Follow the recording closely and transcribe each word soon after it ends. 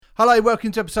Hello,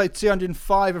 welcome to episode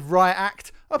 205 of Riot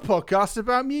Act, a podcast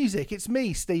about music. It's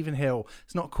me, Stephen Hill.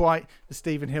 It's not quite the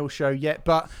Stephen Hill show yet,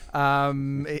 but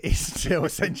it is still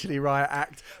essentially Riot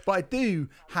Act. But I do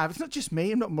have, it's not just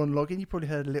me, I'm not monologuing. You probably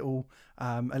heard a little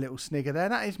snigger there.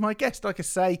 That is my guest. Like I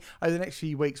say, over the next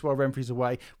few weeks while Renfrey's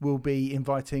away, we'll be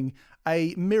inviting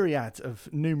a myriad of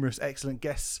numerous excellent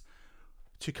guests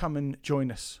to come and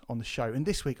join us on the show. And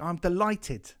this week, I'm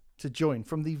delighted to join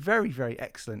from the very, very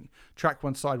excellent Track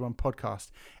One Side One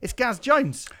podcast. It's Gaz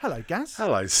Jones. Hello, Gaz.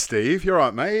 Hello, Steve. You all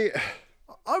right, mate?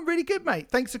 I'm really good, mate.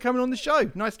 Thanks for coming on the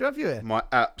show. Nice to have you here. My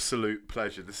absolute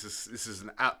pleasure. This is an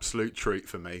absolute treat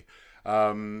for me.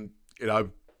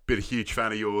 I've been a huge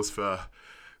fan of yours for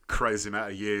crazy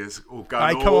amount of years. All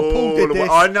going come on, Paul did this.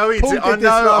 I know he did. I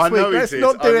know he Let's did.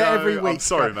 not do it every week. I'm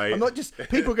sorry, mate. I'm not just.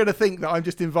 People are going to think that I'm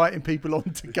just inviting people on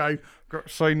to go. Got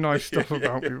to say nice stuff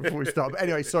about me before we start. But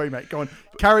anyway, sorry, mate. Go on.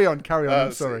 Carry on.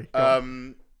 I'm sorry.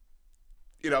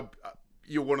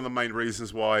 You're one of the main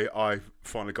reasons why I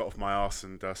finally got off my arse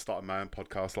and started my own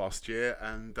podcast last year,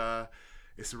 and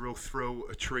it's a real thrill,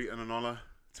 a treat, and an honour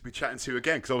to be chatting to you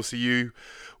again. Because obviously you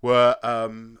were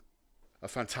a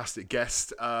fantastic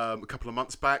guest a couple of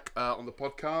months back on the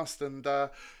podcast, and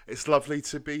it's lovely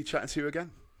to be chatting to you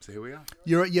again. So here we are.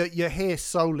 You're here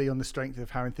solely on the strength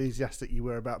of how enthusiastic you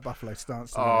were about Buffalo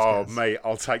Stance. Oh, mate,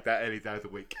 I'll take that any day of the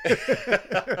week.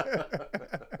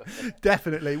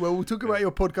 Definitely. Well, we'll talk about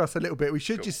your podcast a little bit. We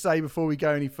should just say before we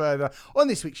go any further, on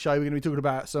this week's show, we're going to be talking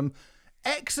about some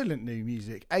excellent new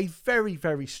music. A very,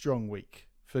 very strong week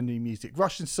for new music.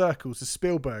 Russian Circles, the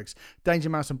Spielbergs, Danger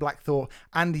Mouse and Black Thought,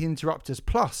 and the Interrupters.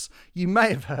 Plus, you may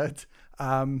have heard,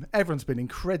 everyone's been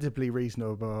incredibly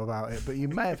reasonable about it, but you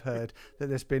may have heard that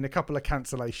there's been a couple of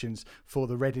cancellations for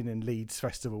the Reading and Leeds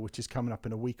Festival, which is coming up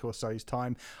in a week or so's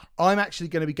time. I'm actually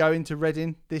going to be going to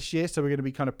Reading this year, so we're going to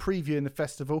be kind of previewing the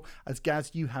festival. As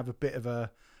Gaz, you have a bit of a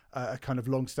kind of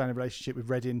long-standing relationship with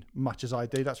Reading, much as I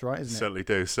do. That's right, isn't it?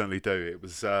 Certainly do. It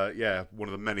was, one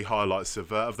of the many highlights of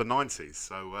the 90s.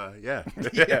 So,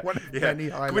 one of many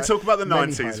highlights. Can we talk about the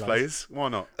 90s, please? Why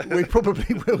not? We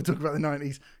probably will talk about the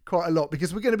 90s quite a lot,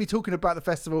 because we're going to be talking about the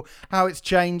festival, how it's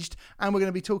changed, and we're going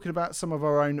to be talking about some of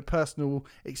our own personal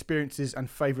experiences and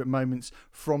favourite moments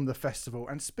from the festival.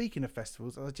 And speaking of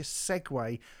festivals, I'll just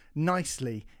segue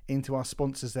nicely into our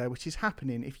sponsors there, which is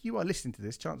happening. If you are listening to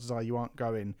this, chances are you aren't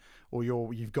going, or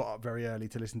you've got up very early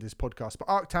to listen to this podcast. But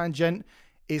Arctangent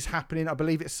is happening. I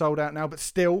believe it's sold out now, but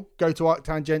still go to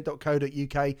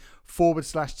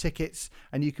arctangent.co.uk/tickets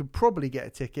and you can probably get a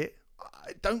ticket.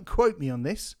 Don't quote me on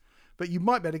this, but you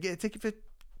might be able to get a ticket for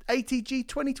ATG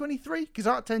 2023, because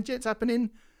Arctangent's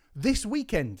happening this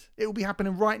weekend. It will be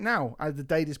happening right now as the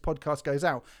day this podcast goes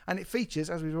out. And it features,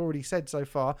 as we've already said so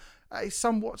far, a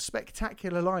somewhat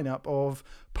spectacular lineup of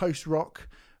post-rock,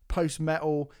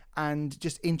 post-metal, and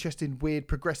just interesting, weird,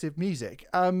 progressive music.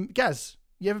 Gaz,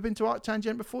 you ever been to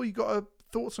Arctangent before? You got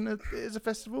thoughts on it as a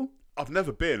festival? I've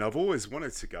never been. I've always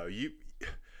wanted to go. You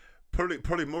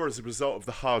probably more as a result of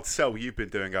the hard sell you've been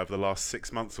doing over the last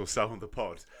 6 months or so on the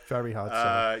pod. Very hard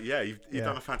sell. You've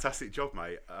done a fantastic job,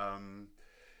 mate.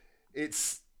 It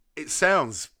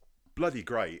sounds bloody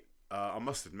great. I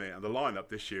must admit, and the lineup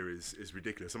this year is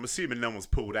ridiculous. I'm assuming no one's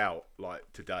pulled out like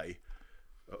today.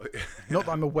 Not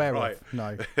that I'm aware right. of.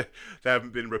 No, they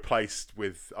haven't been replaced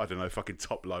with, I don't know, fucking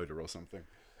Top Loader or something.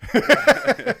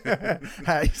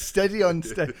 Hey, steady on.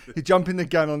 You're jumping the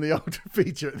gun on the old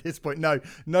feature at this point. No,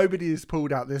 nobody has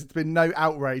pulled out. There's been no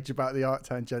outrage about the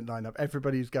Arctangent lineup.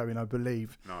 Everybody who's going, I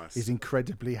believe, is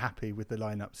incredibly happy with the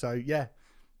lineup. So yeah.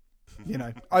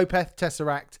 Opeth,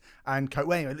 Tesseract, and Co.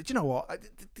 Well, anyway, do you know what?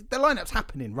 The lineup's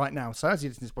happening right now. So as you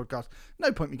listen to this podcast,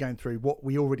 no point me going through what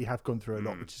we already have gone through a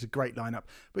lot, which is a great lineup.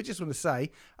 But just want to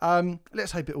say,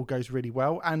 let's hope it all goes really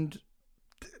well, and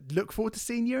look forward to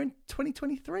seeing you in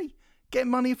 2023. Get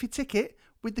money off your ticket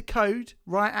with the code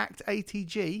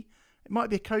RIOTACTG. It might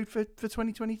be a code for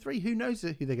 2023. Who knows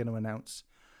who they're going to announce?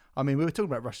 I mean, we were talking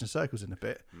about Russian Circles in a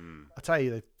bit. I tell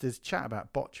you, there's chat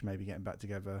about Botch maybe getting back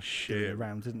together. Shit,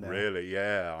 around, isn't there? Really?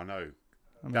 Yeah, I know.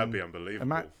 That'd be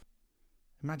unbelievable.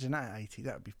 Imagine that at 80.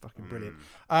 That would be fucking brilliant.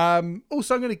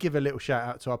 Also, I'm going to give a little shout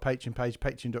out to our Patreon page,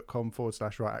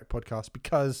 patreon.com/RightActPodcast,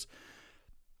 because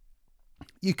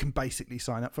you can basically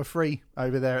sign up for free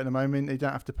over there at the moment. You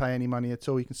don't have to pay any money at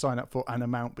all. You can sign up for an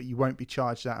amount, but you won't be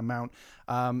charged that amount.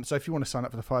 So if you want to sign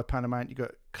up for the £5 amount, you've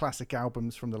got classic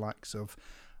albums from the likes of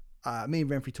me and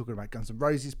Renfrey talking about Guns N'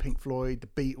 Roses, Pink Floyd, the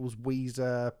Beatles,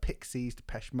 Weezer, Pixies,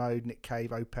 Depeche Mode, Nick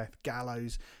Cave, Opeth,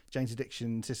 Gallows, Jane's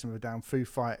Addiction, System of a Down, Foo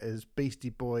Fighters,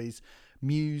 Beastie Boys,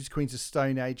 Muse, Queens of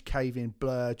Stone Age, Cave In,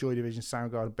 Blur, Joy Division,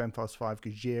 Soundgarden, Benfast 5,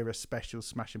 Gojira, Special,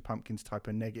 Smashing Pumpkins,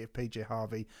 Typo Negative, PJ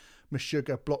Harvey,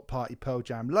 Meshuggah, Block Party, Pearl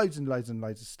Jam, loads and loads and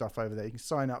loads of stuff over there. You can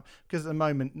sign up because at the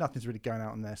moment nothing's really going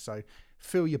out on there, so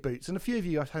fill your boots. And a few of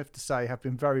you, I have to say, have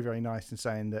been very, very nice in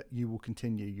saying that you will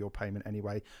continue your payment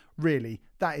anyway. Really,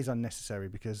 that is unnecessary,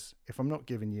 because if I'm not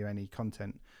giving you any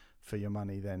content for your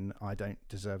money, then I don't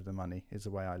deserve the money, is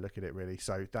the way I look at it, really.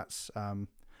 So that's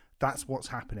what's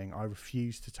happening. I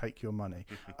refuse to take your money.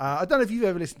 I don't know if you've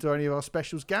ever listened to any of our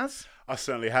specials, Gaz. I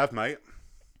certainly have, mate.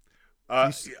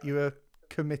 You were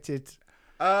committed.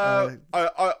 I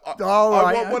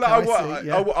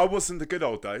wasn't the good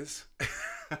old days.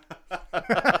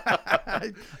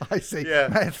 I see.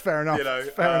 Yeah, fair enough.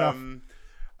 Fair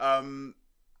enough.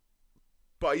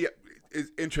 But yeah,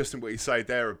 it's interesting what you say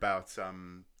there about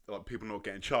like people not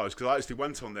getting charged, because I actually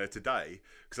went on there today,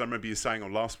 because I remember you saying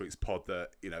on last week's pod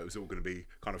that it was all going to be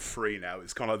kind of free now.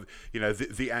 It's kind of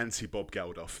the anti Bob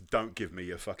Geldof. Don't give me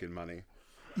your fucking money.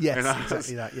 Yes,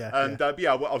 exactly that. Yeah. And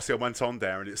well, obviously I went on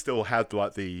there and it still had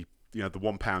like the the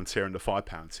 £1 tier and the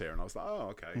 £5 tier, and I was like, oh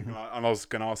okay. And I was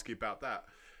going to ask you about that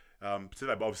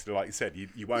today, but obviously, like you said,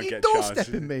 you won't get charged.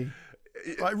 Doorstepping me.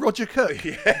 Like Roger Cook.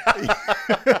 Yeah.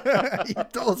 You're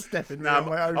doorstepping me on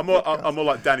my own I'm more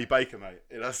like Danny Baker, mate.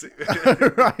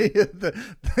 Right,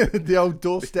 the old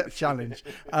doorstep challenge.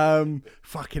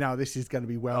 Fucking hell, this is going to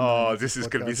be this is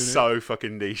going to be so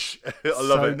fucking niche. I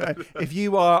love it. If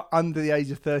you are under the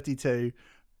age of 32,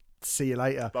 see you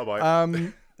later.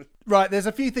 Bye-bye. Right, there's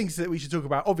a few things that we should talk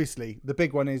about. Obviously, the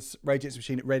big one is Rage Against the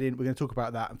Machine at Reading. We're going to talk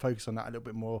about that and focus on that a little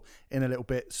bit more in a little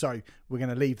bit. So we're going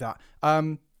to leave that.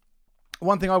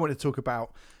 One thing I wanted to talk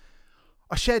about,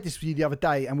 I shared this with you the other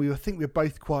day, and we were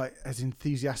both quite as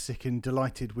enthusiastic and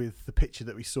delighted with the picture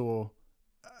that we saw,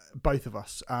 both of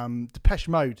us. Depeche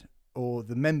Mode, or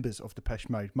the members of Depeche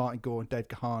Mode, Martin Gore and Dave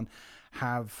Gahan,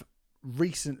 have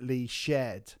recently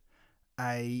shared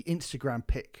a Instagram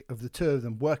pic of the two of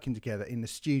them working together in the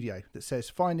studio that says,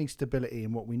 finding stability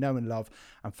in what we know and love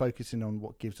and focusing on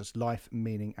what gives us life,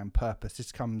 meaning and purpose.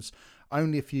 This comes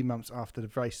only a few months after the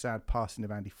very sad passing of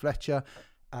Andy Fletcher.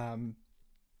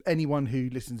 Anyone who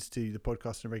listens to the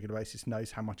podcast on a regular basis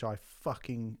knows how much I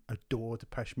fucking adore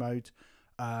Depeche Mode.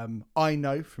 I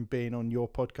know from being on your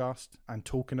podcast and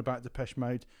talking about Depeche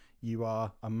Mode, you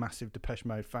are a massive Depeche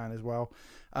Mode fan as well.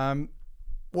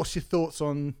 What's your thoughts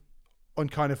on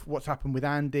kind of what's happened with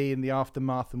Andy and the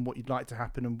aftermath, and what you'd like to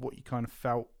happen, and what you kind of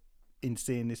felt in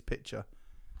seeing this picture?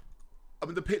 I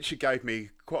mean, the picture gave me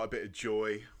quite a bit of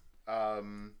joy.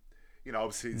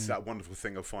 Obviously it's that wonderful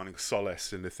thing of finding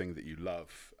solace in the thing that you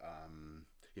love.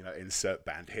 Insert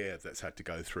band here that's had to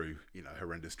go through,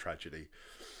 horrendous tragedy.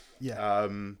 Yeah.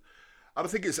 I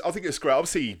think it's great.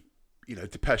 Obviously,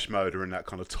 Depeche Mode are in that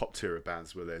kind of top tier of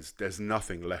bands where there's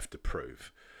nothing left to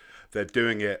prove. They're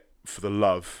doing it for the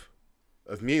love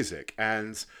of music,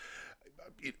 and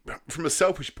from a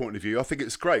selfish point of view, I think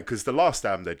it's great, because the last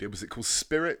album they did, was it called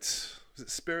Spirit? Was it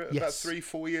Spirit? Yes. About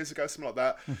 3-4 years ago, something like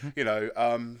that.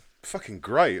 Mm-hmm. Fucking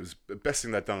great. It was the best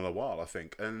thing they've done in a while, I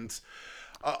think. And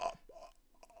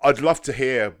I'd love to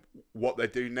hear what they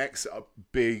do next.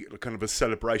 Be kind of a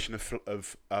celebration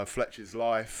of Fletcher's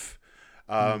life,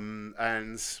 and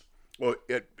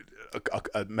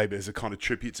maybe as a kind of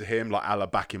tribute to him, like a la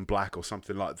Back in Black or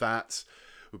something like that.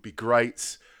 Would be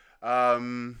great. But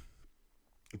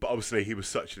obviously he was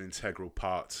such an integral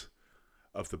part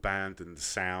of the band and the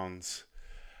sounds.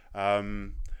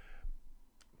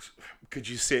 Could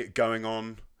you see it going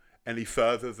on any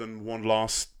further than one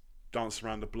last dance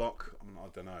around the block? I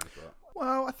don't know. But...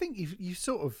 Well, I think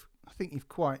you've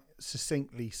quite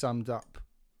succinctly summed up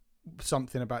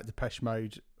something about Depeche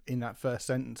Mode in that first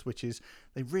sentence, which is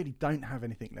they really don't have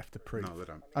anything left to prove. No, they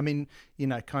don't. I mean,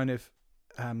 kind of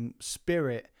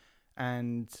Spirit,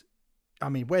 and I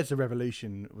mean, Where's the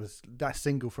Revolution, was that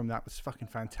single from that was fucking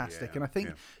fantastic. And I think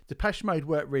Depeche Mode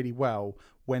work really well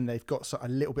when they've got a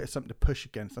little bit of something to push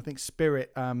against. I think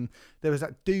Spirit, there was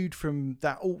that dude from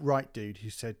that alt-right dude who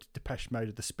said Depeche Mode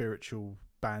are the spiritual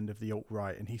band of the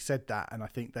alt-right, and he said that, and I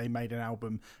think they made an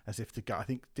album as if to go. I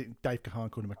think Dave Gahan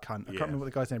called him a cunt. I can't remember what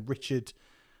the guy's name, Richard.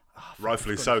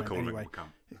 Rightfully so, calling him a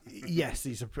cunt. Yes,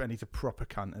 he's a proper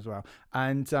cunt as well.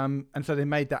 And so they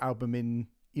made that album in,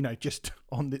 just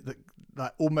on the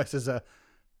like almost as a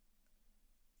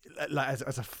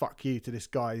fuck you to this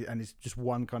guy, and it's just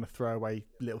one kind of throwaway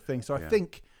little thing. So I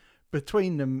think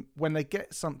between them, when they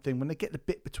get the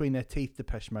bit between their teeth,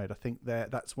 Depeche Mode, I think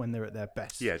that's when they're at their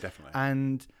best. Yeah, definitely.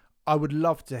 And I would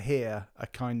love to hear a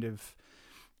kind of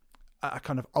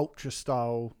ultra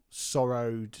style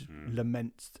sorrowed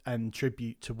lament and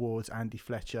tribute towards Andy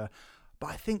Fletcher, But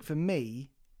I think for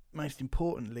me, most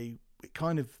importantly, it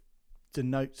kind of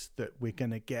denotes that we're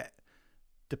going to get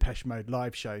Depeche Mode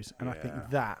live shows. And I think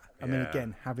that, I mean,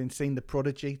 again, having seen The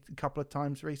Prodigy a couple of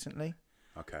times recently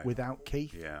without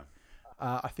Keith,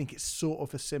 I think it's sort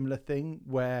of a similar thing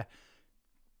where,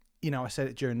 you know, I said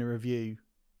it during the review,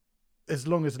 as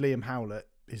long as Liam Howlett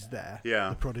is there,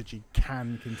 The Prodigy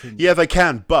can continue. Yeah, they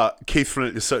can, but Keith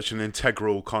Flint is such an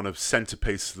integral kind of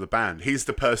centerpiece of the band. He's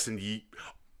the person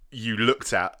you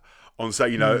looked at on,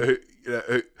 say,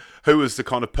 who was the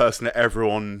kind of person that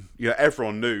everyone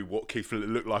knew what Keith Flint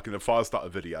looked like in the Firestarter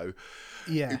video.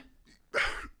 Yeah.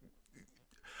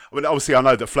 I mean, obviously, I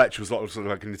know that Fletcher was sort of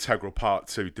like an integral part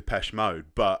to Depeche Mode,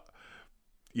 but,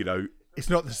 you know, it's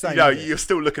not the same. You know, you're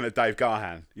still looking at Dave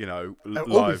Gahan, you know,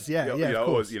 live. Always,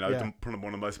 always, one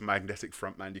of the most magnetic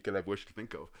frontman you could ever wish to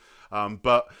think of.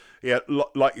 But yeah,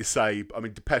 like you say, I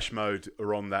mean, Depeche Mode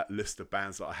are on that list of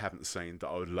bands that I haven't seen that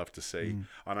I would love to see,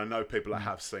 and I know people that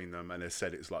have seen them and they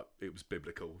said it was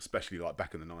biblical, especially like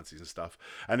back in the 90s and stuff.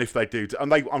 And if they do,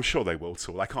 and I'm sure they will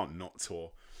tour. They can't not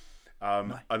tour.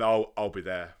 No. And I'll be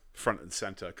there front and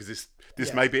center because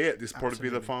this may be it. This will probably be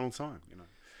the final time, you know.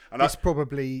 And it's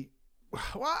probably.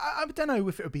 Well, I don't know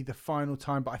if it would be the final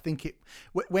time, but I think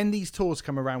when these tours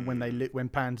come around, when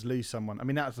bands lose someone. I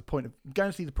mean, that was the point of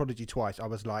going to see the Prodigy twice. I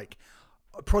was like,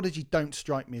 Prodigy don't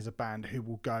strike me as a band who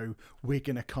will go, we're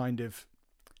going to kind of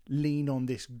lean on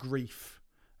this grief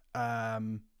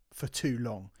for too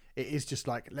long. It is just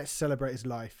like, let's celebrate his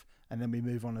life and then we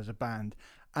move on as a band.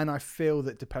 And I feel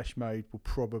that Depeche Mode will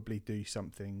probably do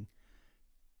something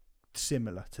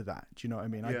similar to that. Do you know what I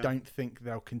mean? Yeah. I don't think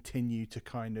they'll continue to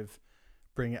kind of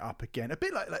bring it up again. A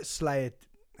bit like Slayer.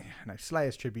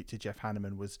 Slayer's tribute to Jeff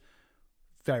Hanneman was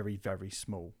very, very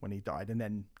small when he died, and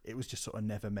then it was just sort of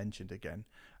never mentioned again.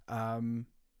 And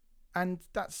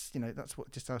that's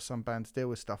what just how some bands deal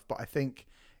with stuff. But I think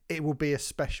it will be a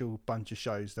special bunch of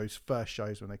shows. Those first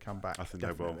shows when they come back. I think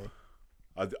definitely.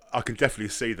 They will. I can definitely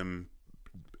see them.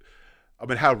 I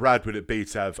mean, how rad would it be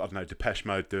to have, I don't know, Depeche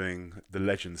Mode doing the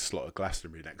Legends slot at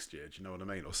Glastonbury next year? Do you know what I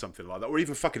mean? Or something like that. Or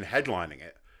even fucking headlining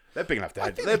it. They're big enough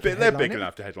to they're big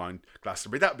enough to headline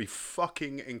Glastonbury. That would be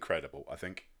fucking incredible, I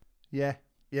think. Yeah.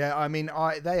 Yeah, I mean,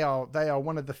 they are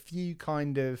one of the few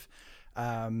kind of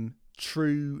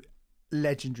true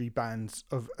legendary bands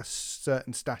of a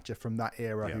certain stature from that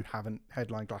era who haven't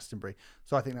headlined Glastonbury.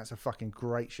 So I think that's a fucking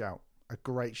great shout. A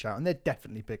great shout. And they're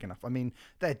definitely big enough. I mean,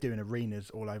 they're doing arenas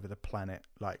all over the planet.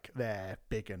 Like, they're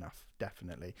big enough,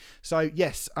 definitely. So,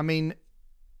 yes, I mean,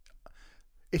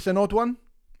 it's an odd one,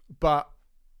 but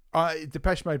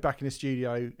Depeche Mode back in the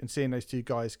studio and seeing those two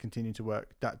guys continue to work,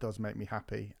 that does make me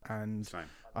happy. And same.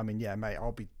 I mean, yeah, mate,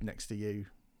 I'll be next to you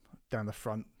down the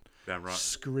front, damn right,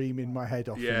 screaming my head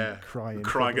off and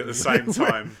crying at the same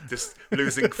time, just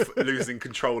losing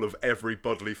control of every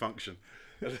bodily function.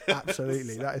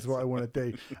 Absolutely, that is what I want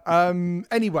to do.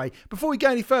 Anyway, before we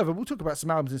go any further, we'll talk about some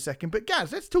albums in a second. But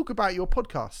Gaz, let's talk about your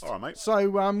podcast. All right, mate.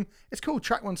 So it's called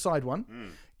Track One Side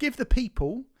One. Give the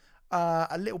people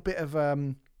a little bit of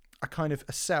a kind of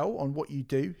a sell on what you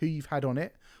do, who you've had on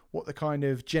it, what the kind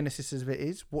of genesis of it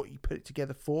is, what you put it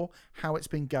together for, how it's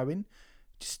been going.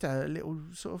 Just a little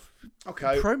sort of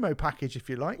promo package, if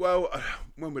you like. Well,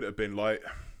 when would it have been? Like,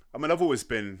 I mean, I've always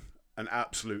been an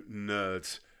absolute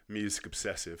nerd, music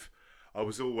obsessive. I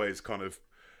was always kind of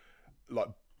like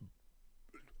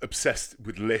obsessed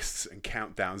with lists and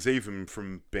countdowns, even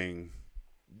from being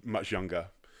much younger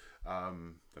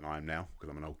than I am now, because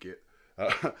I'm an old git.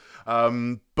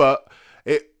 But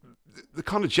the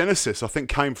kind of genesis, I think,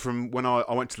 came from when I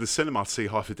went to the cinema to see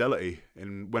High Fidelity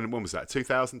when was that?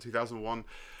 2000, 2001?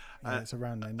 Yeah, it's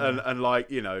around then. Yeah. And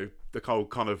like, you know, the whole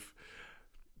kind of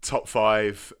top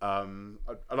five. And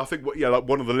I think, like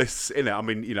one of the lists in it, I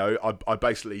mean, you know, I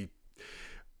basically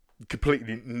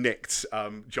completely nicked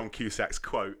John Cusack's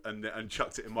quote and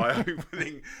chucked it in my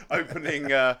opening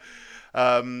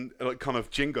like kind of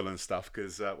jingle and stuff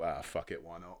because fuck it,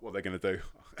 why not? What are they going to do?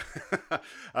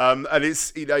 And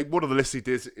it's, you know, one of the lists he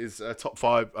did is top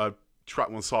five track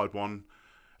one side one,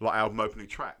 like album opening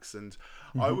tracks, and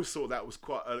I always thought that was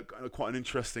quite an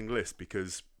interesting list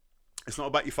because it's not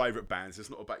about your favourite bands, it's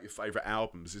not about your favourite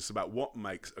albums, it's about what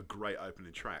makes a great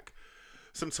opening track.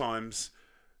 Sometimes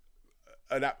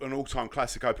an all-time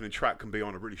classic opening track can be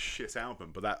on a really shit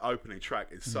album, but that opening track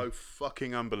is so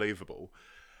fucking unbelievable,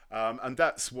 and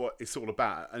that's what it's all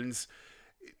about. And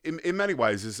in many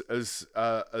ways, as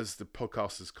the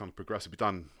podcast has kind of progressed, I've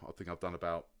done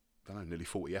about nearly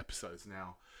 40 episodes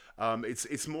now.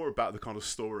 It's more about the kind of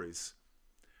stories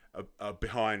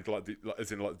behind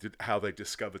how they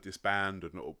discovered this band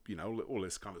and all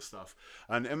this kind of stuff.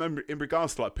 And in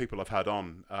regards to like people I've had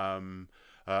on,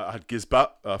 I had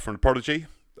Gizbutt from the Prodigy,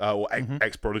 or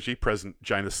ex-Prodigy, present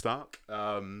Janus Stark.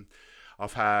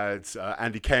 I've had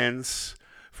Andy Cairns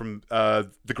from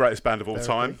the greatest band of all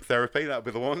time, Therapy. That would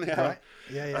be the one. Yeah. Right.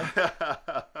 Yeah.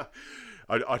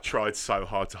 I tried so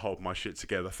hard to hold my shit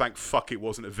together. Thank fuck it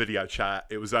wasn't a video chat.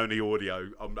 It was only audio.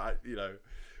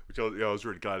 Which I was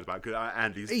really glad about. Because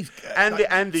Andy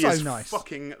so is nice.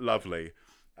 fucking lovely,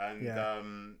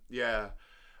 and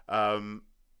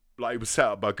like he was set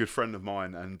up by a good friend of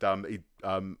mine, and he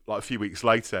like a few weeks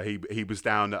later he was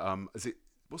down at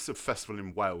what's the festival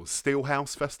in Wales?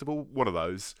 Steelhouse Festival, one of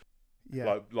those.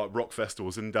 Yeah. Like rock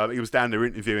festivals, and he was down there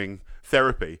interviewing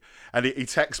Therapy, and he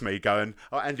texted me going,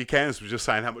 "Oh, Andy Cairns was just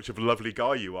saying how much of a lovely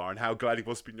guy you are and how glad he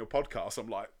was to be in your podcast." I'm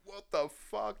like, "What the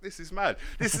fuck? This is mad.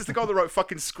 This is the guy that wrote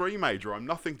fucking Scream Major. I'm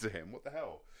nothing to him. What the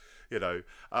hell,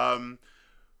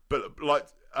 But like,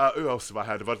 who else have I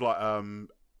had? I've had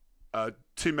like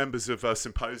two members of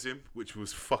Symposium, which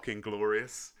was fucking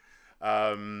glorious.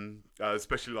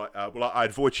 Especially like I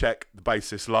had Wojciech, the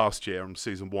bassist, last year on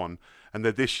season 1, and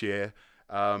then this year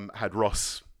had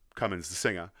Ross Cummins, the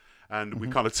singer, and we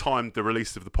kind of timed the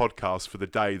release of the podcast for the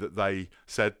day that they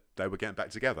said they were getting back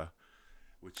together,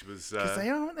 which was because they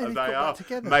are, aren't they? They've got back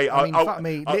together. Mate, fuck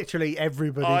me, literally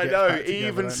everybody. I gets know, back together,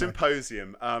 even don't they?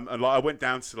 Symposium, and like I went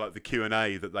down to like the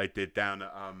Q&A that they did down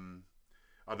at I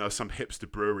don't know, some hipster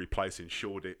brewery place in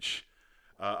Shoreditch.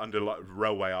 Under like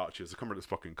railway arches. I can't remember what it's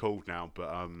fucking called now, but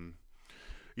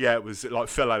yeah, it was like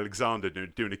Phil Alexander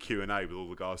doing a Q&A with all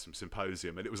the guys from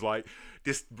Symposium, and it was like,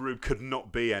 this room could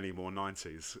not be any more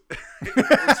 90s. It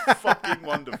was fucking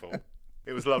wonderful.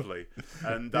 It was lovely,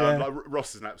 and like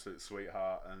Ross is an absolute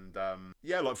sweetheart, and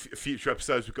like future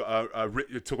episodes we've got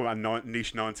talking about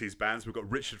niche 90s bands. We've got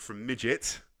Richard from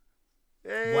Midget.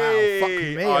 Hey! Wow,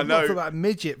 fucking me! I've not thought about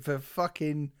Midget for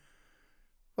fucking.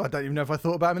 Well, I don't even know if I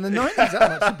thought about him in the 90s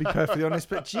that much, to be perfectly honest.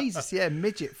 But Jesus, yeah,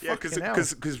 Midget. Yeah,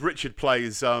 because Richard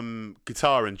plays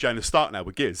guitar in Janus Stark now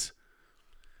with Giz.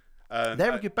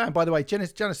 They're a good band, by the way.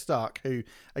 Janus Stark, who,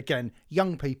 again,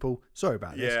 young people, sorry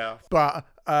about this. Yeah. But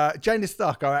Janus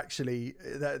Stark are actually,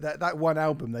 that one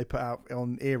album they put out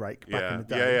on Earache back in the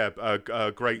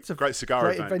day. Great cigar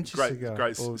adventure.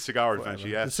 Great cigar adventure,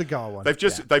 yeah. The cigar one. They've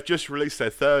just released their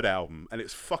third album, and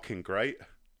it's fucking great.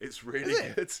 It's really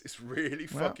good. It's really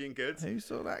fucking good. Who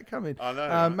saw that coming? I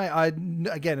know, mate.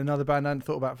 Again, another band I hadn't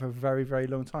thought about for a very, very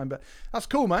long time, but that's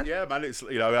cool, man. Yeah, man. It's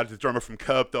I had the drummer from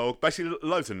Curb Dog, basically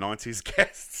loads of 90s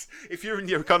guests. If you're in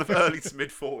your kind of early to mid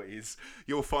 40s,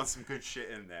 you'll find some good shit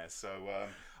in there. So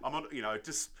I'm on,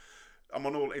 I'm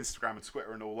on all Instagram and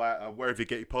Twitter and all that. Wherever you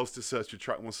get your pods, to search for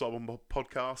Track One Side One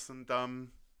podcast, and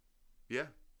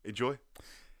enjoy.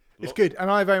 It's good, and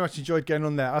I very much enjoyed getting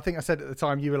on there. I think I said at the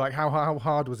time, you were like, how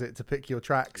hard was it to pick your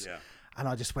tracks? Yeah. And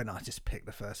I just picked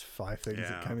the first 5 things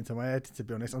that came into my head, to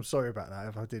be honest. I'm sorry about that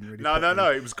if I didn't really. No,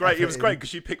 it was great. It was great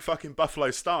because you picked fucking Buffalo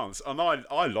Stance, and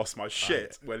I lost my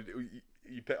shit when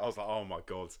you picked. I was like, oh my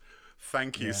God,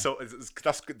 thank you. Yeah. So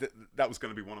that was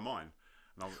going to be one of mine.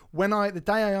 The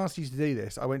day I asked you to do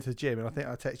this, I went to the gym, and I think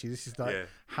I texted you. This is like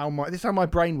this is how my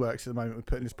brain works at the moment with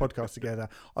putting this podcast together.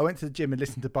 I went to the gym and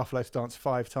listened to Buffalo Stance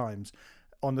 5 times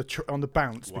on the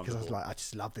bounce. Wonderful. Because I was like, I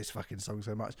just love this fucking song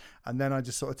so much. And then I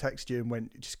just sort of texted you and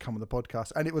went, just come on the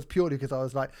podcast. And it was purely because I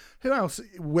was like, who else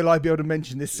will I be able to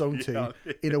mention this song to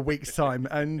in a week's time?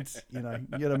 And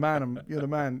you're the man. You're the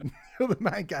man. You're the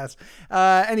man, Gaz.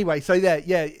 Anyway, so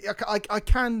I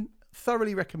can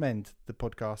thoroughly recommend the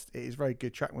podcast. It is very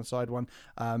good. Track One Side One.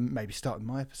 Maybe start with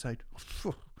my episode.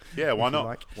 Yeah, why not?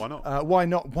 Like. Why not? Why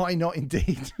not? Why not?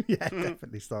 Indeed. Yeah,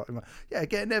 definitely start with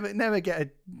my. Never get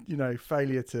a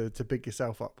failure to big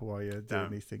yourself up while you're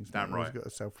doing these things. Damn right. You've got to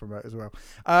self promote as well.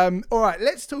 All right,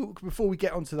 let's talk before we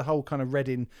get onto the whole kind of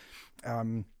Reading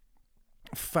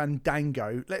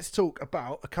fandango. Let's talk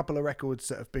about a couple of records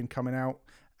that have been coming out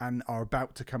and are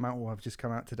about to come out, or have just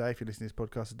come out today. If you're listening to this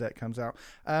podcast, the day it comes out.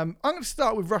 I'm going to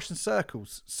start with Russian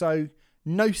Circles. So,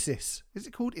 Gnosis. Is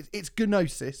it called? It's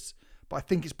Gnosis, but I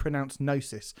think it's pronounced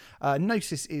Gnosis.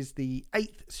 Gnosis is the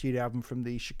 8th studio album from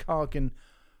the Chicago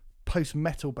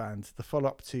post-metal band, the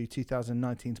follow-up to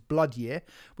 2019's Blood Year,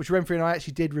 which Renfrew and I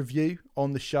actually did review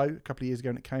on the show a couple of years ago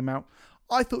when it came out.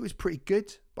 I thought it was pretty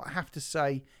good, but I have to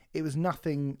say it was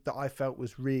nothing that I felt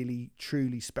was really,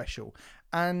 truly special.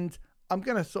 And I'm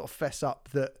going to sort of fess up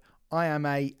that I am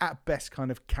at best,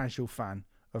 kind of casual fan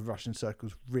of Russian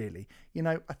Circles, really.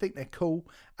 I think they're cool,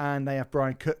 and they have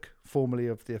Brian Cook, formerly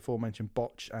of the aforementioned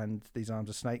Botch and These Arms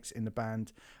Are Snakes, in the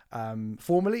band,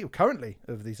 formerly or currently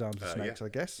of These Arms Are Snakes, I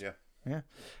guess. Yeah. Yeah,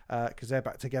 because they're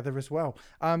back together as well.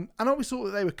 And I always thought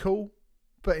that they were cool,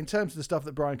 but in terms of the stuff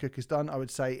that Brian Cook has done, I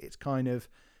would say it's kind of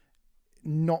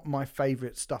not my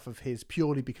favourite stuff of his,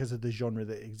 purely because of the genre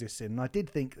that it exists in. And I did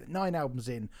think that 9 albums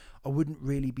in, I wouldn't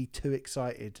really be too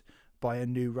excited by a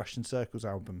new Russian Circles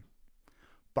album.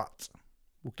 But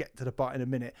we'll get to the part in a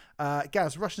minute.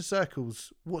 Gaz, Russian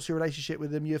Circles, what's your relationship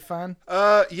with them? You a fan?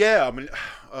 Yeah, I mean,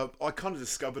 I kind of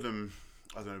discovered them,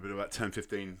 I don't know, but about 10,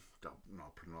 15, no,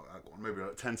 probably not that one, maybe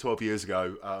like 10, 12 years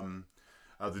ago.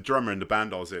 The drummer in the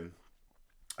band I was in,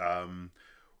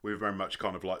 we were very much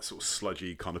kind of like sort of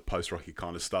sludgy, kind of post-rocky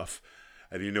kind of stuff.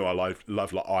 And you knew I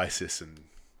love like ISIS and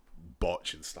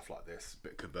Botch and stuff like this, a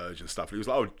bit of Converge and stuff. And he was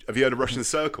like, "Oh, have you heard of Russian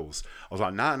Circles?" I was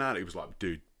like, "Nah." He was like,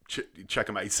 "Dude, check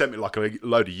them out." He sent me like a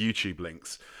load of YouTube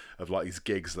links of like these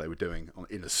gigs they were doing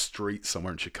in the street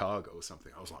somewhere in Chicago or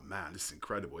something. I was like, "Man, this is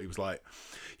incredible." He was like,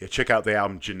 "Yeah, check out the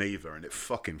album Geneva," and it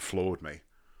fucking floored me.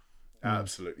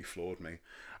 Absolutely floored me.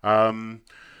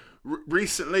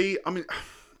 Recently, I mean,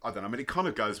 I don't know. I mean, it kind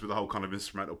of goes with the whole kind of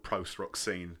instrumental post-rock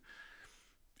scene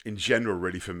in general,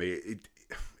 really, for me.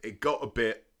 It got a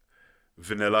bit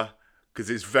vanilla because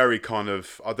it's very kind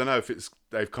of, I don't know if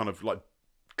they've kind of like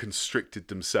constricted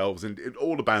themselves, and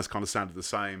all the bands kind of sounded the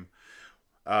same.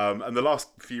 And the last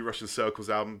few Russian Circles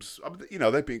albums, you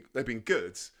know, they've been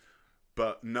good,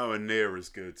 but nowhere near as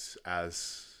good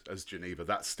as Geneva.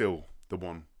 That's still the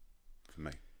one for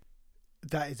me.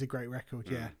 That is a great record,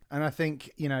 yeah. And I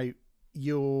think, you know,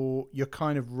 you're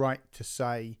kind of right to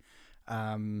say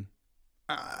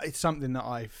it's something that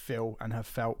I feel and have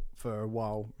felt for a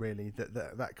while, really,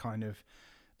 that kind of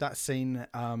that scene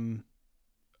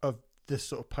of this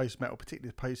sort of post-metal,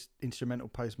 particularly post-instrumental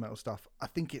post-metal stuff. I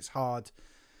think it's hard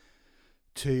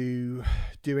to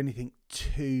do anything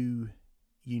too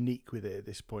unique with it at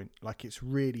this point. Like, it's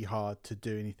really hard to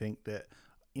do anything that,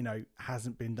 you know,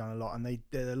 hasn't been done a lot, and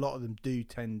a lot of them do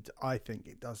tend, I think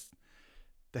it does,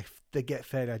 they get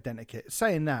fairly identical.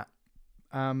 Saying that,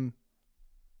 I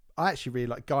actually really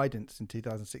like Guidance in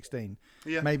 2016.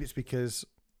 Yeah. Maybe it's because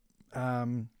I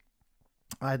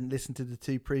hadn't listened to the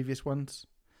 2 previous ones.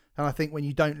 And I think when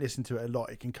you don't listen to it a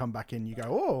lot, it can come back in. You go,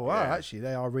 oh, wow, actually,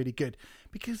 they are really good.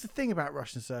 Because the thing about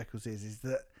Russian Circles is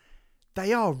that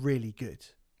they are really good.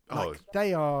 Like,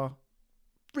 they are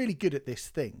really good at this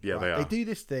thing. Yeah, right? They are. They do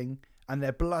this thing, and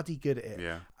they're bloody good at it.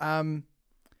 Yeah. And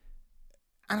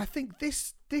I think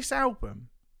this album,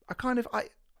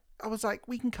 I was like,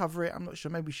 we can cover it. I'm not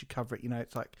sure. Maybe we should cover it. You know,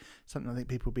 it's like something I think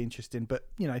people will be interested in. But,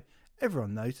 you know,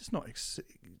 everyone knows it's not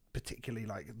particularly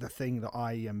like the thing that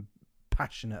I am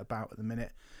passionate about at the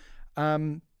minute.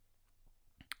 But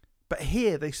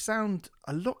here they sound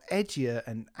a lot edgier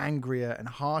and angrier and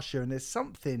harsher. And there's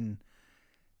something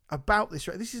about this.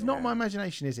 This is not my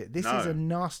imagination, is it? This is a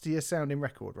nastier sounding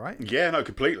record, right? Yeah, no,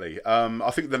 completely.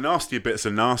 I think the nastier bits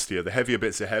are nastier. The heavier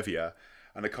bits are heavier.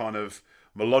 And the kind of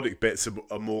melodic bits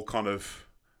are more kind of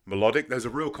melodic. There's a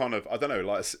real kind of, I don't know,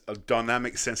 like a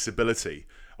dynamic sensibility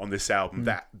on this album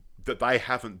that they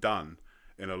haven't done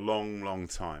in a long, long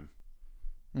time.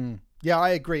 Yeah, I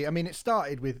agree. I mean, it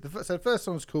started with the first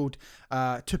song was called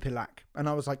Tupilak, and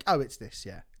I was like, oh, it's this.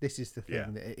 Yeah, this is the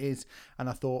thing that it is. And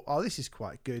I thought, oh, this is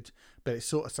quite good, but it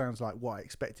sort of sounds like what I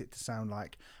expect it to sound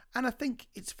like. And I think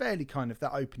it's fairly kind of,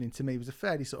 that opening to me was a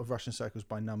fairly sort of Russian Circles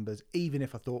by numbers, even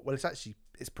if I thought, well,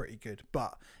 it's pretty good,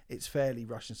 but it's fairly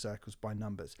Russian Circles by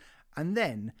numbers. And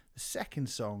then the second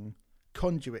song,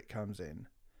 Conduit, comes in.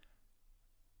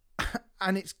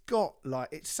 And it's got like,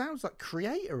 it sounds like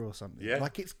Creator or something. Yeah.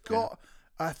 Like it's got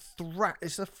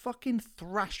it's a fucking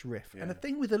thrash riff. Yeah. And the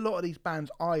thing with a lot of these bands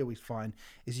I always find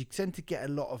is you tend to get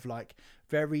a lot of like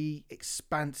very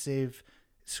expansive,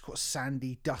 it's got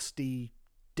sandy, dusty,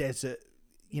 desert,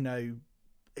 you know,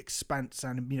 expanse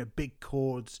and, you know, big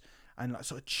chords and like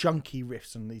sort of chunky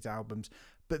riffs on these albums.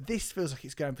 But this feels like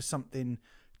it's going for something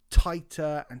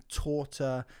tighter and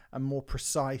tauter and more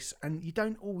precise, and you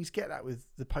don't always get that with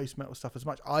the post-metal stuff as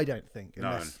much, I don't think,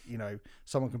 unless you know,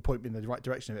 someone can point me in the right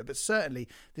direction of it. But certainly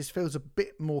this feels a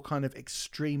bit more kind of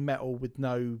extreme metal with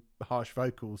no harsh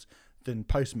vocals than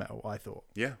post-metal, I thought.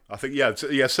 Yeah, I think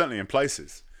certainly in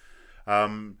places.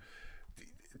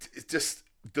 It's just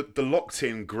the locked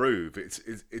in groove,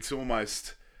 it's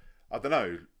almost, I don't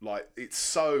know, like it's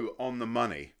so on the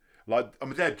money. Like, I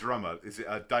mean, their drummer, is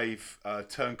it Dave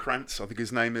Turnkrantz, I think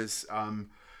his name is,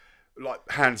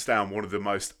 like, hands down, one of the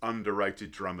most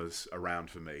underrated drummers around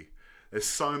for me. There's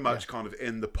so much kind of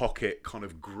in the pocket kind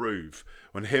of groove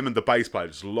when him and the bass player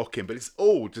just lock in, but it's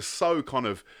all just so kind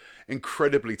of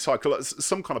incredibly tight. Like,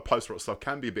 some kind of post-rock stuff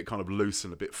can be a bit kind of loose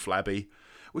and a bit flabby,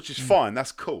 which is fine,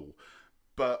 that's cool.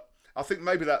 But I think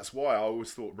maybe that's why I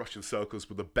always thought Russian Circles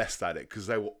were the best at it, because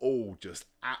they were all just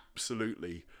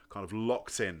absolutely kind of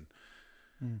locked in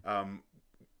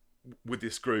with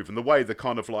this groove, and the way the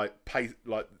kind of like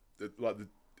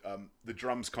the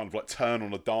drums kind of like turn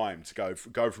on a dime to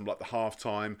go from like the half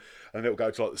time, and it'll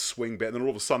go to like the swing bit, and then all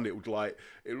of a sudden it would like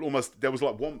there was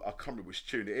like one, I can't remember which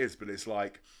tune it is, but it's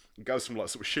like it goes from like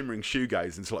sort of shimmering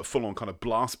shoegaze into like full on kind of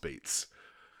blast beats.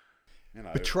 You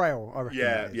know. Betrayal, I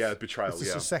reckon. Yeah, Betrayal. It's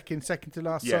just the second to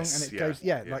last Yes, song, and it yeah, goes,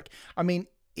 yeah. like, I mean,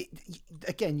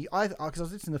 again, because I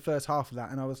was listening to the first half of that,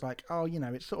 and I was like, oh,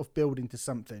 it's sort of building to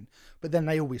something, but then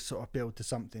they always sort of build to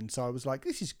something. So I was like,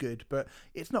 this is good, but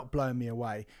it's not blowing me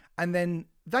away. And then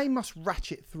they must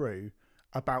ratchet through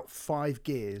about 5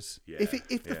 gears. Yeah,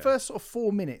 If the first sort of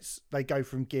 4 minutes they go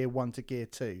from gear 1 to gear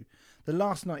 2, the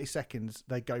last 90 seconds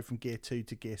they go from gear 2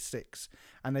 to gear 6,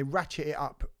 and they ratchet it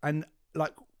up. And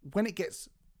like when it gets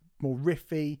more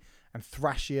riffy and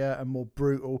thrashier and more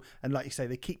brutal, and like you say,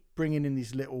 they keep bringing in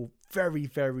these little very,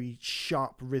 very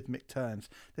sharp rhythmic turns.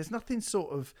 There's nothing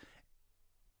sort of,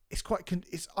 it's quite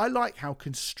I like how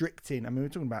constricting, I mean, we're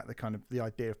talking about the kind of the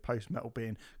idea of post-metal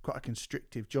being quite a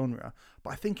constrictive genre, but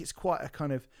I think it's quite a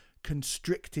kind of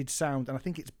constricted sound, and I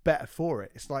think it's better for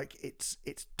it. It's like it's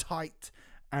tight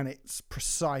and it's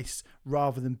precise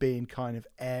rather than being kind of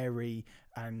airy,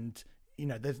 and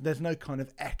there's no kind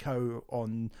of echo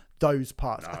on those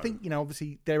parts. No. I think,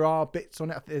 obviously there are bits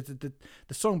on it. There's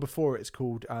the song before it is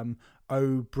called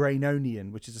 "Oh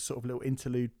Brainonian," which is a sort of little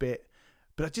interlude bit,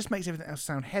 but it just makes everything else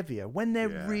sound heavier. When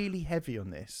they're really heavy on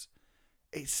this,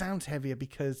 it sounds heavier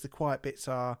because the quiet bits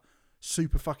are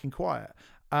super fucking quiet.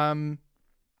 And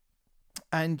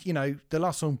the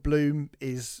last song, "Bloom,"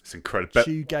 it's incredible,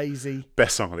 shoegazy,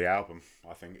 best song of the album,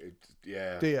 I think. Do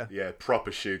you? Yeah, proper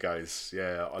shoegaze.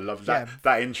 Yeah, I love that. Yeah.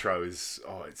 That intro is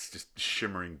it's just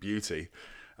shimmering beauty,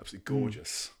 absolutely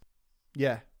gorgeous.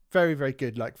 Yeah, very, very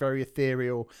good. Like very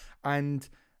ethereal, and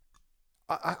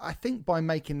I think by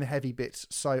making the heavy bits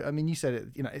so, I mean, you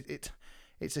said it.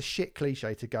 It's a shit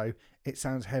cliche to go, it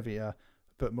sounds heavier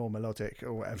but more melodic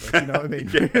or whatever. You know what I mean?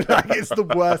 Like, it's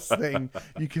the worst thing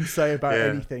you can say about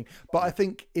anything. But I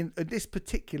think in this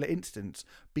particular instance,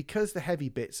 because the heavy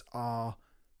bits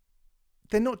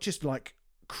they're not just like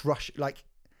crush, like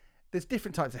there's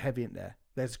different types of heavy in there.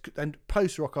 And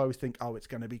post rock, I always think, it's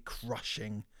going to be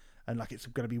crushing and like it's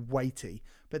going to be weighty.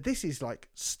 But this is like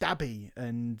stabby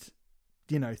and,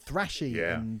 thrashy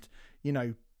and,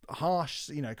 harsh,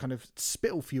 kind of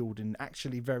spittle fueled and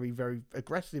actually very, very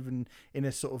aggressive and in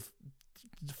a sort of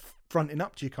fronting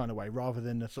up to you kind of way, rather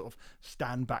than a sort of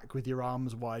stand back with your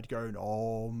arms wide going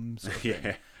sort of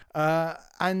thing.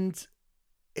 And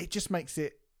it just makes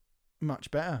it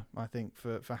much better, I think,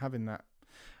 for having that.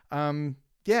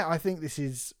 I think this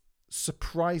is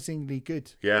surprisingly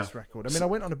good, this record. I mean, I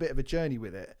went on a bit of a journey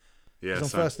with it. On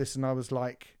first listen, I was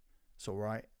like, it's all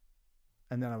right.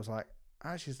 And then I was like,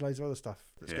 actually, there's loads of other stuff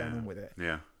that's going on with it.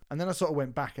 Yeah. And then I sort of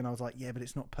went back and I was like, but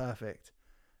it's not perfect.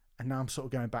 And now I'm sort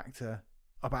of going back to,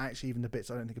 but actually even the bits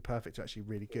I don't think are perfect are actually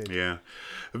really good. Yeah.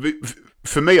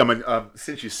 For me, I mean,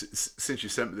 since you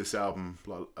sent me this album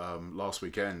last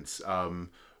weekend,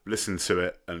 listening to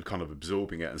it and kind of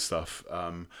absorbing it and stuff.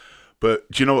 But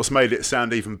do you know what's made it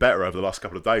sound even better over the last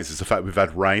couple of days is the fact we've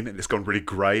had rain and it's gone really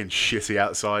grey and shitty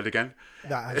outside again.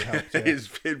 That has helped. Yeah.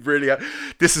 It really.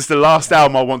 This is the last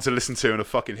album I want to listen to in a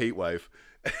fucking heat wave.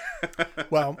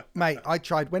 Well, mate, I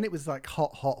tried when it was like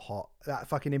hot. That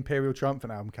fucking Imperial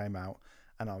Triumphant album came out,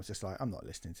 and I was just like, I'm not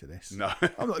listening to this. No,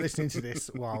 I'm not listening to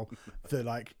this while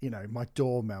my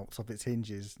door melts off its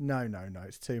hinges. No,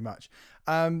 it's too much.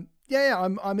 I'm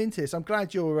into this. I'm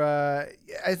glad you're.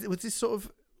 Was this sort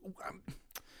of?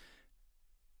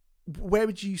 Where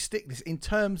would you stick this in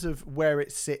terms of where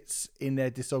it sits in their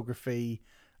discography?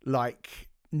 Like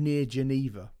near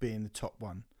Geneva being the top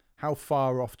one. How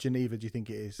far off Geneva do you think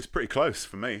it is? It's pretty close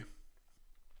for me.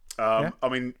 I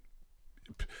mean,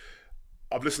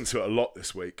 I've listened to it a lot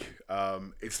this week.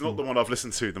 It's not the one I've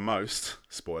listened to the most.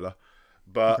 Spoiler,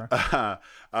 but okay.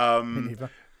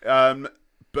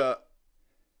 But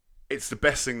it's the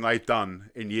best thing they've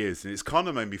done in years, and it's kind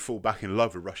of made me fall back in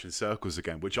love with Russian Circles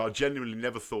again, which I genuinely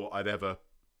never thought I'd ever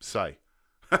say.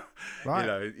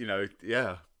 Right.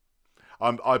 Yeah.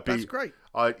 That's great.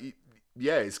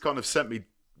 It's kind of sent me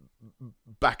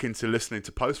back into listening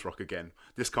to post rock again,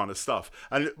 this kind of stuff,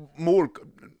 and more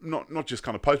not just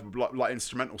kind of post, but like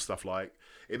instrumental stuff. Like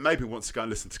it made me want to go and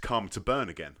listen to Karma to Burn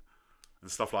again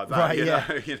and stuff like that. Right,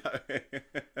 you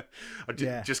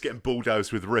know, just getting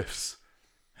bulldozed with riffs.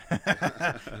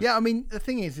 Yeah, I mean, the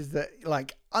thing is that,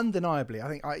 like, undeniably, I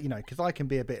think, because I can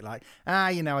be a bit like,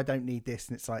 I don't need this.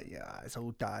 And it's like, yeah, it's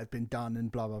all done, it's been done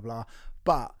and blah, blah, blah.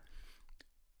 But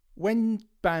when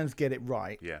bands get it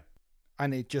right,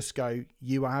 and it just go,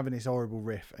 you are having this horrible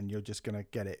riff and you're just going to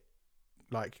get it,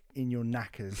 like, in your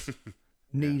knackers,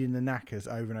 needing the knackers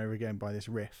over and over again by this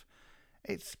riff.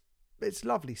 It's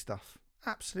lovely stuff.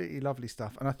 Absolutely lovely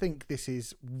stuff. And I think this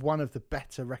is one of the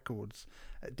better records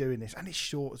at doing this. And it's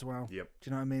short as well. Yep. Do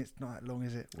you know what I mean? It's not that long,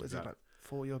 is it? What is it, like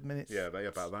 40 odd minutes? Yeah,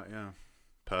 about that, yeah.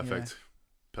 Perfect. Yeah.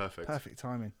 Perfect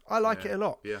timing. I like it a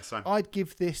lot. Yeah, same. I'd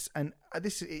give this, and I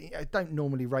don't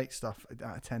normally rate stuff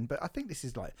out of 10, but I think this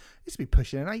would be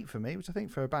pushing an 8 for me, which I think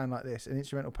for a band like this, an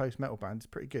instrumental post-metal band, is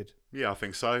pretty good. Yeah, I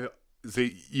think so.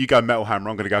 You go Metal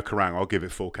Hammer, I'm going to go Kerrang. I'll give it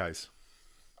 4Ks.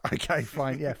 Okay,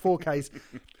 fine. Yeah, 4Ks.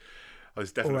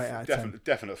 It's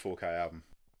definite 4K album.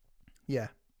 Yeah.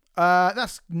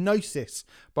 That's Gnosis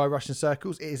by Russian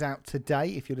Circles. It is out today.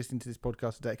 If you're listening to this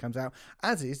podcast today, it comes out.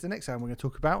 As is the next album we're going to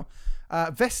talk about.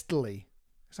 Vestli.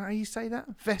 Is that how you say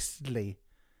that? Vestli.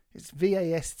 It's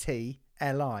Vastli.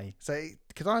 So,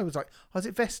 because I was like, is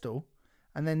it Vestal?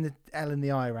 And then the L and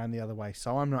the I around the other way.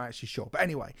 So I'm not actually sure. But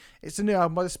anyway, it's a new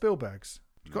album by the Spielbergs.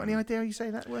 You got any idea how you say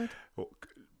that word? Well,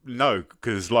 no,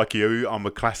 because like you, I'm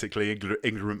a classically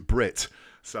ignorant Brit,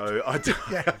 so I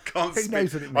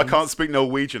can't speak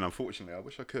Norwegian. Unfortunately, I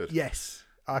wish I could. Yes,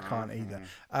 I can't either.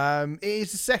 It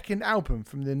is the second album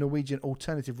from the Norwegian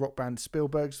alternative rock band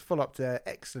Spielbergs, follow up to their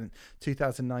excellent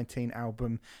 2019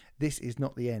 album This Is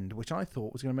Not the End, which I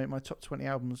thought was going to make my top 20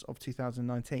 albums of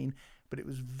 2019, but it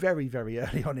was very, very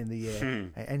early on in the year.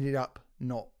 It ended up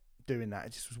not doing that.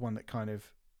 It just was one that kind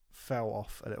of fell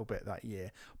off a little bit that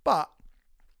year, but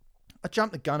I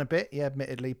jumped the gun a bit,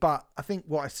 admittedly, but I think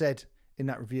what I said in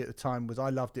that review at the time was I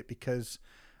loved it because,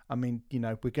 I mean,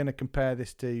 we're going to compare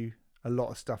this to a lot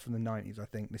of stuff from the 90s, I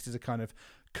think. This is a kind of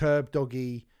Curb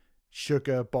Doggy,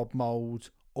 Sugar, Bob Mould,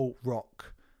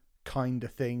 alt-rock kind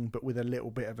of thing, but with a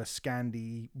little bit of a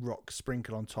Scandi rock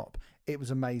sprinkle on top. It was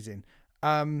amazing.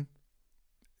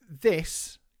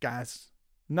 This, Gaz,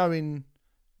 knowing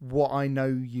what I know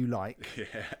you like,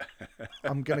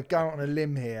 I'm going to go on a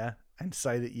limb here and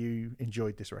say that you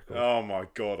enjoyed this record. Oh my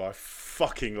God, I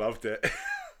fucking loved it.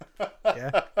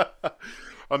 Yeah.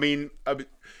 I mean,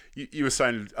 you were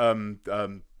saying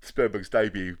Spielberg's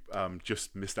debut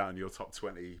just missed out on your top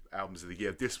 20 albums of the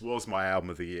year. This was my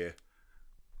album of the year.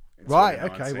 Right,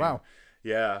 okay, wow.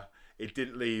 Yeah, it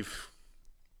didn't leave...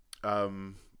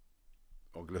 I'm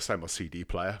going to say my CD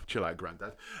player. Chill out,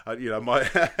 Grandad.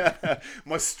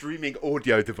 My streaming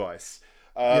audio device.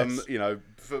 Yes.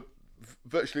 For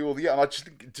virtually all the year, and I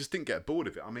just didn't get bored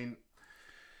of it. I mean,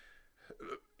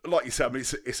 like you said,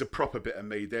 it's a proper bit of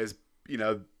me. There's,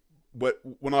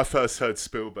 when I first heard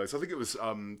Spielberg's, I think it was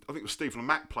Stephen and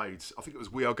Mac played. I think it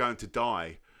was We Are Going to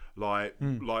Die, like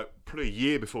probably a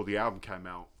year before the album came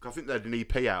out. I think they had an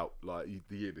EP out like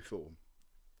the year before.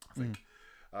 I think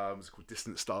it was called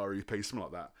Distant Star EP, something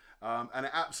like that. And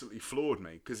it absolutely floored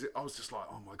me because I was just like,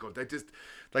 oh my God,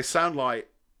 they sound like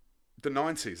the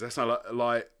 90s. They sound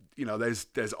like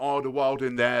there's Idlewild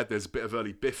in there. There's a bit of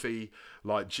early Biffy,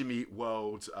 like Jimmy Eat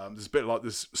World. There's a bit like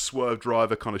this Swerve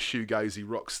Driver kind of shoegazy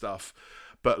rock stuff,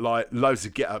 but like loads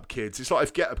of Get Up Kids. It's like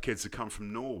if Get Up Kids had come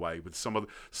from Norway with some of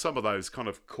those kind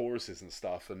of choruses and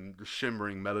stuff and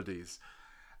shimmering melodies.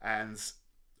 And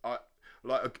I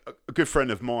like a good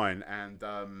friend of mine,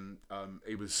 and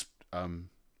he was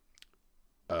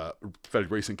a fairly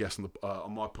recent guest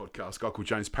on my podcast, a guy called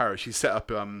James Parrish. He set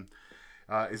up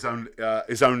his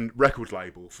own record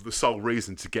label for the sole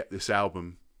reason to get this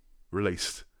album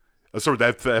released.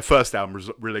 Their first album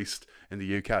was released in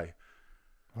the UK.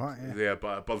 Right, yeah.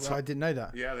 By the time, I didn't know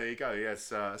that. Yeah, there you go. Yes.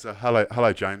 So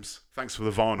hello, James. Thanks for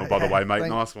the vinyl, by the way, mate.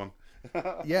 Nice one.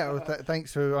 Yeah, well,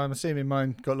 thanks for. I'm assuming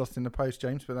mine got lost in the post,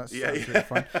 James, but that's really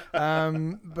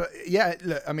fine. But yeah,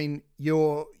 look, I mean,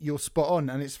 you're spot on,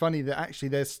 and it's funny that actually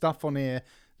there's stuff on here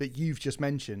that you've just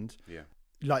mentioned,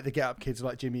 like the Get Up Kids,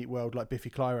 like Jimmy Eat World, like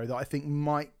Biffy Clyro, that I think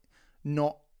might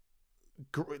not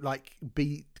like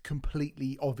be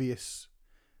completely obvious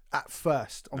at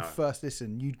first on first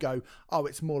listen. You'd go, oh,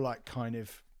 it's more like kind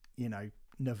of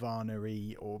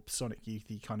Nirvana-y or Sonic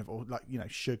Youth-y kind of, or like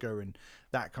Sugar and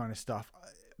that kind of stuff.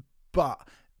 But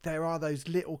there are those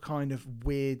little kind of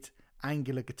weird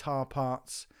angular guitar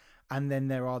parts, and then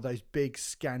there are those big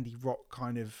Scandi rock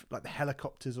kind of like the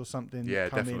Helicopters or something that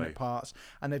come in at parts,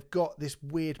 and they've got this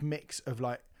weird mix of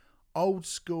like old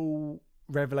school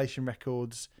Revelation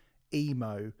Records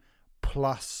emo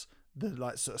plus the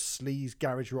like sort of sleaze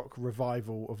garage rock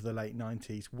revival of the late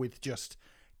 90s with just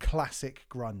classic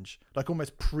grunge, like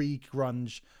almost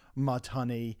pre-grunge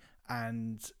Mudhoney.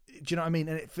 And do you know what I mean?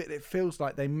 And it feels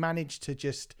like they managed to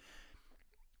just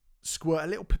squirt a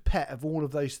little pipette of all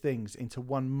of those things into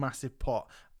one massive pot,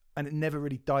 and it never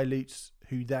really dilutes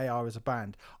who they are as a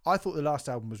band. I thought the last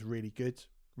album was really good,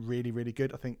 really, really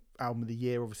good. I think album of the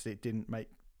year, obviously it didn't make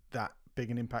that big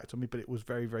an impact on me, but it was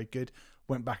very, very good.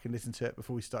 Went back and listened to it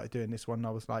before we started doing this one, and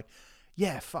I was like,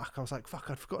 yeah, fuck. I was like, fuck,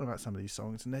 I'd forgotten about some of these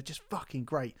songs, and they're just fucking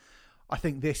great. I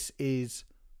think this is,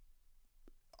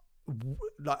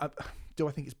 like, do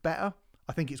I think it's better?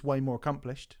 I think it's way more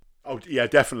accomplished. Oh yeah,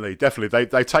 definitely.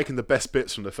 They've taken the best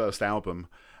bits from the first album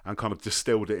and kind of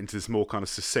distilled it into this more kind of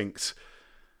succinct,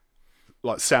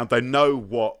 like, sound. They know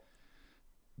what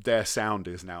their sound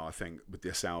is now, I think, with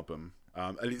this album,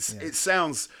 and it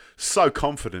sounds so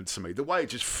confident to me. The way it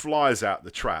just flies out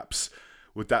the traps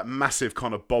with that massive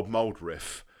kind of Bob Mould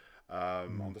riff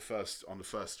on the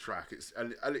first track.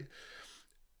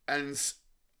 I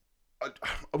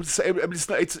would say, I mean,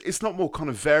 it's not more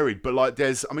kind of varied, but like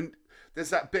there's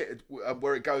that bit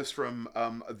where it goes from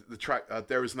the track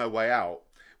There Is No Way Out,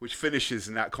 which finishes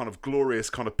in that kind of glorious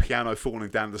kind of piano falling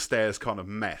down the stairs kind of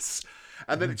mess,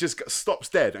 and then it just stops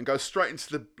dead and goes straight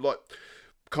into the like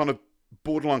kind of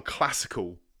borderline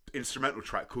classical instrumental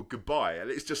track called Goodbye,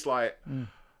 and it's just like,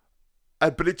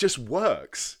 but it just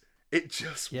works. It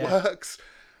just works,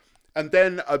 and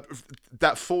then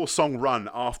that 4-song run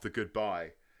after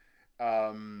Goodbye.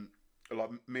 Like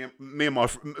me and my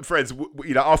friends,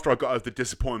 you know, after I got over the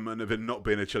disappointment of it not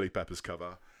being a Chili Peppers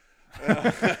cover,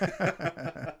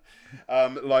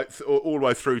 like all the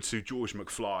way through to George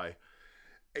McFly,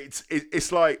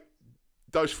 it's like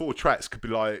those 4 tracks could be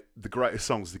like the greatest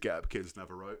songs the Get Up Kids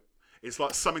never wrote. It's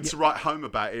like something to write home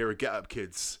about era Get Up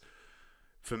Kids.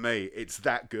 For me, it's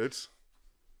that good.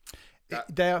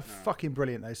 They are fucking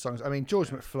brilliant, those songs. I mean, George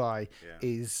McFly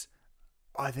is,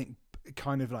 I think,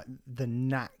 kind of like the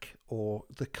Knack or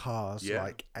the Cars,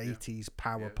 like 80s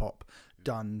power pop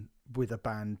done with a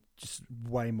band just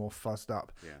way more fuzzed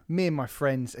up. Me and My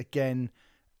Friends, again,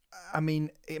 I mean,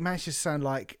 it managed to sound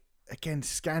like, again,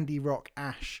 Scandi rock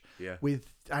Ash with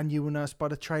And You Will Nurse by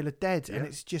the Trailer Dead, and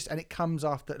it's just, and it comes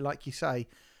after, like you say,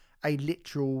 a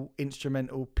literal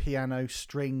instrumental piano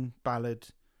string ballad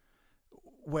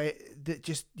where that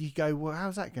just, you go, well,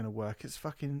 how's that going to work?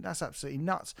 That's absolutely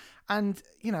nuts. And,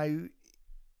 you know,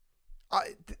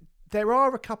 there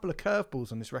are a couple of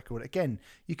curveballs on this record. Again,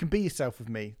 You Can Be Yourself With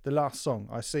Me, the last song.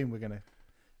 I assume we're going to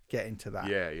get into that.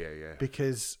 Yeah.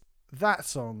 Because that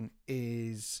song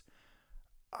is,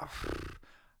 I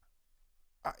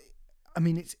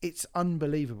mean, it's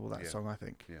unbelievable, that song, I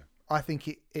think. Yeah. I think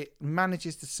it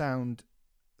manages to sound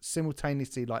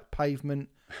simultaneously like Pavement,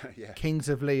 Kings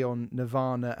of Leon,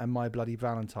 Nirvana, and My Bloody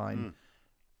Valentine,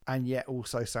 and yet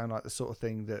also sound like the sort of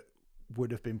thing that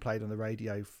would have been played on the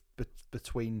radio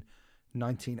between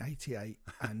 1988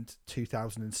 and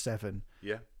 2007.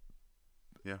 Yeah.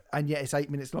 And yet it's 8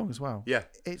 minutes long as well. Yeah.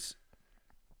 It's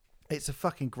a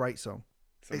fucking great song.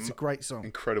 It's a great song.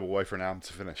 Incredible way for an album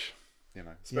to finish. You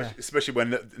know, especially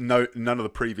when none of the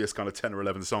previous kind of 10 or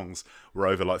 11 songs were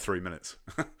over like 3 minutes.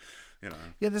 You know.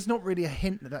 Yeah, there's not really a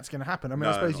hint that that's going to happen. I mean,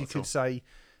 I suppose you could say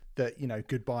that, you know,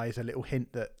 Goodbye is a little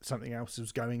hint that something else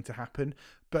was going to happen.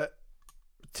 But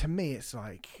to me, it's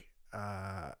like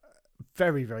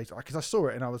very, very, because I saw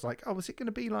it and I was like, oh, was it going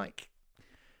to be like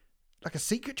a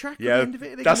secret track at the end of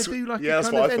it? Are they going to do like a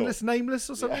kind of Endless Nameless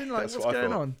or something? Like, what's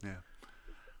going on?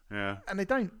 Yeah. And they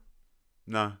don't.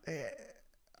 No.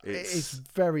 It's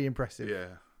very impressive. Yeah.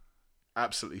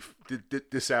 Absolutely.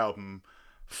 This album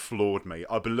floored me.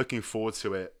 I've been looking forward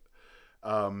to it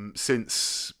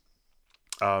since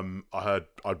I'd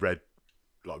read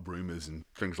like rumours and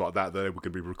things like that they were going to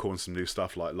be recording some new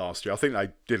stuff like last year. I think they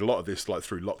did a lot of this like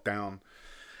through lockdown,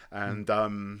 and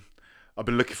I've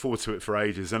been looking forward to it for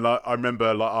ages. And like, I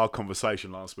remember like our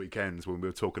conversation last weekend when we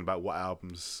were talking about what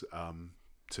albums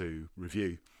to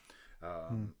review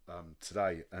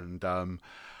today, and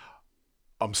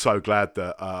I'm so glad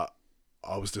that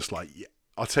I was just like,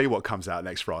 I'll tell you what comes out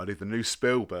next Friday, the new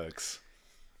Spielbergs.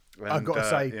 And, I've got to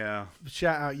say,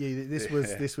 shout out you. This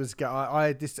was. I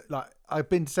had this, like, I've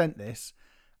been sent this,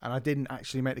 and I didn't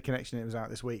actually make the connection. It was out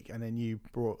this week, and then you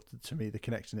brought to me the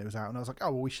connection. It was out, and I was like,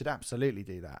 oh well, we should absolutely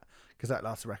do that because that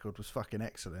last record was fucking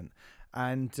excellent.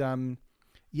 And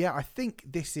I think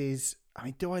this is. I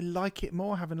mean, do I like it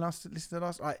more having listened to the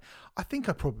last? I think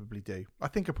I probably do. I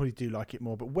think I probably do like it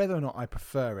more, but whether or not I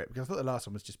prefer it, because I thought the last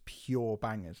one was just pure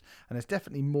bangers, and there's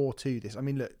definitely more to this. I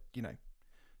mean, look, you know,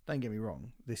 don't get me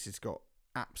wrong, this has got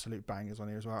absolute bangers on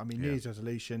here as well. I mean, New Year's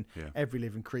Resolution, Every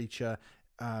Living Creature,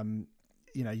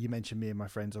 you know, you mentioned Me and My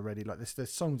Friends already. Like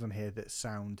there's songs on here that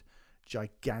sound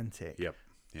gigantic. Yep.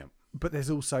 But there's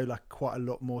also like quite a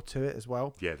lot more to it as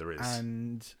well. Yeah, there is.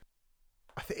 And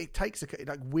I think it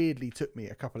like weirdly took me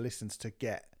a couple of listens to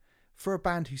get for a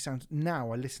band who sounds,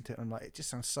 now I listen to it and I'm like, it just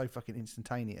sounds so fucking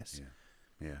instantaneous.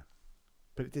 Yeah.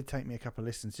 But it did take me a couple of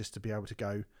listens just to be able to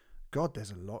go, God,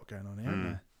 there's a lot going on here, isn't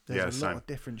there? There's a lot of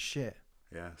different shit.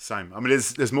 Yeah, same. I mean,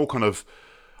 there's more kind of,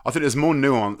 I think there's more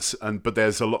nuance, but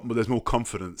there's more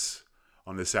confidence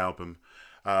on this album.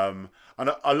 And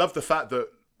I love the fact that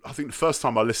I think the first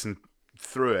time I listened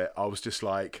through it, I was just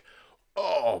like,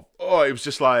 oh, it was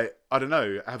just like, I don't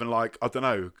know, having like, I don't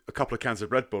know, a couple of cans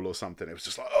of Red Bull or something. It was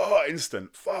just like, oh,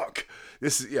 instant, fuck.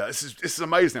 This is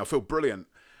amazing. I feel brilliant.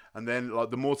 And then like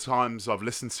the more times I've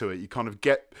listened to it, you kind of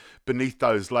get beneath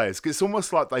those layers. It's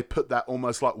almost like they put that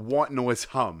almost like white noise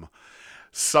hum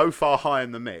so far high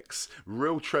in the mix,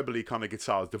 real trebly kind of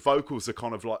guitars. The vocals are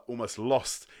kind of like almost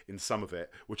lost in some of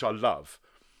it, which I love.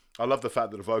 I love the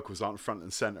fact that the vocals aren't front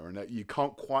and center and that you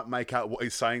can't quite make out what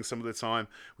he's saying some of the time,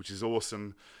 which is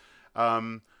awesome.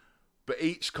 But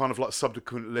each kind of like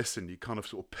subsequent listen, you kind of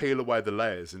sort of peel away the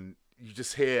layers and you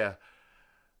just hear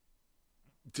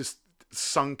just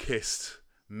sun-kissed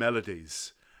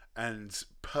melodies and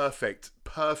perfect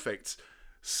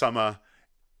summer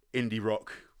indie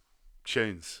rock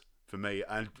tunes for me.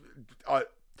 And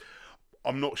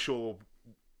I'm not sure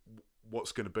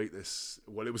what's going to beat this.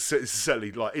 Well, it's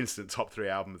certainly like instant top 3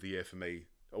 album of the year for me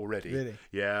already. Really?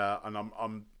 Yeah, and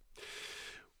I'm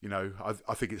you know,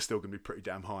 I think it's still going to be pretty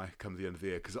damn high come the end of the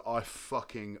year because I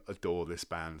fucking adore this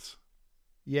band.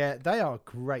 Yeah, they are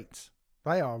great.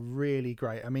 They are really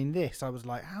great. I mean, I was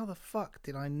like, how the fuck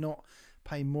did I not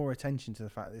pay more attention to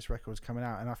the fact that this record's coming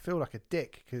out? And I feel like a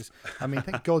dick because, I mean,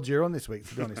 thank God you're on this week,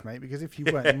 to be honest, mate, because if you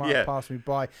weren't, you might have passed me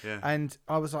by. Yeah. And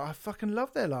I was like, I fucking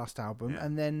love their last album.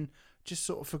 And then just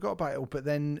sort of forgot about it all. But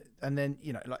then,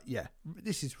 you know, like, yeah,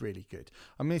 this is really good.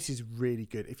 I mean, this is really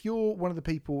good. If you're one of the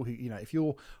people who, you know, if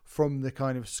you're from the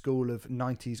kind of school of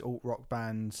 90s alt rock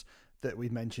bands that we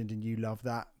mentioned and you love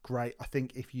that, great. I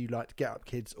think if you like to Get Up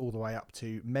Kids all the way up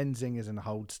to Menzingers and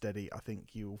Hold Steady, I think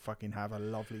you'll fucking have a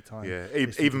lovely time. Yeah,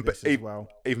 even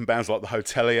bands like the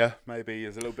Hotelier maybe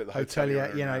is a little bit the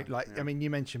Hotelier, you know, like I mean, you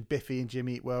mentioned Biffy and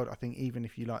Jimmy Eat World. I think even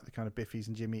if you like the kind of Biffys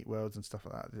and Jimmy Eat Worlds and stuff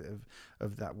like that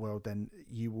of that world, then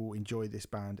you will enjoy this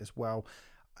band as well.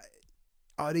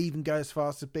 I'd even go as far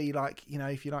as to be like, you know,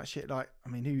 if you like shit like, I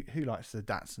mean, who likes the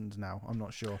Datsuns now? I'm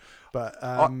not sure, but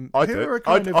I do.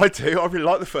 I do. I really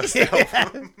like the first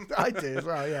album. I do as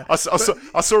well. Yeah, I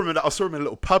saw them in a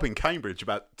little pub in Cambridge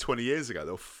about 20 years ago.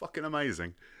 They were fucking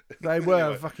amazing. They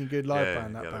were a fucking good live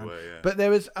band. That band. They were, yeah. But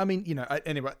there was, I mean, you know,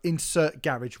 anyway, insert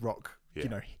garage rock. You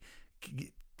know,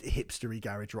 hipstery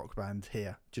garage rock band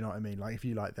here. Do you know what I mean? Like if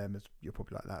you like them, you'll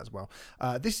probably like that as well.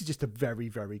 This is just a very,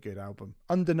 very good album.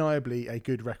 Undeniably a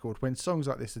good record. When songs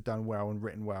like this are done well and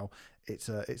written well, it's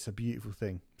a beautiful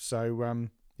thing. So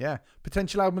yeah,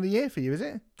 potential album of the year for you, is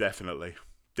it? Definitely.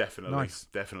 Nice.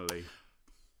 Definitely.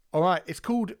 All right, it's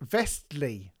called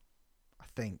Vestly, I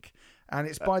think, and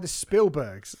it's by the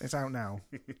Spielbergs. It's out now.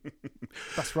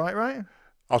 That's right?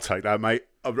 I'll take that, mate.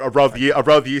 I'd rather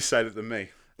you say it than me.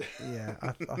 Yeah,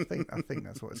 I think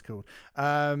that's what it's called.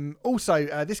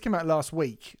 Also, this came out last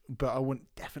week, but I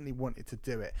definitely wanted to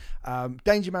do it.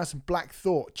 Danger Mouse and Black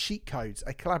Thought, Cheat Codes,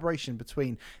 a collaboration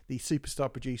between the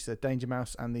superstar producer Danger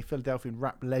Mouse and the Philadelphian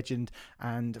rap legend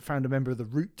and founder member of The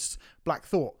Roots, Black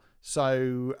Thought.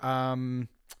 So,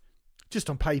 just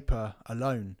on paper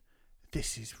alone,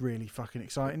 this is really fucking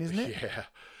exciting, isn't it? Yeah.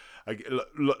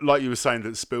 Like you were saying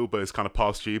that Spielberg's kind of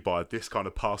passed you by, this kind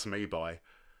of passed me by.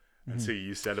 Until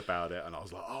you said about it, and I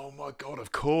was like, "Oh my god,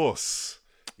 of course!"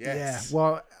 Yes. Yeah.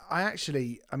 Well, I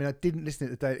didn't listen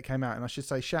to it the day it came out, and I should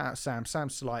say, shout out Sam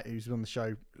Slight, who's on the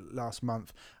show last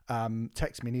month.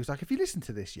 Texted me, and he was like, "Have you listened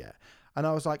to this yet?" And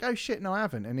I was like, "Oh shit, no, I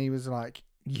haven't." And he was like,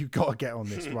 "You got to get on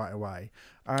this right away."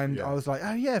 And I was like,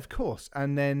 "Oh yeah, of course."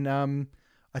 And then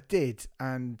I did,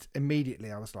 and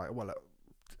immediately I was like, "Well,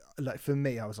 like for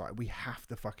me, I was like, we have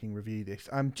to fucking review this."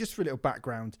 Just for a little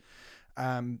background,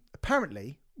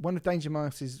 apparently, one of Danger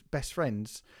Mouse's best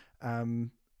friends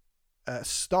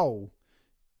stole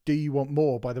 "Do You Want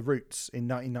More" by The Roots in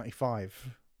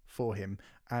 1995 for him,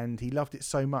 and he loved it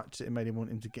so much that it made him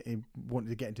wanted to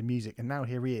get into music. And now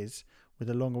here he is with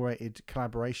a long-awaited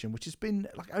collaboration, which has been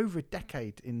like over a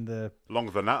decade in the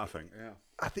longer than that, I think. Yeah,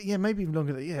 I think maybe even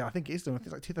longer. I think it is. I think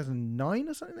it's like 2009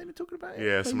 or something. They've been talking about it.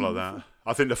 Yeah, something like that.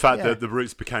 I think the fact that The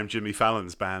Roots became Jimmy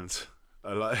Fallon's band.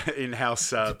 Like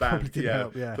in-house band,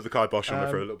 help, put the kibosh on there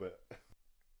for a little bit.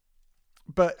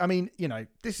 But I mean,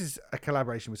 this is a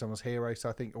collaboration with someone's hero, so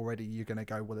I think already you're going to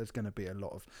go, well, there's going to be a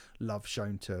lot of love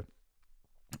shown to,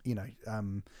 there's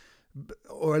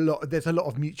a lot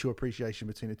of mutual appreciation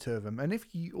between the two of them. And if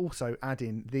you also add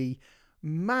in the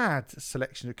mad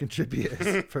selection of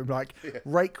contributors from like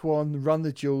Raekwon, Run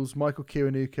the Jewels, Michael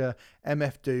Kiwanuka,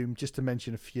 MF Doom, just to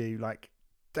mention a few, like,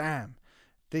 damn,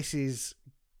 this is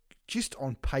just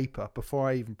on paper. Before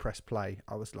I even press play,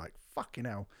 I was like, fucking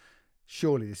hell,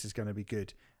 surely this is going to be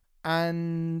good.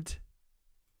 And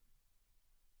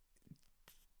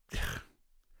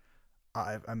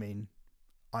I mean,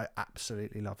 I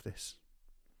absolutely love this.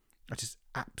 I just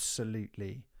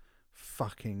absolutely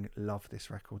fucking love this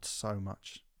record so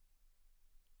much.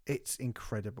 It's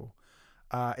incredible.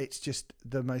 It's just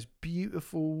the most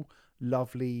beautiful,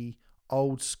 lovely,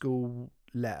 old school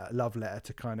love letter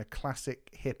to kind of classic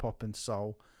hip hop and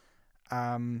soul.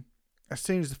 As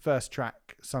soon as the first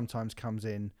track sometimes comes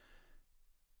in,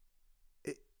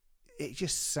 it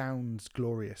just sounds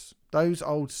glorious. Those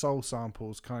old soul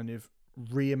samples kind of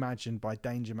reimagined by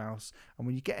Danger Mouse, and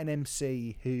when you get an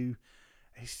MC who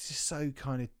is just so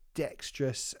kind of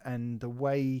dexterous, and the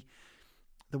way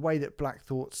that Black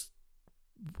Thought's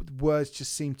words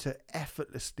just seem to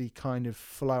effortlessly kind of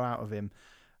flow out of him,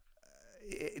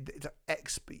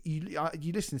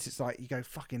 you listen to it, it's like you go,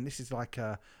 fucking, this is like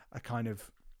a kind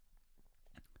of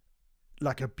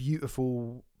like a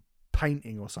beautiful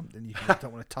painting or something. I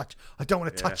don't want to touch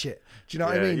it. Do you know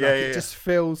what I mean? It just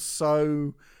feels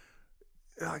so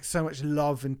like so much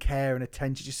love and care and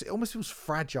attention. Just, it almost feels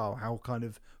fragile how kind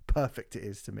of perfect it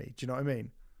is to me. Do you know what I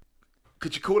mean?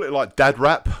 Could you call it like dad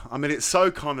rap? I mean, it's so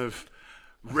kind of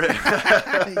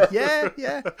yeah.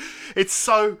 It's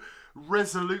so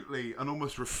resolutely and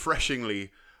almost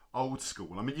refreshingly old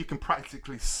school. I mean, you can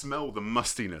practically smell the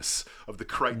mustiness of the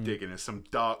crate digging in some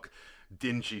dark,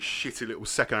 dingy, shitty little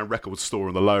second-hand record store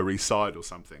on the Lower East Side or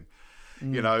something.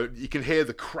 You know, you can hear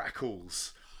the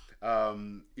crackles,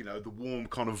 the warm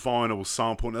kind of vinyl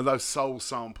sample and those soul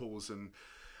samples, and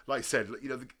like I said,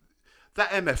 that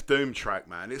MF Doom track,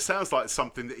 man, it sounds like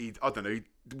something that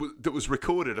that was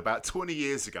recorded about 20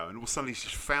 years ago, and all of a sudden he's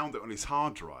just found it on his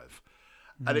hard drive,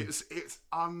 and it's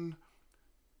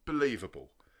unbelievable.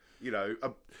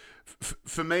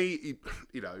 For me,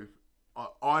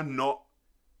 I'm not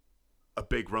a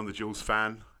big Run the Jewels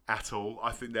fan at all.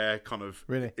 I think they're kind of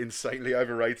really insanely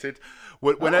overrated.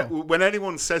 When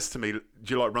anyone says to me, "Do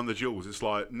you like Run the Jewels?" It's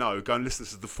like, no, go and listen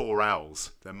to the 4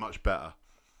 Owls. They're much better.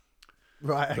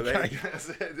 Right. Okay.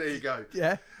 There you go.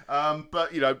 Yeah.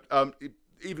 But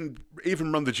even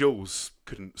Run the Jewels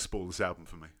couldn't spoil this album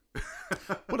for me.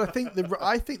 Well, I think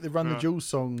the Run the Jewels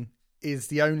song is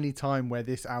the only time where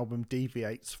this album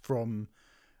deviates from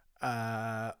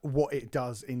what it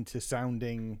does into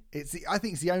sounding. I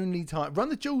think it's the only time. Run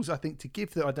the Jewels, I think,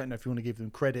 I don't know if you want to give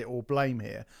them credit or blame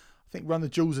here. I think Run the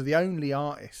Jewels are the only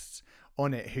artists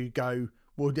on it who go,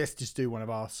 well, let's just do one of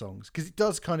our songs, because it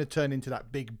does kind of turn into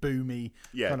that big boomy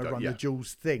kind of Run the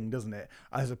Jewels thing, doesn't it?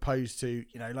 As opposed to,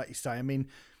 like you say, I mean,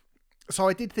 so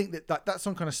I did think that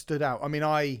song kind of stood out. I mean,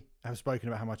 I have spoken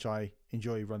about how much I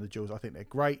enjoy Run the Jewels. I think they're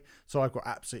great, so I've got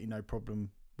absolutely no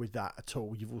problem with that at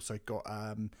all. You've also got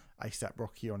ASAP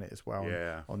Rocky on it as well,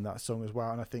 on that song as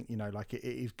well, and I think it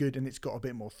is good, and it's got a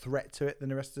bit more threat to it than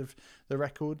the rest of the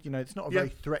record. It's not a very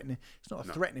threatening. It's not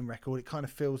a threatening record. It kind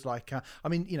of feels like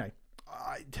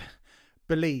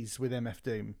Belize with MF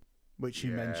Doom, which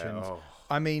you mentioned.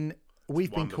 I mean,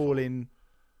 we've been calling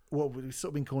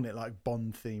it like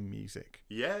Bond theme music.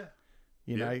 You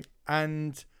know,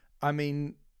 and I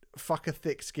mean, fuck a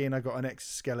thick skin, I got an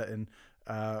exoskeleton.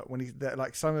 When he's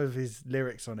like some of his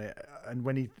lyrics on it, and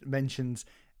when he mentions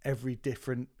every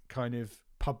different kind of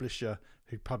publisher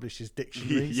who publishes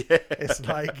dictionaries, it's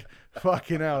like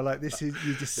fucking hell. Like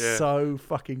you're just so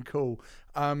fucking cool.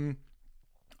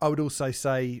 I would also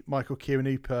say Michael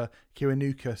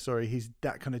Kiwanuka, sorry, he's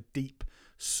that kind of deep,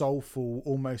 soulful,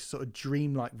 almost sort of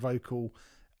dreamlike vocal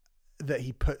that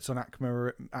he puts on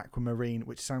Aquamarine,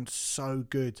 which sounds so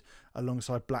good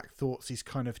alongside Black Thought's. These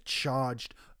kind of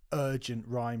charged, urgent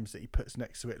rhymes that he puts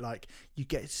next to it. Like, you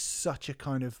get such a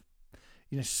kind of,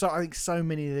 I think so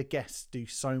many of the guests do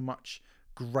so much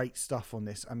great stuff on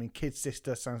this. I mean, Kid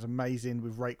Sister sounds amazing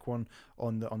with Raekwon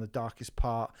on the darkest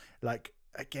part. Like,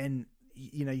 again,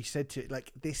 you said to it,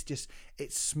 like, this just,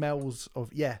 it smells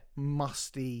of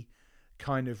musty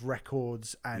kind of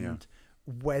records and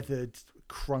weathered,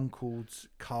 crunkled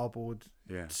cardboard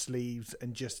sleeves,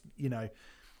 and just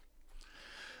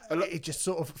it just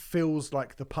sort of feels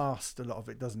like the past, a lot of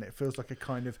it, doesn't it? It feels like a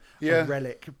kind of a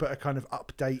relic, but a kind of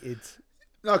updated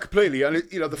No, completely. And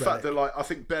the fact that I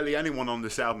think barely anyone on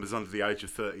this album is under the age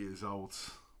of 30 years old,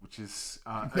 which is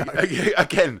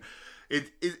again,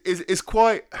 it's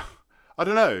quite. I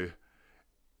don't know.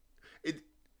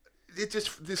 It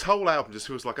just, this whole album just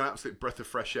feels like an absolute breath of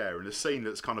fresh air in a scene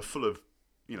that's kind of full of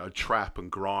trap and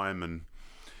grime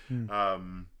and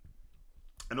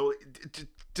all.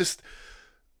 Just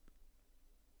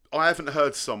I haven't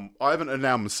heard an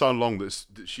album so long that's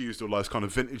used all those kind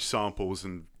of vintage samples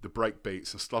and the break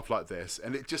beats and stuff like this,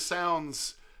 and it just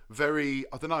sounds very,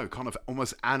 I don't know, kind of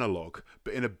almost analog,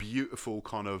 but in a beautiful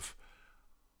kind of,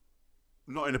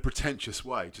 not in a pretentious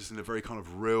way, just in a very kind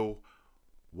of real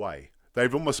way.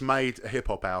 They've almost made a hip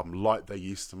hop album like they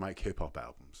used to make hip hop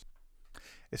albums.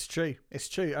 It's true.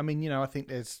 I mean, I think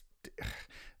there's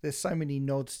so many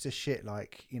nods to shit.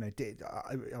 Like,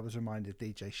 I was reminded of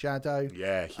DJ Shadow.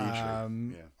 Yeah,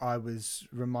 hugely. I was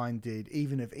reminded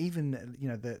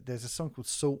there's a song called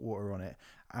Saltwater on it,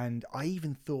 and I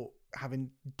even thought,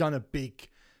 having done a big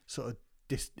sort of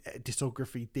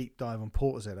discography deep dive on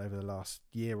Portishead over the last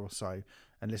year or so,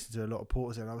 and listened to a lot of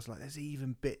Portishead, I was like, there's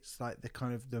even bits like the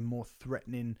kind of the more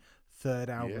threatening third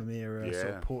album era sort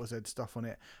of Portishead stuff on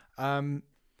it.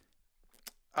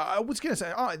 I was going to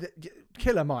say,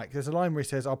 Killer Mike, there's a line where he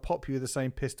says, I'll pop you with the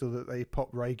same pistol that they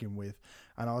popped Reagan with.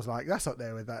 And I was like, that's up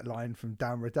there with that line from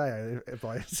Dan Rodeo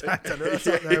by Santana. That's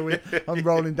up there with, I'm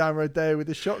rolling down Rodeo with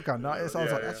a shotgun. I was like,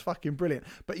 that's fucking brilliant.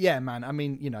 But yeah, man, I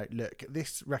mean, look,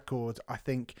 this record, I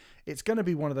think it's going to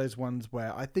be one of those ones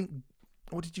where I think,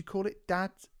 what did you call it?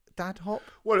 Dad hop?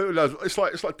 Well, it's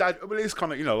like dad, well, it's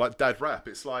kind of, like dad rap.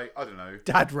 It's like, I don't know.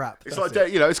 Dad rap. It's like,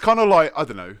 it's kind of like, I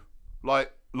don't know,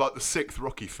 like the sixth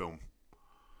Rocky film.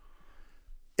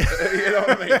 You know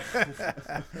what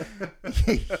I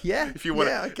mean? Yeah. If you want,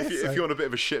 if you want a bit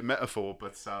of a shit metaphor,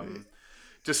 but someone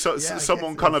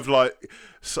kind of like,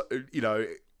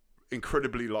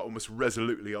 incredibly like almost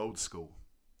resolutely old school.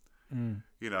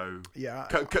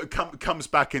 Comes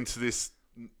back into this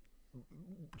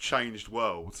changed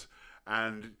world,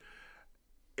 and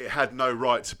it had no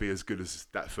right to be as good as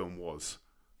that film was.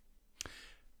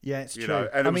 Yeah, it's true.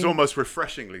 And it was almost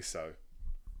refreshingly so.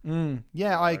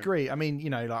 I agree. I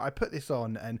mean, I put this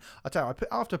on, and I tell you,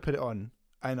 after I put it on,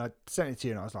 and I sent it to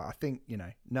you, and I was like, I think,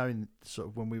 knowing sort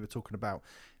of when we were talking about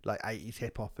like 80s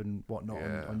hip hop and whatnot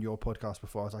on your podcast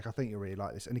before, I was like, I think you'll really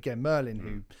like this. And again, Merlin,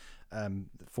 who,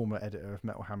 the former editor of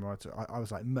Metal Hammer, I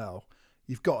was like, Merl,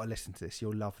 you've got to listen to this.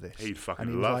 You'll love this. He'd fucking love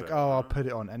it. And he was like, I'll put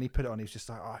it on. And he put it on. He was just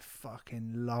like, I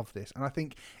fucking love this. And I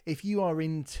think if you are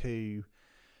into,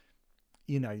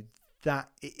 that,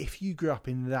 if you grew up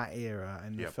in that era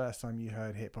and the first time you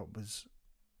heard hip hop was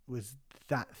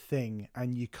that thing,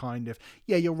 and you kind of,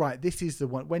 you're right, this is the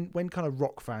one when kind of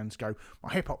rock fans go,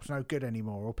 well, hip hop's no good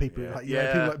anymore, or people people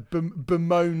like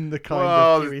bemoan the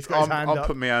kind of, he's got his hand I'll up.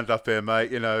 put my hand up here,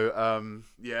 mate.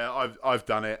 I've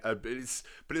done it, but it's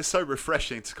so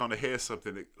refreshing to kind of hear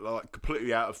something like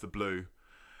completely out of the blue.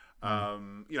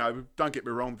 Don't get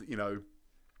me wrong,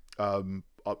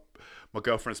 my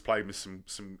girlfriend's played me some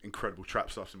incredible trap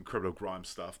stuff, some incredible grime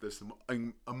stuff. There's some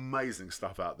amazing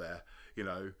stuff out there,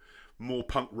 more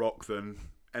punk rock than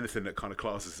anything that kind of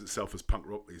classes itself as punk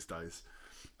rock these days.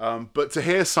 But to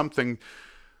hear something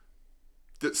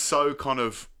that's so kind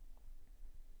of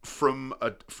from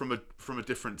a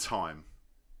different time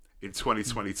in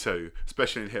 2022,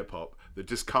 especially in hip hop, that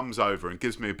just comes over and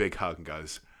gives me a big hug and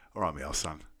goes, "All right, me old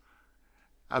son,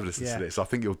 have a listen to this. I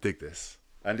think you'll dig this."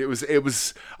 And it was.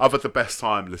 I've had the best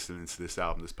time listening to this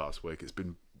album this past week. It's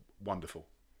been wonderful.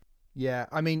 Yeah,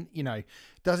 I mean,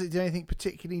 does it do anything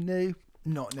particularly new?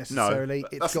 Not necessarily. No,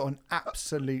 it's got an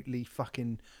absolutely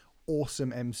fucking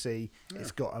awesome MC. Yeah.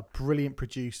 It's got a brilliant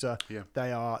producer. Yeah.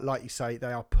 They are, like you say,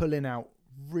 they are pulling out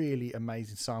really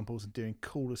amazing samples and doing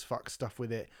cool as fuck stuff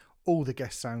with it. All the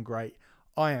guests sound great.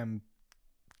 I'm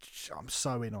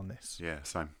so in on this. Yeah,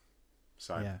 same.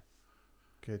 Yeah.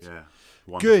 Good. Yeah.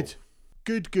 Wonderful. Good.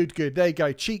 There you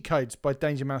go. Cheat Codes by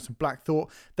Danger Mouse and Black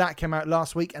Thought. That came out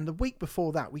last week. And the week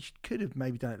before that, we could have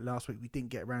maybe done it last week. We didn't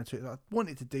get around to it. I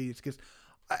wanted to do this because,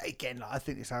 again, I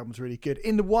think this album's really good.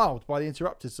 In the Wild by the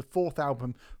Interrupters, the fourth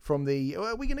album from the,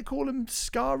 are we going to call them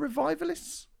Ska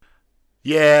Revivalists?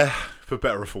 Yeah, for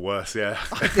better or for worse, yeah.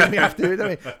 I think we have to, don't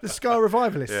we? The Ska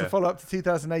Revivalists, the follow-up to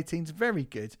 2018's very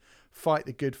good Fight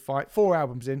the Good Fight. 4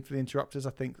 albums in for the Interrupters.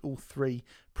 I think all 3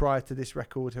 prior to this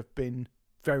record have been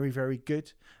very, very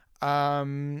good.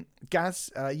 Gaz,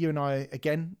 you and I,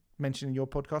 again, mentioned in your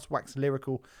podcast, waxed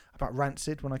lyrical about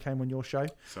Rancid when I came on your show.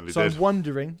 Certainly so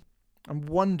did. I'm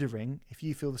wondering if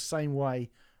you feel the same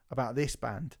way about this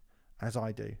band as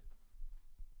I do.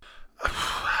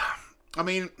 I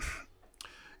mean,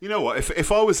 you know what?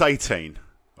 If I was 18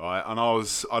 right? And I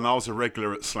was a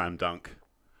regular at Slam Dunk.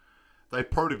 They'd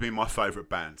probably be my favourite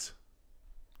band.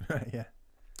 Yeah.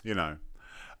 You know,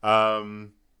 I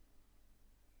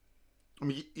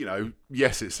mean, you know,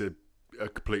 yes, it's a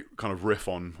complete kind of riff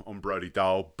on Brody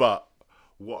Dahl, but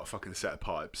what a fucking set of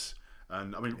pipes.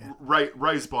 And I mean,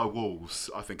 Raised by Wolves,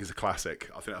 I think, is a classic.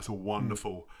 I think that's a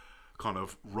wonderful kind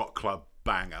of rock club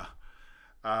banger.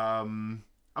 I mean,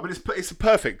 it's a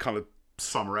perfect kind of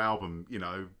summer album. You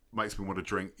know, makes me want to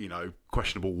drink, you know,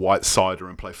 questionable white cider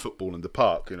and play football in the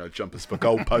park. You know, jumpers for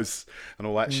goalposts and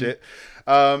all that shit.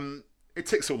 It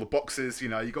ticks all the boxes. You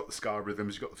know, you got the ska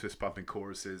rhythms, you got the fist pumping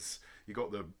choruses, you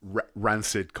got the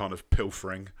rancid kind of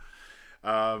pilfering.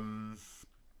 I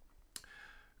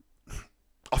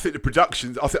think the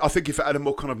production. I think if it had a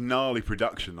more kind of gnarly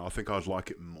production, I think I'd like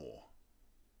it more.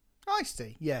 I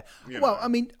see. Yeah. You well, know. I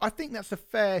mean, I think that's a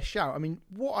fair shout. I mean,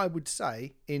 what I would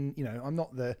say I'm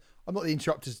not the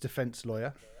Interrupters defence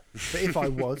lawyer, but if I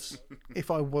was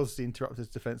the Interrupters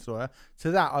defence lawyer,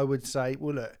 to that I would say,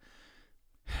 well, look,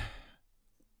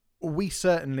 we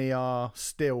certainly are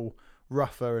still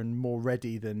rougher and more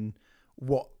ready than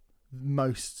what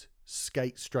most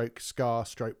skate stroke ska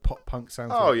stroke pop punk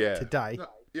sounds today.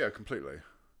 Yeah, completely.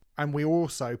 And we're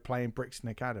also playing Brixton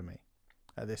Academy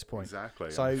at this point.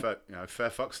 Exactly. So fair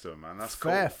fucks to them, man. That's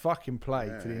fair cool. fucking play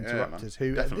to the Interrupters,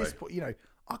 who Definitely. at this point,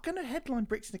 are going to headline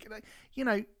Brixton Academy.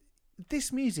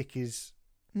 This music is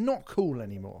not cool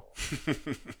anymore.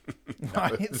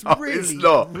 Right? It's not. Really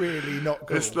not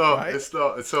cool. It's not. Right? It's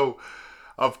not. It's all.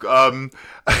 It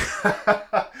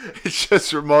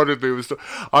just reminded me of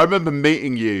I remember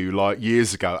meeting you like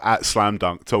years ago at Slam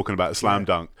Dunk, talking about Slam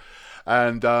Dunk,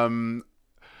 and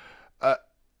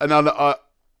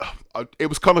it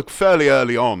was kind of fairly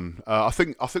early on. I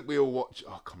think we all watched.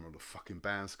 I can't remember the fucking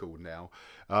band's called now.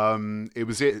 It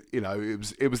was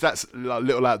that like,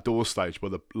 little outdoor stage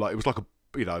where it was like a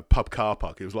pub car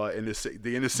park. It was like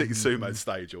the inner city sumo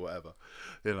stage or whatever,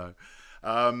 and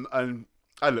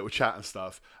I had a little chat and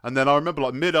stuff. And then I remember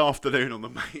like mid-afternoon on the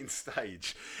main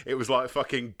stage, it was like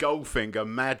fucking Goldfinger,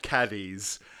 Mad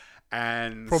Caddies,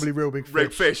 and probably Real Big Fish.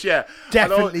 Big Fish, yeah.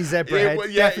 Definitely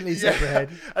Zebrahead. Definitely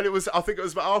Zebrahead. And I think it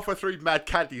was about halfway through Mad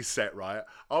Caddies set, right?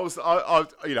 I was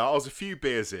a few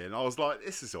beers in. I was like,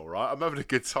 this is all right. I'm having a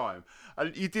good time.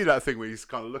 And you do that thing where you're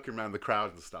kind of looking around the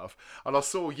crowd and stuff. And I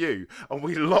saw you, and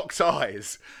we locked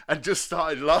eyes and just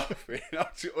started laughing. And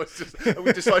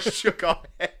we just like shook our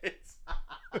heads.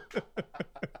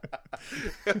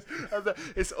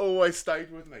 It's always stayed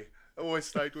with me. It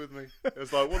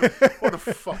was like, what the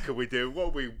fuck are we doing?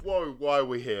 Why are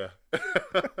we here?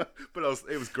 But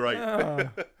it was great. Oh,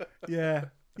 yeah,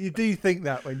 you do think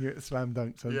that when you're at Slam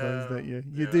Dunk sometimes, don't you?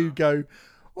 You do go,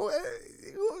 well,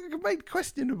 made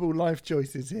questionable life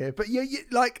choices here, but you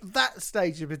like that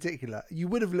stage in particular, you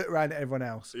would have looked around at everyone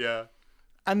else,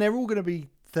 and they're all going to be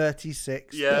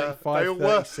 36, 35,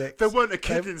 36. There weren't a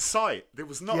kid in sight. There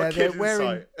was not a kid in sight. They're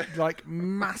wearing like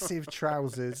massive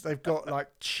trousers. They've got like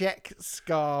check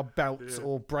scar belts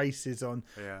or braces on,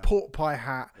 pork pie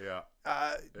hat,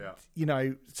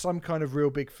 some kind of Real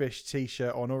Big Fish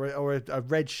t-shirt on, or a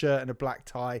red shirt and a black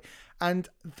tie. And,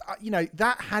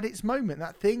 that had its moment.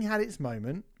 That thing had its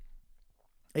moment.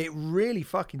 It really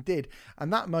fucking did.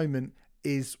 And that moment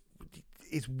is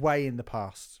way in the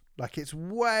past. Like, it's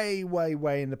way, way,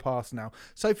 way in the past now.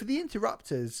 So for the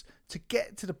Interrupters to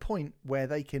get to the point where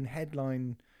they can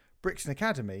headline Brixton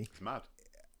Academy, it's mad.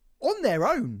 On their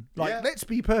own. Like, let's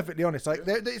be perfectly honest. Like,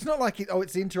 it's not like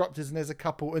it's the Interrupters and there's a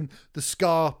couple and the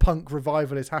ska punk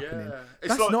revival is happening. Yeah.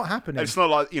 That's not happening. It's not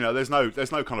like, there's no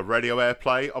kind of radio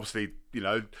airplay. Obviously,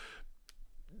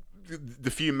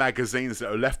 the few magazines that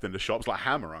are left in the shops, like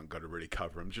Hammer, aren't going to really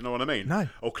cover them. Do you know what I mean? No.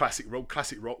 Or classic rock,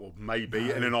 well,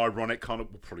 maybe, and an ironic kind of,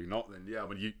 well, probably not. Then, I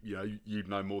mean, you'd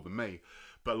know more than me.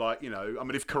 But like, I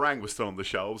mean, if Kerrang was still on the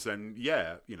shelves, then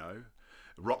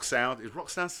Rock Sound is Rock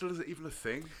Sound still even a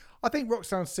thing? I think Rock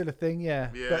Sound's still a thing, yeah.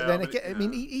 But then again, I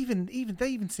mean, even they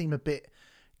even seem a bit.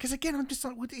 Because again, I'm just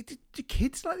like, do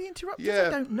kids like the Interrupters? I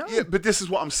don't know. Yeah, but this is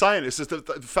what I'm saying. It's just the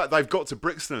fact they've got to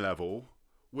Brixton level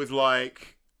with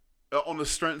like. On the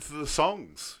strength of the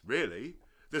songs, really.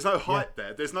 There's no hype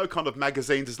there. There's no kind of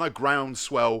magazines. There's no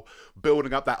groundswell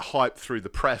building up that hype through the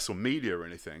press or media or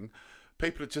anything.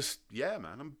 People are just, man,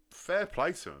 I'm fair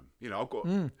play to them. I've got,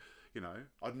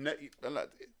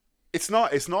 it's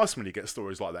nice when you get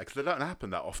stories like that because they don't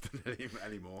happen that often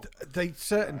anymore. They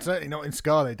certainly not in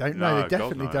ska. They don't. No, they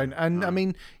definitely don't. And I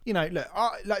mean, look,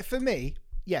 like for me,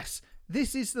 yes.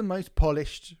 This is the most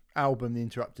polished album the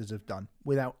Interrupters have done,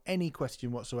 without any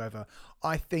question whatsoever.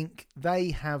 I think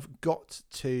they have got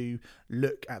to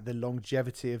look at the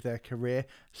longevity of their career,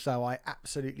 so I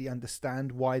absolutely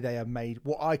understand why they have made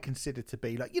what I consider to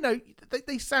be, like,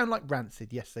 they sound like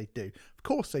Rancid. Yes, they do. Of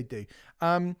course they do.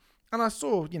 And I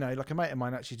saw, like a mate of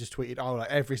mine actually just tweeted, like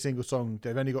every single song,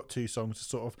 they've only got 2 songs, the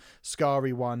sort of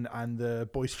Scary one and the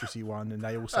boisterousy one, and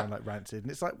they all sound like Rancid.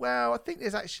 And it's like, well, I think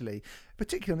there's actually,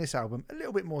 particularly on this album, a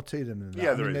little bit more to them than that.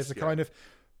 Yeah, there's a kind of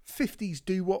 50s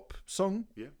doo-wop song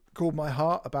called My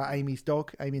Heart about Amy's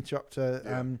dog, Amy Interrupter.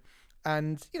 Yeah.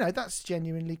 And, that's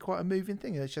genuinely quite a moving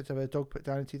thing. They should have a dog put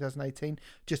down in 2018,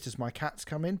 just as my cat's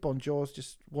come in. Bonjour's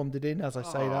just wandered in as I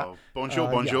say that. Bonjour.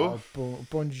 Bonjour.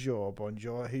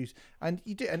 And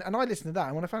you did, and I listened to that,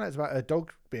 and when I found out it was about a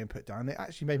dog being put down, it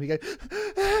actually made me go,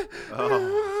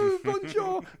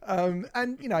 bonjour.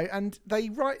 And they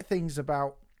write things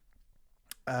about,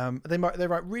 they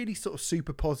write really sort of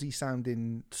super posy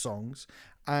sounding songs,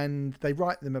 and they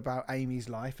write them about Amy's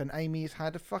life, and Amy has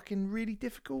had a fucking really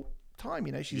difficult time.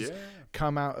 She's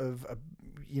come out of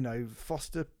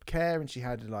foster care, and she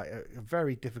had like a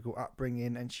very difficult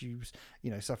upbringing, and she was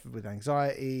suffered with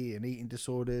anxiety and eating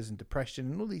disorders and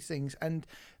depression and all these things, and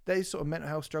those sort of mental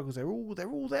health struggles, they're all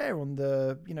there on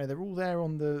the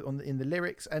in the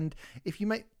lyrics. And if you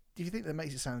think that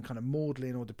makes it sound kind of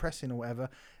maudlin or depressing or whatever,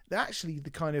 they're actually the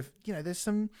kind of there's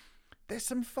some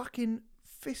fucking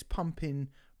fist pumping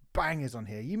bangers on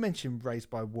here. You mentioned Raised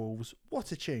by Wolves.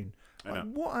 What a tune.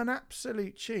 What an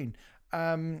absolute tune.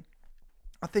 I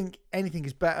think Anything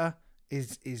Is Better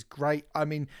is great. I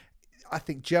mean, I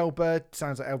think Jailbird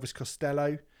sounds like Elvis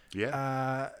Costello.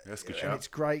 Yeah, that's a good shout. And it's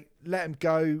great. Let 'Em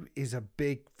Go is a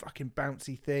big fucking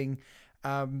bouncy thing.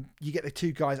 You get the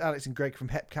 2 guys, Alex and Greg from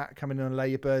Hepcat, coming in on Lay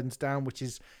Your Burdens Down, which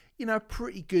is a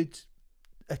pretty good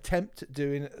attempt at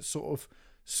doing a sort of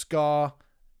ska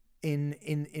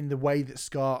in the way that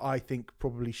ska, I think,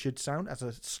 probably should sound, as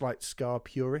a slight ska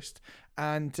purist.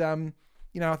 And I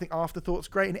think Afterthought's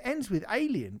great, and it ends with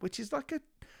Alien, which is like a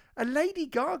Lady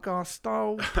Gaga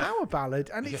style power ballad,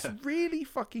 and it's really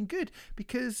fucking good,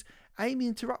 because Amy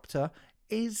Interrupter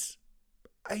is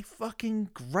a fucking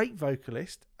great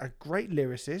vocalist, a great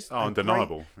lyricist,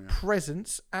 undeniable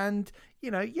presence, and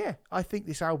I think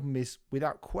this album is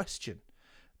without question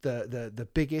the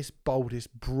biggest,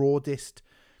 boldest, broadest,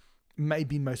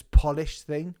 maybe most polished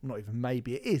thing. Not even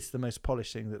maybe, it is the most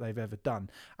polished thing that they've ever done.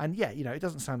 And it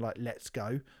doesn't sound like Let's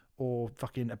Go or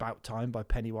fucking About Time by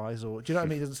Pennywise, or do you know what I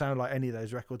mean? It doesn't sound like any of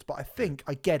those records, but I think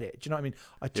I get it. Do you know what I mean?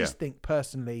 I just think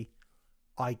personally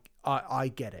I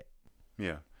get it.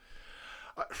 Yeah.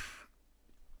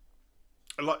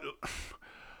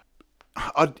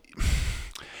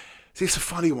 See, it's a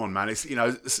funny one, man. It's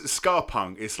ska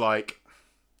punk. It's like,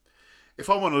 if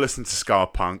I want to listen to ska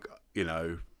punk,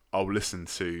 I'll listen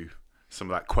to some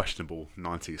of that questionable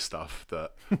 90s stuff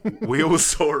that we all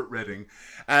saw at Reading.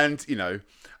 And,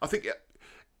 I think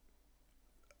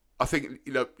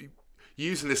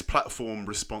using this platform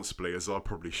responsibly, as I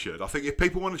probably should, I think if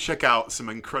people want to check out some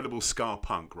incredible ska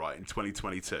punk, right, in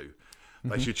 2022,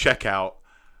 they should check out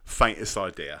Faintest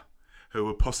Idea, who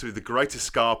were possibly the greatest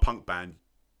ska punk band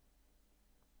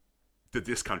that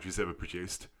this country's ever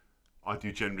produced. I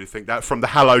do generally think that, from the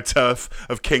hallowed turf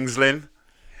of King's Lynn.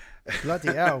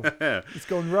 Bloody hell. It's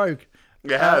gone rogue.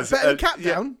 It has. Better than Cap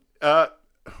Down.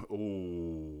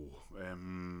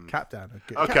 Cap Down.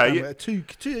 Okay. Two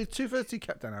first 2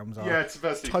 Cap Down albums are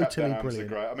totally brilliant.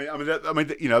 Great.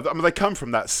 They come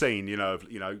from that scene, the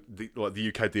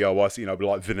UK DIY,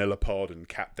 like Vanilla Pod and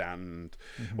Cap Down and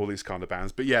all these kind of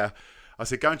bands. But yeah, I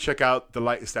said go and check out the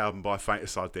latest album by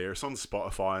Faintest Idea. It's on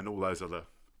Spotify and all those other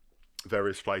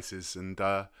various places. And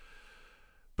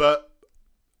but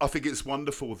I think it's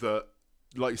wonderful that,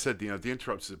 like you said, the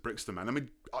Interrupters at Brixton, man. I mean,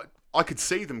 I could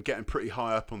see them getting pretty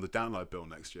high up on the download bill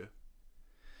next year.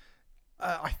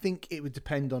 I think it would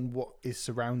depend on what is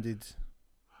surrounded.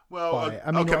 Well,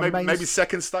 maybe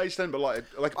second stage then, but they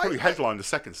could probably headline the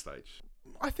second stage.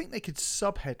 I think they could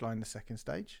sub-headline the second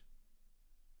stage.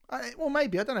 Well,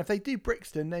 maybe, I don't know. If they do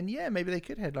Brixton, then maybe they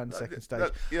could headline the second stage.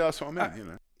 That's what I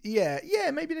mean. Yeah,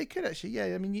 maybe they could actually. Yeah,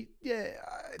 I mean, you'd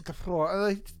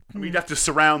have to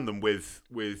surround them with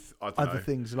I don't know, other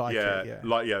things like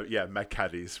Mad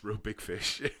Caddies, Real Big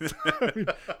Fish,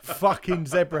 fucking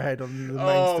Zebrahead on the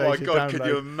main stage. Oh my god, could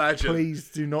you imagine?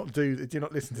 Please do not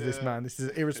listen to this man. This is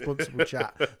an irresponsible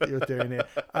chat that you're doing here.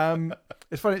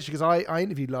 It's funny actually, because I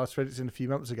interviewed Lars Fredriksson a few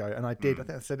months ago, and I think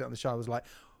I said it on the show. I was like,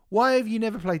 why have you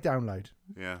never played Download?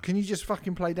 Yeah, can you just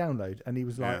fucking play Download? And he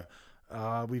was like,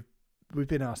 we've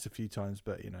been asked a few times,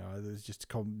 but there's just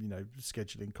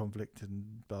scheduling conflict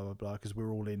and blah blah blah because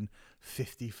we're all in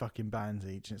 50 fucking bands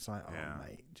each, and it's like,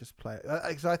 mate, just play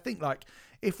it. So I think like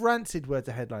if Rancid were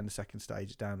to headline the second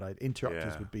stage at Download,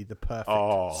 Interrupters would be the perfect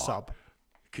sub.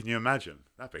 Can you imagine?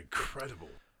 That'd be incredible.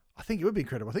 I think it would be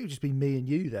incredible. I think it would just be me and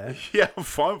you there. Yeah, I'm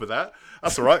fine with that.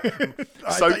 That's all right.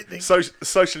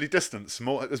 Socially distanced.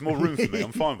 There's more room for me.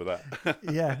 I'm fine with that.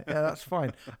 yeah, that's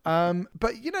fine.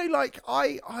 But I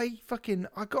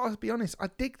gotta be honest. I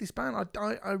dig this band.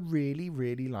 I really,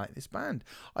 really like this band.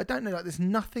 I don't know, like there's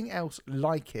nothing else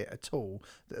like it at all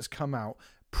that has come out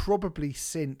probably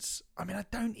since. I mean,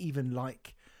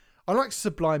 I like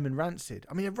Sublime and Rancid.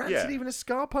 I mean, are Rancid even a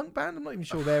ska punk band? I'm not even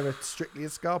sure they're strictly a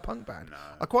ska punk band. No.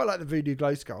 I quite like the Voodoo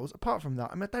Glow Skulls. Apart from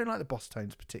that, I mean, I don't like the Boss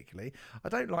Tones particularly. I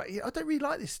don't really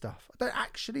like this stuff. I don't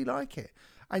actually like it.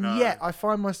 And yet I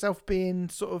find myself being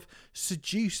sort of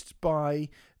seduced by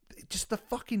just the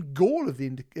fucking gall of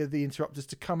the Interrupters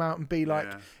to come out and be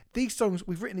like, these songs,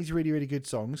 we've written these really, really good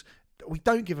songs. We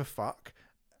don't give a fuck.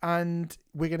 And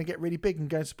we're going to get really big and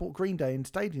go and support Green Day in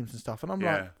stadiums and stuff. And I'm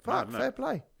like, fuck, fair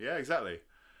play. Yeah, exactly.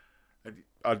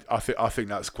 I think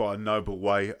that's quite a noble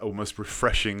way, almost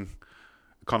refreshing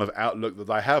kind of outlook that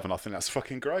they have. And I think that's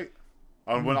fucking great.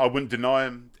 I wouldn't deny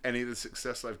them any of the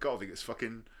success they've got. I think it's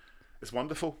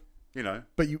wonderful,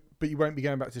 But you won't be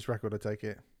going back to this record, I take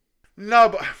it? No,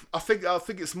 but I think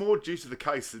it's more due to the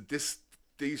case that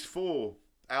these 4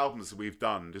 albums that we've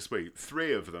done this week,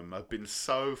 3 of them have been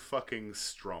so fucking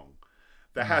strong.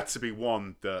 There had to be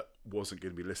one that wasn't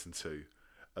going to be listened to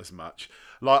as much.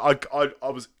 Like I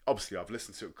was obviously I've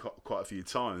listened to it quite a few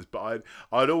times, but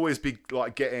I'd always be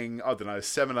like getting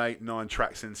 7, 8, 9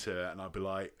 tracks into it, and I'd be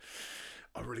like,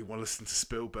 I really want to listen to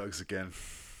Spielbergs again.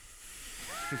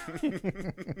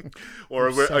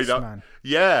 Or man.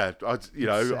 Yeah, I'll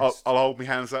hold my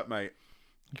hands up, mate.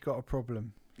 You've got a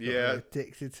problem. Yeah,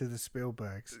 addicted to the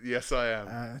Spielbergs. Yes, I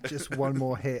am. Just one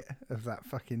more hit of that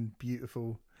fucking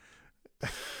beautiful,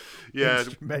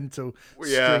 instrumental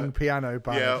string piano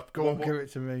ballad. Yeah, go on, give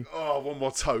it to me. Oh, one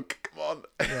more toke. Come on.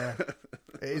 Yeah,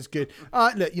 it is good.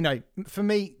 Look, for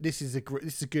me, this is a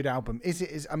good album. I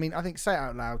mean, I think Say It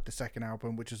Out Loud, the second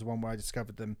album, which was the one where I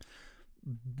discovered them,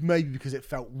 maybe because it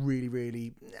felt really,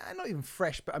 really not even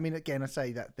fresh, but I mean, again, I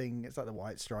say that thing. It's like the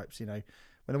White Stripes, When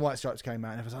the White Stripes came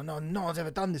out, and everyone's like, no one's ever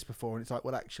done this before. And it's like,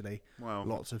 well, actually,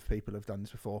 lots of people have done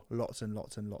this before. Lots and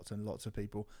lots and lots and lots of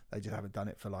people. They just haven't done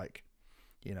it for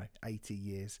 80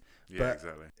 years. Yeah, but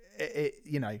exactly.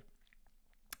 It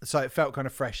so it felt kind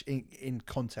of fresh in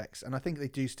context. And I think they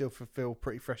do still feel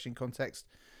pretty fresh in context.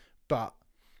 But,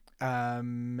 I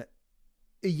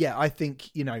think,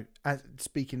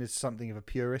 speaking as something of a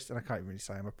purist, and I can't really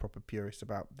say I'm a proper purist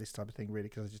about this type of thing, really,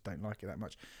 because I just don't like it that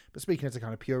much. But speaking as a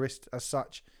kind of purist as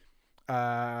such,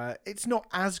 it's not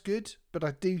as good, but I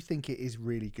do think it is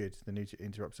really good, the new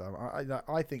Interrupts album.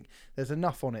 I think there's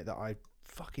enough on it that I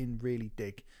fucking really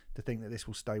dig to think that this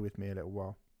will stay with me a little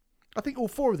while. I think all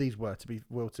 4 of these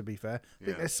to be fair. I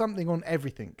think there's something on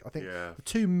everything. I think the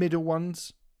 2 middle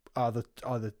ones are the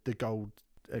gold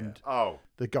and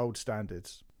the gold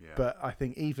standards. Yeah. But I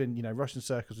think even, Russian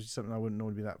Circles, which is something I wouldn't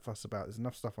normally be that fussed about, there's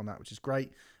enough stuff on that, which is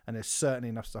great. And there's certainly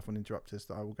enough stuff on Interrupters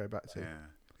that I will go back to. Yeah.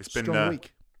 It's been a strong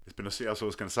week. That's what I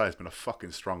was going to say. It's been a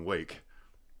fucking strong week.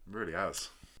 It really has.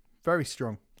 Very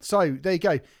strong. So there you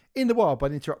go. In the Wild by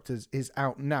the Interrupters is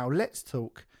out now. Let's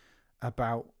talk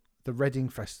about the Reading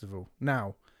Festival.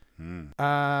 Now,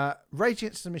 Rage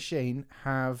Against the Machine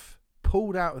have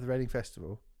pulled out of the Reading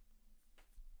Festival,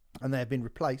 and they have been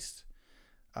replaced.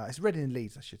 It's Reading and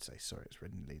Leeds, I should say. Sorry, it's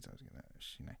Reading and Leeds. I was going to,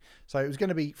 So it was going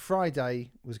to be Friday.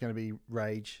 Was going to be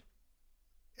Rage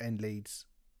and Leeds,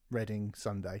 Reading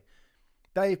Sunday.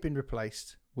 They've been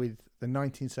replaced with the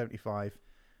 1975,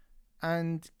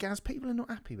 and Gaz, people are not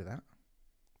happy with that.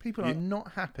 People are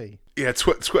not happy. Yeah,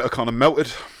 Twitter kind of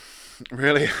melted,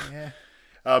 really. Yeah.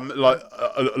 Like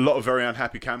a lot of very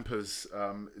unhappy campers.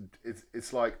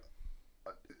 It's like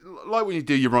when you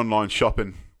do your online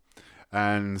shopping,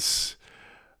 and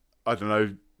I don't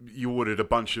know, you ordered a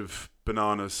bunch of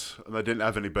bananas and they didn't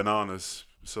have any bananas,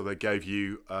 so they gave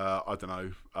you I don't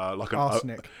know, like an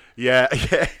arsenic. Yeah.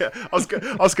 I was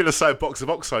going to say a box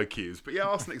of Oxo cubes, but yeah,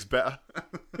 arsenic's better.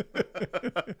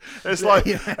 It's like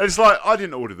I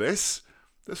didn't order this.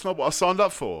 That's not what I signed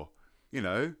up for. Can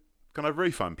I have a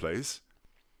refund, please?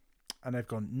 And they've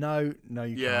gone, no,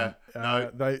 you can't.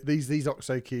 No. These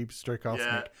Oxo cubes, stroke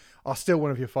arsenic, are still one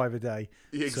of your 5 a day.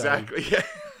 Exactly. So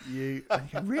you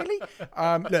really? Look,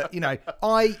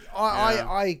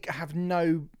 I have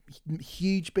no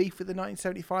huge beef with the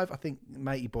 1975. I think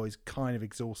Matey Boy's kind of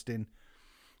exhausting.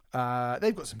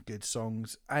 They've got some good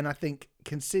songs, and I think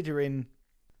considering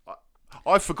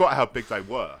I forgot how big they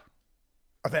were.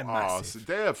 They're massive.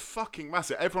 They're fucking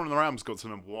massive. Everyone in the round's got to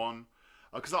number one.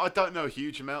 Because I don't know a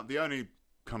huge amount. The only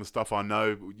kind of stuff I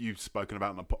know, you've spoken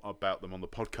about them on the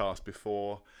podcast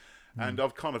before, and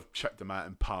I've kind of checked them out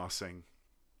in passing.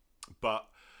 But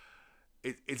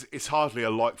it's hardly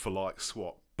a like-for-like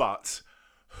swap. But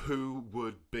who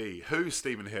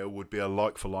Stephen Hill would be a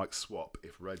like-for-like swap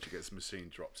if Rage Against the Machine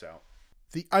drops out?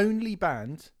 The only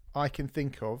band I can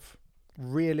think of,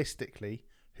 realistically,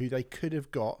 who they could have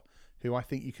got, who I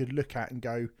think you could look at and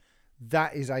go,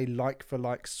 that is a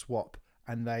like-for-like swap,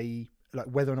 and they, like,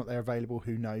 whether or not they're available,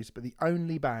 who knows, but the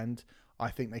only band I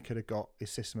think they could have got is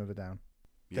System of a Down.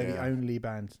 They're the only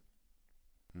band.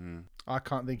 I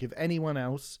can't think of anyone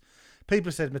else. People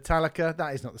have said Metallica.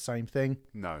 That is not the same thing.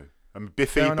 No. I mean,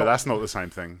 Biffy, but that's not the same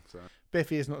thing. So.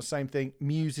 Biffy is not the same thing.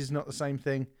 Muse is not the same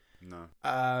thing. No.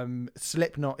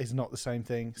 Slipknot is not the same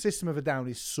thing. System of a Down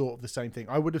is sort of the same thing.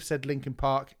 I would have said Linkin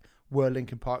Park. Were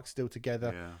Linkin Park still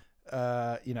together?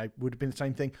 Yeah. Would have been the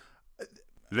same thing.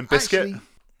 Limp Bizkit? Actually,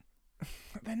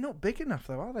 they're not big enough,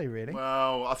 though, are they, really?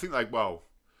 Well, I think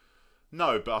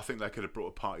no, but I think they could have brought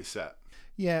a party set.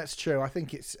 Yeah, it's true. I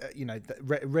think it's,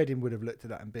 Reading would have looked at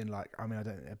that and been like, I don't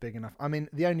think they're big enough. I mean,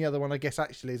 the only other one, I guess,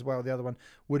 actually, as well, the other one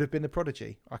would have been The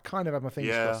Prodigy. I kind of had my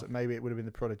fingers crossed that maybe it would have been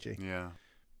The Prodigy. Yeah.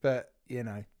 But,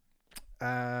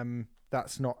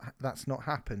 that's not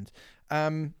happened.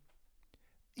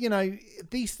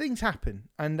 These things happen,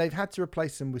 and they've had to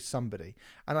replace them with somebody.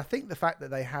 And I think the fact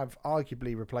that they have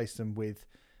arguably replaced them with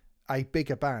a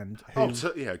bigger band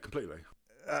completely.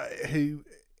 Who,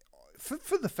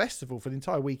 for the festival, for the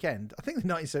entire weekend, I think the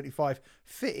 1975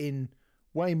 fit in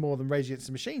way more than Rage Against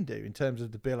the Machine do in terms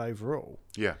of the bill overall.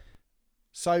 Yeah.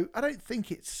 So I don't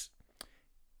think it's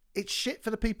shit for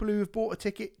the people who have bought a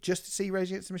ticket just to see Rage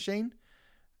Against the Machine.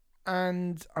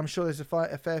 And I'm sure there's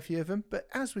a fair few of them. But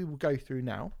as we will go through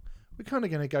now, we're kind of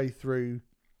going to go through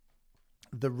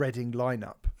the Reading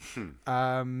lineup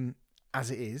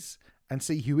as it is and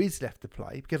see who is left to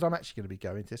play, because I'm actually going to be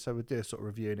going to this, so we'll do a sort of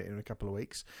review in it in a couple of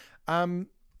weeks. And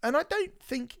I don't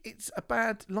think it's a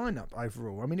bad lineup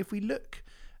overall. I mean, if we look,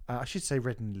 I should say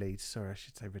Reading and Leeds. Sorry, I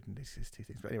should say Reading and Leeds. There's two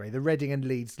things. But anyway, the Reading and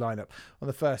Leeds lineup on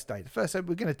the first day. The first day,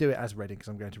 we're going to do it as Reading because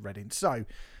I'm going to Reading. So,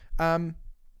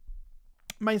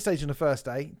 main stage on the first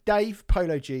day, Dave,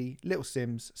 Polo G, Little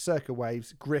Sims, Circa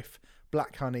Waves, Griff,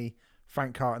 Black Honey,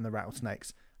 Frank Carter and the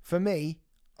Rattlesnakes. For me,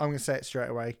 I'm going to say it straight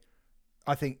away.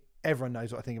 I think everyone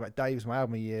knows what I think about Dave. It was my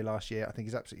album of the year last year. I think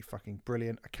he's absolutely fucking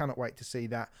brilliant. I cannot wait to see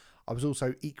that. I was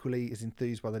also equally as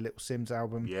enthused by the Little Sims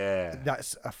album. Yeah.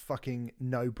 That's a fucking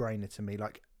no-brainer to me.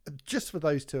 Like, just for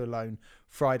those two alone,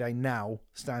 Friday now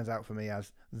stands out for me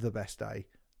as the best day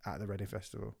at the Reading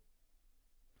Festival.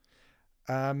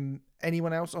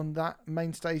 Anyone else on that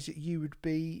main stage that you would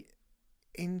be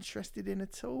interested in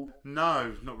at all?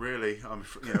 No, not really.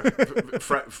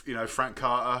 Frank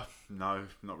Carter. No,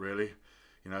 not really.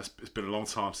 It's been a long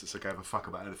time since I gave a fuck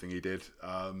about anything he did.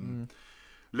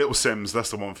 Little Sims,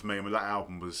 that's the one for me. I mean, that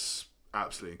album was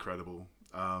absolutely incredible.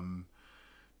 And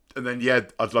then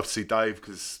I'd love to see Dave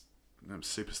because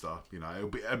superstar.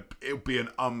 It'll be an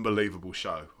unbelievable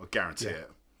show. I guarantee it.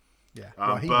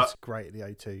 Yeah, he was great at the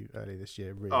O2 earlier this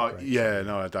year. Really great. Yeah,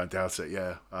 no, I don't doubt it.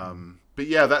 Yeah, but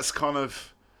yeah, that's kind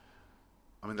of.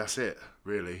 I mean, that's it,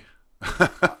 really.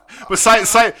 But saying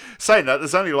that,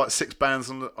 there's only like 6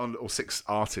 bands or 6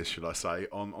 artists, should I say,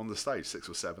 on the stage, 6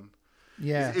 or 7.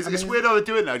 Yeah, it's weird how they're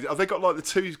doing that. Have they got like the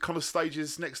two kind of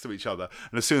stages next to each other,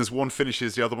 and as soon as one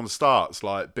finishes, the other one starts,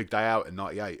 like Big Day Out in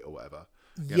 '98 or whatever?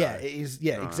 It is.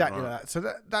 Yeah, exactly like that.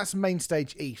 So that's main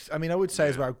stage East. I mean, I would say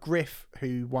as well, Griff,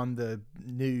 who won the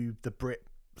Brit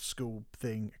School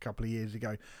thing a couple of years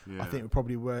ago, I think would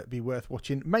probably be worth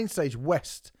watching. Main stage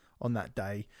West on that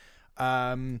day.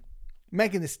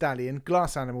 Megan Thee Stallion,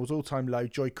 Glass Animals, All Time Low,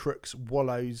 Joy Crooks,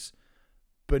 Wallows,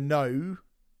 Bono,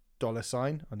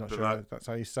 $. I'm not sure if that's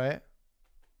how you say it.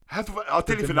 I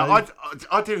didn't even know.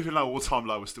 I didn't even know All Time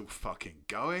Low was still fucking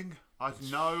going. I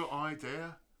had no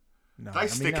idea. No, they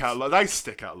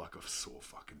stick out like a sore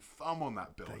fucking thumb on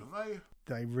that bill, don't they?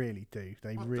 They really do.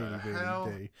 They really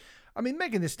do. I mean,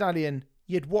 Megan Thee Stallion,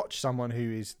 you'd watch someone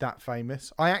who is that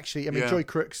famous. Joy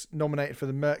Crooks nominated for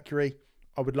the Mercury.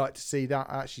 I would like to see that.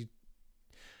 I actually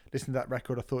listened to that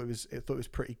record. I thought it was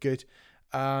pretty good.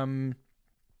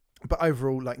 But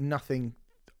overall, like, nothing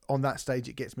on that stage,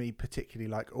 it gets me particularly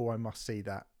like, oh, I must see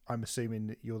that. I'm assuming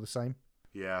that you're the same.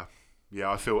 Yeah. Yeah,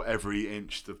 I feel every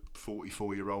inch the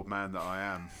 44-year-old man that I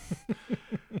am.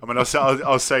 I mean, I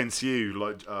was saying to you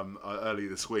like earlier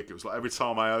this week, it was like every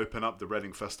time I open up the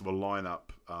Reading Festival lineup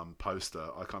poster,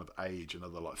 I kind of age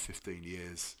another like 15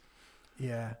 years.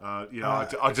 Yeah.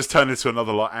 I just turn into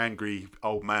another like angry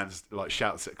old man, like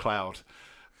shouts at cloud.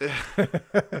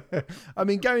 I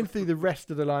mean, going through the rest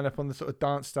of the lineup on the sort of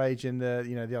dance stage and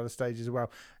the other stages as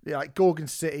well, like Gorgon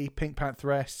City, Pink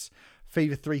Pantheress,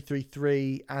 Fever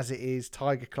 333, As It Is,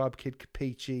 Tiger Club, Kid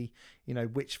Capiche,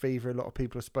 Witch Fever, a lot of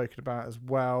people have spoken about as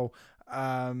well.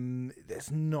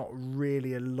 There's not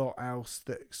really a lot else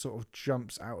that sort of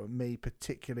jumps out at me,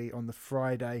 particularly on the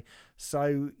Friday.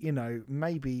 So,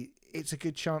 maybe it's a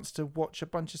good chance to watch a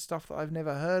bunch of stuff that I've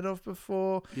never heard of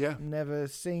before, never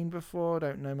seen before,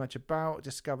 don't know much about,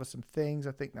 discover some things.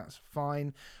 I think that's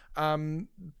fine.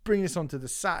 Bring this on to the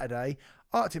Saturday.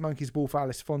 Arctic Monkeys, Wolf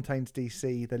Alice, Fontaines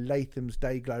DC, the Lathams,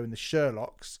 Dayglow and the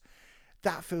Sherlocks.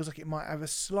 That feels like it might have a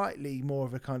slightly more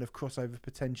of a kind of crossover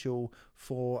potential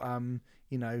for,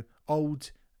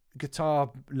 old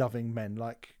guitar-loving men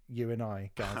like you and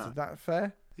I, guys. Is that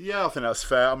fair? Yeah, I think that's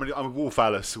fair. I mean, Wolf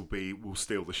Alice will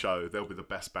steal the show. They'll be the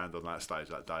best band on that stage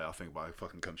that day, I think, by a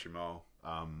fucking country mile.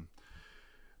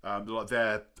 Like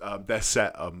their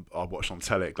set I watched on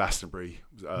telly at Glastonbury.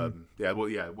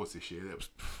 It was this year. It was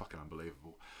fucking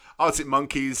unbelievable. Arctic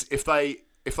Monkeys, if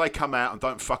they come out and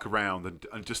don't fuck around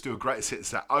and just do a greatest hits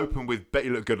set, open with Bet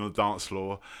You Look Good on the Dance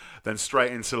Floor, then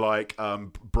straight into like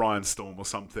Brian Storm or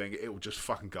something, it will just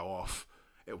fucking go off.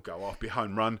 It will go off, be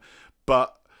home run.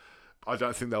 But I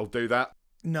don't think they'll do that.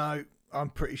 No, I'm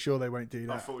pretty sure they won't do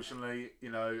that. Unfortunately,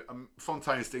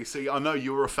 Fontaines DC, I know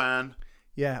you're a fan.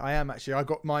 Yeah, I am actually. I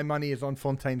got my money is on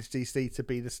Fontaines DC to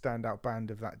be the standout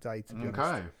band of that day, to be honest.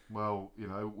 Okay. Well,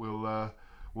 we'll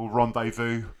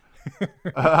rendezvous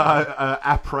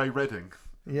après Reading.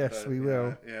 Yes, we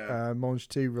will. Yeah. Monge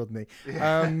 2, Rodney.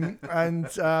 And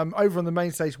over on the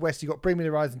main stage west, you've got Bring Me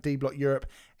the Horizon, D Block Europe,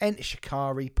 Enter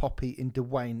Shikari, Poppy in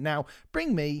Dwayne. Now,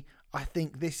 Bring Me, I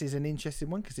think this is an interesting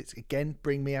one because it's, again,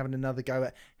 Bring Me having another go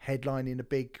at headlining a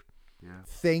big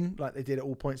thing like they did at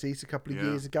All Points East a couple of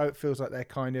years ago. It feels like they're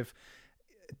kind of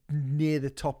near the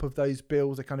top of those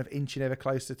bills. They're kind of inching ever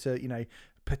closer to,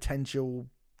 potential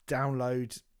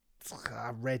download.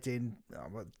 Reading,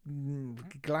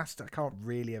 Glastonbury. I can't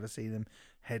really ever see them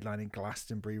headlining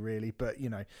Glastonbury, really. But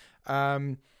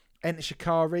Enter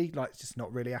Shikari, like it's just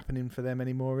not really happening for them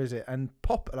anymore, is it? And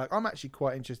Pop, like I'm actually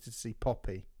quite interested to see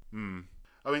Poppy. I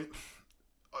mean,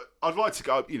 I'd like to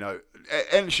go.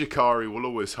 Enter Shikari will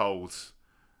always hold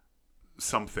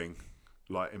something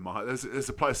like in my heart. There's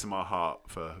a place in my heart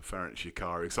for Enter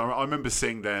Shikari. So I remember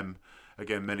seeing them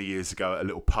again many years ago at a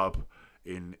little pub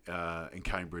in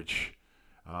Cambridge.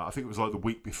 I think it was like the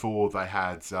week before they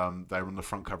had they were on the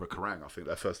front cover of Kerrang. I think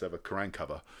their first ever Kerrang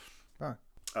cover. Oh.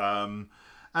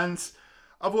 And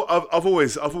I've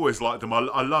always liked them.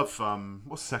 I love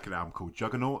what's the second album called?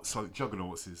 Juggernauts. So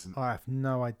Juggernauts is. I have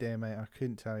no idea, mate. I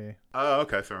couldn't tell you. Oh,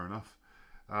 okay, fair enough.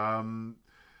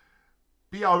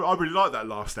 But yeah, I really like that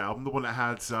last album, the one that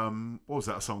had what was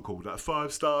that song called?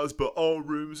 5 stars, but all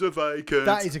rooms are vacant.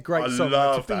 That is a great song. I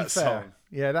love to be that fair, song.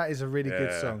 Yeah, that is a really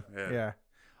good song. Yeah.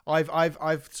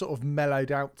 I've sort of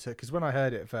mellowed out to, because when I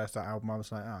heard it at first, that album, I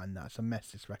was like, oh no, it's a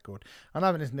mess, this record. And I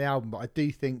haven't listened to the album, but I do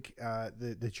think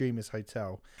the Dreamers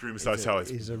Hotel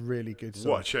is a really good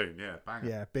song. What a tune, yeah, banger.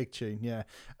 Yeah, big tune, yeah.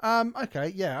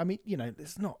 Okay, yeah, I mean,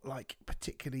 it's not like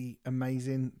particularly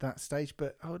amazing that stage,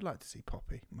 but I would like to see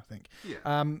Poppy, I think.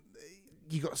 Yeah.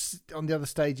 You got on the other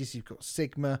stages, you've got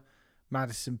Sigma,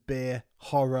 Madison Beer,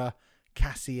 Horror,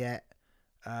 Cassiette,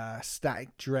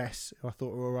 Static Dress, who I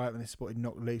thought were alright when they spotted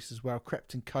Knock Loose as well.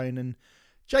 Crept and Conan.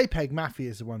 JPEG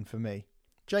Mafia is the one for me.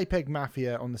 JPEG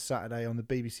Mafia on the Saturday on the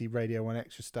BBC Radio 1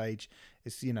 Extra stage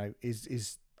is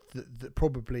the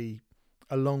probably,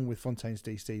 along with Fontaines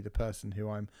DC, the person who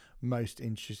I'm most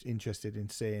interested in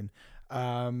seeing.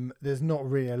 There's not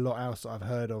really a lot else that I've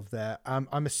heard of there.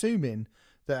 I'm assuming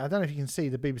that, I don't know if you can see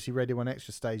the BBC Radio 1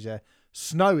 Extra stage there,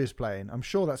 Snow is playing. I'm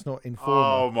sure that's not Informer.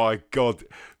 Oh my God.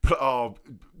 Oh,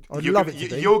 you're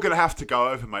going to have to go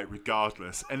over, mate,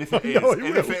 regardless. And if it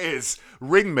is,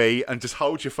 ring me and just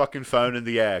hold your fucking phone in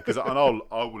the air, because I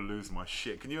will lose my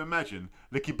shit. Can you imagine?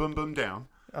 Lick your bum bum down.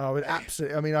 Oh, it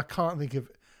absolutely. I mean, I can't think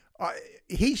of.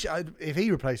 If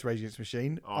he replaced Rage Against the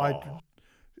Machine,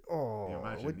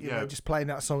 just playing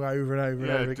that song over and over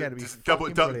and over again. It'd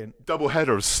be brilliant. Double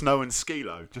header of Snow and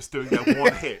Skilo, just doing their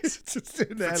one hit just for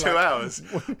 2 hours.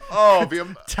 Oh,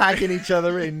 tagging each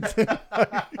other in.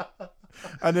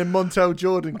 And then Montel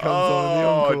Jordan comes on in the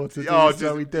encore to do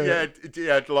how we do it.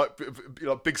 Yeah, like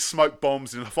big smoke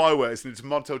bombs and fireworks, and it's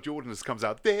Montel Jordan just comes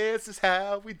out. This is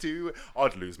how we do it.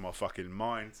 I'd lose my fucking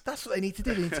mind. That's what they need to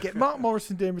do. They need to get Mark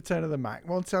Morrison doing Return of the Mac,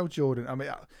 Montel Jordan. I mean,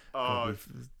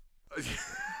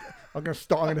 I'm going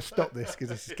to stop this because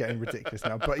this is getting ridiculous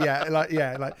now. But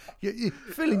you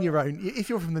fill in your own. If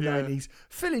you're from the 90s,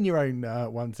 fill in your own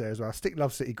ones there as well. Stick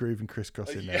Love City Groove and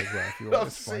Crisscross in there as well. If you want.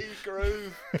 Love City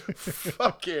Groove.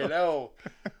 Fucking hell.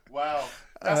 Wow.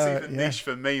 That's even niche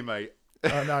for me, mate.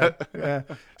 I know. Yeah.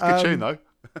 Good tune, though.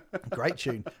 Great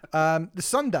tune. The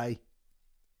Sunday,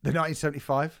 the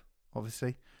 1975,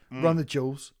 obviously. Run the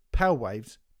Jewels, Pale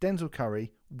Waves, Denzel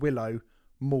Curry, Willow,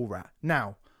 Mallrat.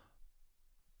 Now,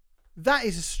 that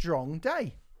is a strong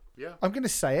day. Yeah. I'm going to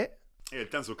say it. Yeah,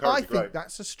 Denzel Curry. I think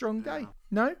that's a strong day.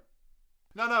 No?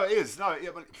 No, it is. No, yeah,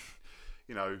 but,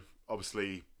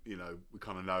 obviously, we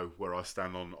kind of know where I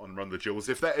stand on Run the Jewels.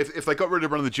 If they got rid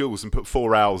of Run the Jewels and put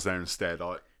 4 Hours there instead,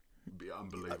 it'd be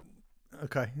unbelievable.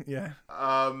 Okay, yeah.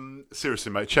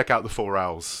 Seriously, mate, check out the 4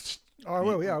 Hours. Oh, I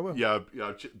will. Yeah, I will. Yeah,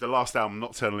 the last album,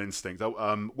 Nocturnal Instinct.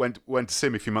 I went to see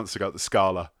him a few months ago at the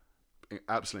Scala.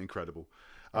 Absolutely incredible.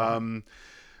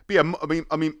 But yeah,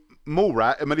 I mean,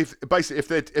 Mallrat. I mean,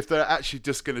 if they're actually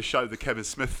just going to show the Kevin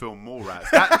Smith film Mallrats,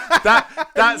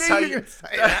 that's how you.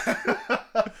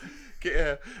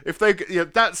 Yeah, if they,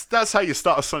 that's how you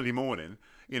start a Sunday morning.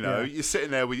 You're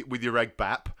sitting there with your egg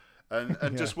bap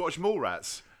and just watch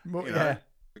Mallrats.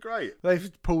 Great.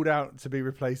 They've pulled out to be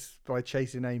replaced by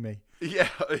Chasing Amy. Yeah,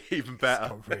 even better.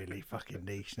 It's got really fucking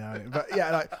niche now. But yeah,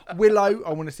 like Willow,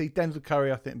 I want to see Denzel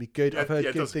Curry. I think it'd be good. I've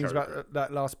heard good things about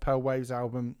that last Pale Waves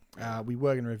album. We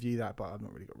were going to review that, but I've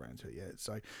not really got around to it yet.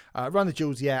 So Run the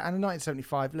Jewels, yeah. And the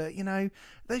 1975, look,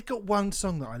 they've got one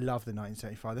song that I love, the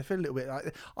 1975. They feel a little bit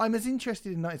like... I'm as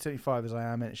interested in 1975 as I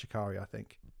am in Shikari, I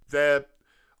think. I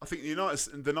think the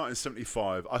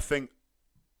 1975, I think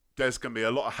there's going to be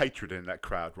a lot of hatred in that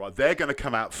crowd, right? They're going to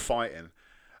come out fighting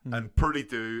and probably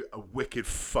do a wicked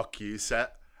fuck you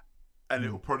set. And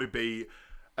it will probably be,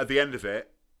 at the end of it,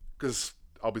 because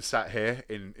I'll be sat here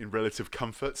in relative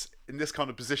comforts, in this kind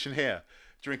of position here,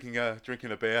 drinking a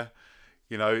beer,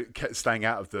 staying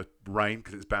out of the rain,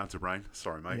 because it's bound to rain.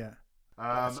 Sorry, mate. Yeah.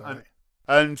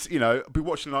 And I'll be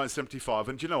watching 1975,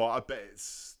 and do you know what? I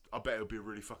bet it'll be a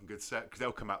really fucking good set, because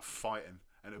they'll come out fighting.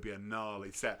 And it'll be a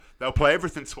gnarly set. They'll play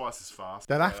everything twice as fast.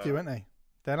 They'll have to, won't they?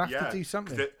 They'll have to do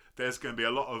something. There's going to be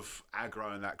a lot of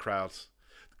aggro in that crowd.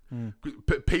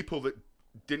 People that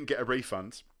didn't get a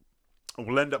refund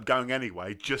will end up going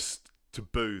anyway just to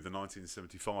boo the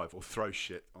 1975 or throw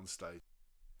shit on stage.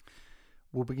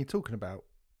 We'll begin talking about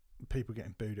people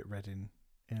getting booed at Reading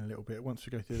in a little bit once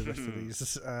we go through the rest of these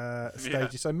stages. Yeah.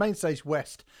 So Main Stage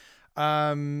West.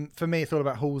 For me, it's all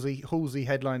about Halsey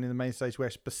headlining the Main Stage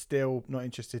West, but still not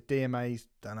interested. DMAs,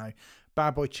 don't know.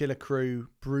 Bad Boy Chiller Crew,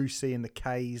 Brucey and the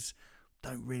K's,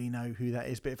 don't really know who that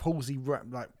is. But if Halsey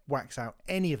whacks out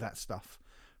any of that stuff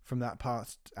from that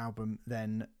past album,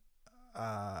 then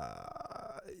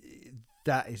that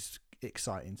is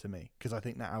exciting to me, because I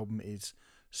think that album is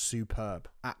superb,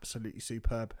 absolutely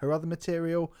superb. Her other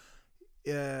material,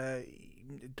 I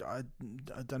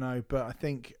don't know, but I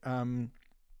think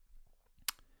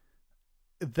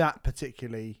that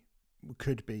particularly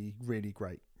could be really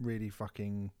great, really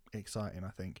fucking exciting, I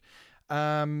think.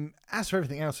 As for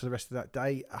everything else for the rest of that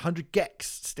day, 100 Gex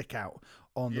stick out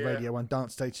on the Radio 1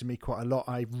 dance stage to me quite a lot.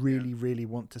 I really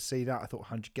want to see that. I thought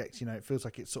 100 Gex, it feels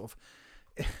like it's sort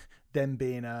of them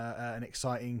being an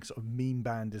exciting sort of meme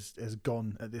band has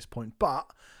gone at this point. But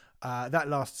that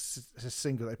last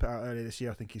single they put out earlier this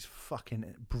year, I think is fucking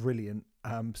brilliant.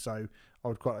 So I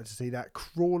would quite like to see that.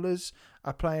 Crawlers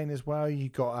are playing as well. You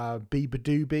got Biba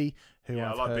Doobie, who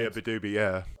I like Biba Doobie.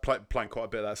 Yeah, playing quite a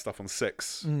bit of that stuff on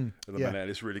 6 at the minute.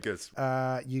 And it's really good.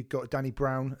 You got Danny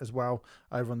Brown as well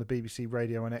over on the BBC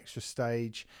Radio and Extra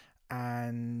stage,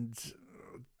 and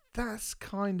that's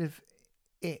kind of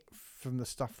it from the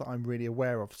stuff that I'm really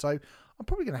aware of. So I'm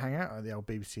probably going to hang out at the old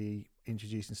BBC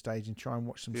introducing stage and try and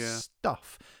watch some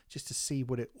stuff just to see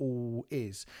what it all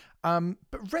is.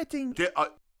 But Reading...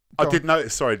 I did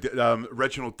notice,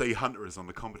 Reginald D. Hunter is on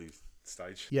the comedy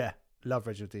stage. Yeah, love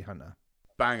Reginald D. Hunter.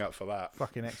 Bang up for that.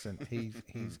 Fucking excellent.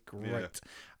 He's great.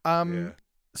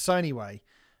 So anyway,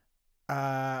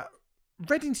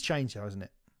 Reading's changed though, hasn't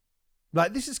it?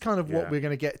 Like, this is kind of what we're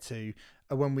going to get to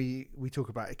when we talk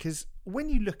about it. Because when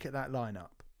you look at that lineup,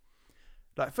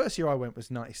 like, first year I went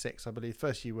was 96, I believe.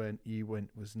 First year you went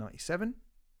was 97.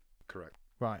 Correct.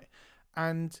 Right.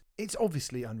 And it's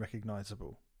obviously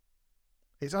unrecognisable.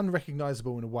 It's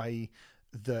unrecognisable in a way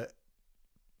that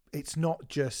it's not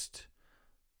just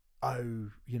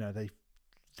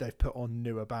they've put on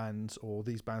newer bands, or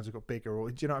these bands have got bigger,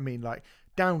 or do you know what I mean? Like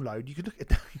Download, you could look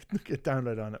at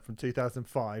Download lineup from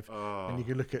 2005, and you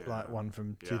could look at like one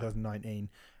from 2019,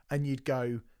 and you'd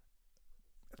go,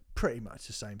 pretty much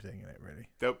the same thing in it, really.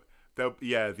 There'll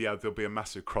be a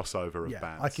massive crossover of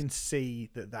bands. I can see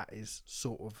that is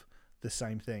sort of the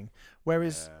same thing.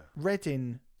 Whereas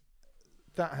Reading,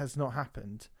 that has not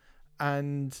happened,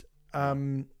 and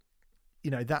that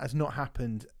has not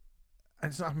happened, and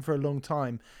it's not happened for a long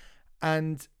time.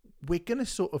 And we're going to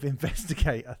sort of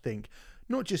investigate, I think,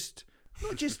 not just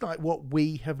like what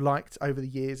we have liked over the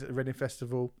years at the Reading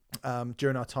Festival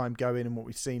during our time going and what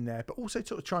we've seen there, but also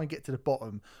sort of try and get to the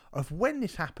bottom of when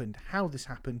this happened, how this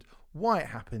happened, why it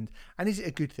happened, and is it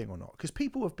a good thing or not? Because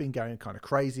people have been going kind of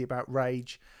crazy about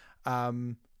Rage.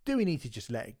 Do we need to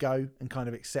just let it go and kind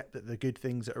of accept that the good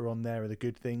things that are on there are the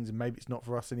good things, and maybe it's not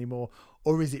for us anymore?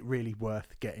 Or is it really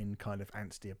worth getting kind of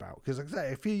antsy about? Because like I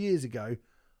say, a few years ago,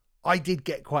 I did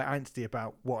get quite antsy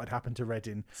about what had happened to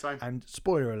Reading. Same. And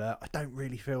spoiler alert, I don't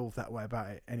really feel that way about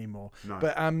it anymore. No.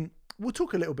 But we'll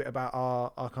talk a little bit about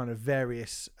our kind of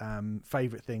various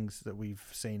favourite things that we've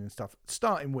seen and stuff.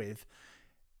 Starting with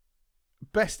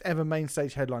best ever main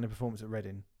stage headliner performance at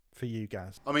Reading for you,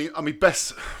 Gaz. I mean,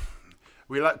 best.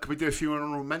 Can we do a few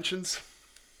honourable mentions?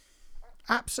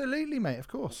 Absolutely, mate. Of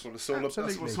course. That's what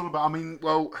it's all about. I mean,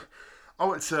 well, I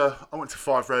went to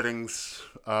 5 Readings,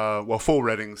 4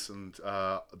 Readings, and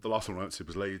the last one I went to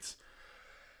was Leeds.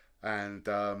 And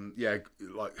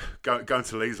like going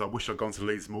to Leeds, I wish I'd gone to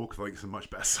Leeds more because I think it's a much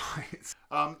better site.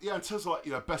 In terms of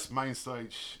like best main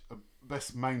stage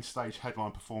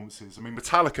headline performances. I mean,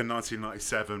 Metallica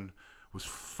 1997 was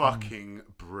fucking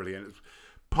brilliant.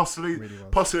 Possibly,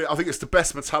 I think it's the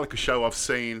best Metallica show I've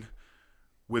seen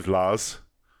with Lars.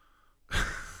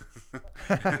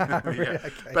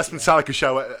 Best Metallica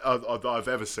show I've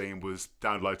ever seen was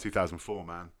Download 2004,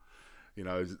 man.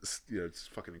 It's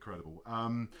fucking incredible.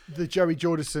 The Joey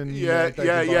Jordison,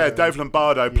 Dave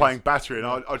Lombardo playing Battery, and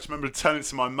I just remember turning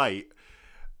to my mate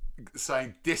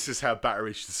saying, "This is how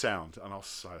Battery should sound," and I was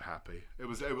so happy. I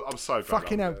was so glad.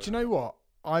 Fucking hell! Do you know what?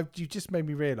 You just made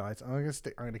me realise. I'm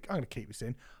gonna keep this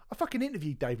in. I fucking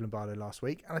interviewed Dave Lombardo last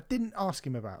week, and I didn't ask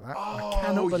him about that. I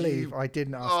cannot believe I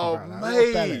didn't ask him about that. What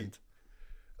a bellend.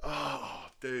 Oh,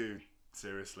 dude,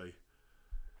 seriously,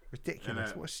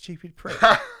 ridiculous! What a stupid prick.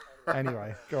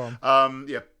 Anyway, go on.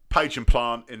 Page and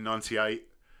Plant in '98,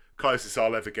 closest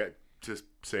I'll ever get to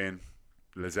seeing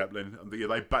Led Zeppelin.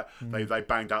 They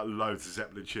banged out loads of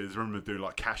Zeppelin tunes. I remember doing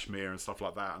like Kashmir and stuff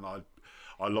like that, and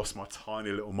I lost my tiny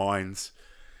little minds.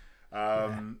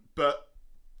 But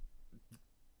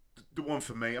the one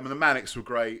for me, I mean, the Manics were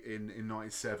great in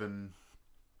 '97.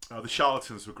 The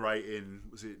Charlatans were great in,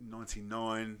 was it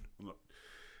 '99?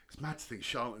 It's mad to think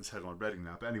Charlatans headline Reading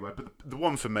now. But anyway, but the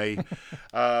one for me,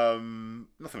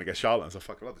 nothing against Charlatans. I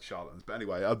fucking love the Charlatans. But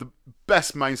anyway, the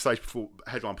best main stage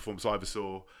headline performance I ever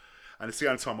saw, and it's the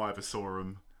only time I ever saw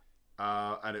them,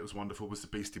 and it was wonderful, was the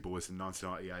Beastie Boys in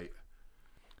 1998.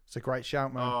 It's a great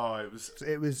shout, man. Oh, it was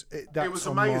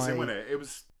amazing, wasn't it? It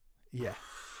was. Yeah.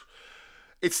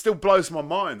 It still blows my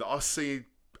mind that I've seen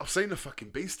the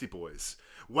fucking Beastie Boys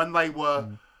when they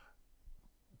were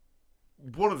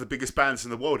one of the biggest bands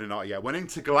in the world in '98. When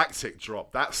Intergalactic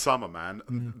dropped that summer, man,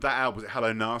 that album,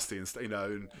 Hello Nasty,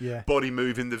 and Body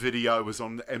Moving, the video was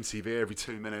on MTV every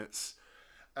 2 minutes,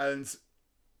 and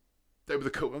they were the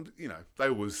cool. They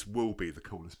always will be the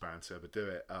coolest band to ever do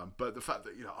it. But the fact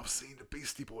that I've seen the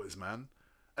Beastie Boys, man,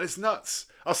 and it's nuts.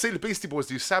 I've seen the Beastie Boys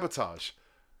do Sabotage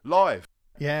live.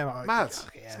 Yeah, mad.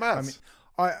 Yeah. It's mad. I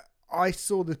mean, I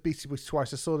saw the Beastie Boys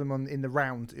twice. I saw them in the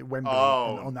round at Wembley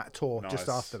on that tour just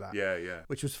after that. Yeah.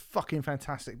 Which was fucking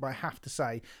fantastic. But I have to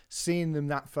say, seeing them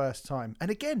that first time,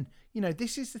 and again,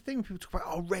 this is the thing when people talk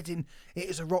about, Reading, it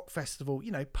is a rock festival.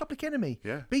 Public Enemy,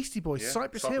 Beastie Boys,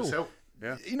 Cypress Hill.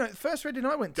 Yeah. The first Reading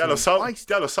I went to, De La Soul,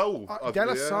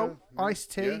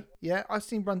 Ice-T. Yeah, I've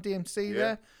seen Run DMC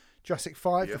there. Jurassic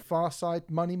 5, The Far Side,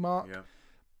 Money Mark.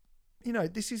 Yeah.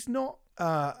 This is not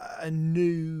a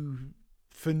new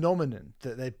phenomenon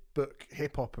that they book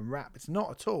hip hop and rap. It's not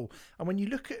at all. And when you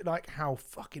look at like how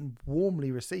fucking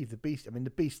warmly received the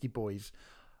Beastie Boys,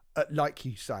 like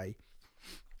you say,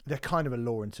 they're kind of a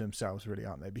law into themselves, really,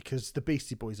 aren't they? Because the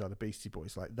Beastie Boys are the Beastie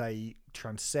Boys. Like, they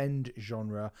transcend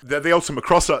genre. They're the ultimate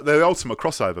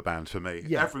crossover band for me.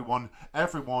 Yeah.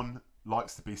 Everyone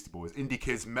likes the Beastie Boys. Indie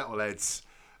kids, metalheads,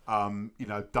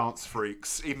 dance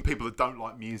freaks, even people that don't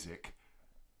like music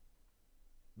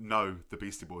know the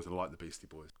Beastie Boys and like the Beastie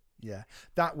Boys. Yeah,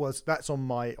 that's on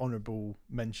my honourable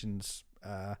mentions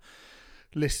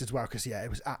list as well, because it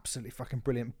was absolutely fucking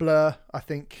brilliant. Blur, I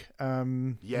think,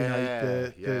 the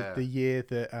year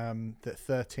that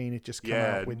 13 had just come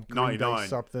out with Green Day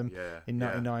sub them in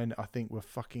 99, I think were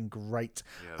fucking great.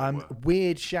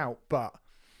 Weird shout, but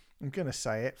I'm gonna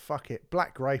say it. Fuck it.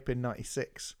 Black Grape in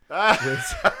 '96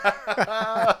 was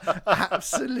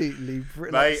absolutely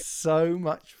brilliant. So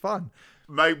much fun.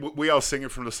 Mate, we are singing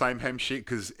from the same hymn sheet,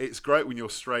 because It's Great When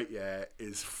You're Straight.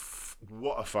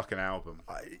 What a fucking album.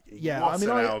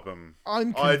 Album.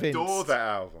 I'm convinced. I adore that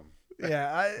album.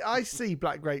 Yeah, I see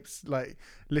Black Grape's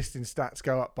listing stats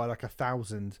go up by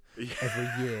 1,000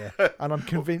 every year, and I'm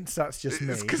convinced that's just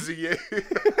me. It's because of you.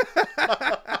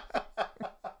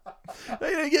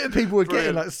 People were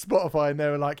getting Spotify, and they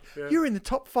were like, "You're in the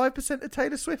top 5% of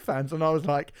Taylor Swift fans," and I was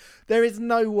like, "There is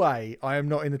no way I am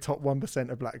not in the top 1%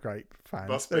 of Black Grape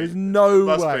fans. There is no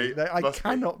way. I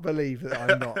cannot believe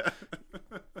that I'm not."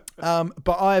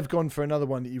 But I've gone for another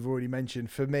one that you've already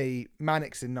mentioned. For me,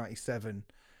 Mannix in '97.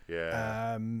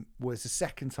 Was the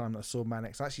second time that I saw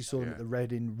Mannix. I actually saw them at the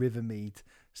Reading Rivermead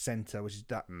Centre, which is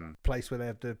that place where they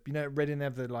have Reading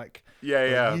have the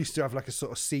used to have a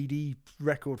sort of CD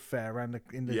record fair around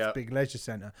in the big leisure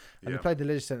centre, and they played the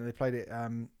leisure centre. They played it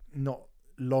not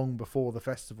long before the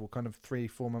festival, kind of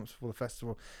 3-4 months before the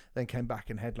festival. Then came back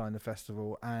and headlined the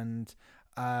festival, and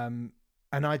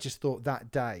I just thought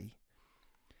that day,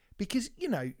 because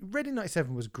Reading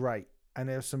 '97 was great. And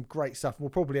there was some great stuff. We'll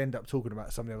probably end up talking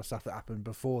about some of the other stuff that happened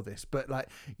before this. But,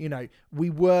 we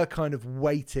were kind of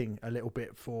waiting a little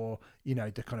bit for,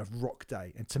 the kind of rock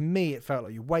day. And to me, it felt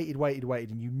like you waited,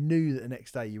 and you knew that the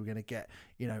next day you were going to get,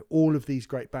 all of these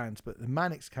great bands. But the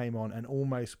Mannix came on and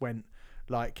almost went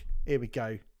here we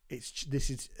go. This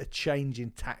is a change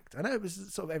in tact. I know it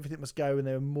was sort of Everything Must Go, and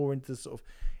they were more into the sort of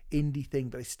indie thing,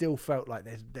 but it still felt like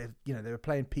they were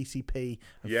playing PCP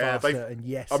and Faster and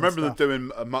Yes. I remember them doing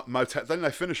Motown. Then they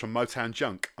finished on Motown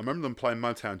Junk. I remember them playing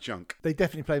Motown Junk. They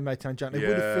definitely played Motown Junk. They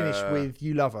would have finished with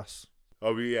You Love Us.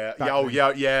 Oh yeah, I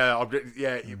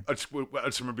just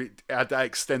remember it had that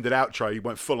extended outro. You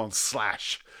went full on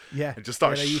Slash. Yeah, and just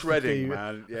started shredding,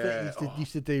 man. Yeah,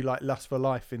 used to do Lust for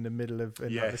Life in the middle of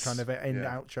the kind of end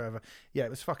outro of it. Yeah, it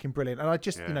was fucking brilliant. And I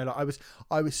just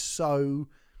I was so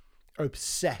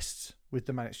obsessed with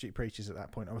the Manic Street Preachers at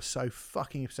that point. I was so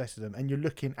fucking obsessed with them. And you're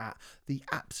looking at the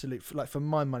absolute, for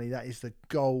my money, that is the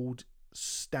gold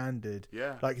standard.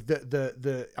 Yeah. I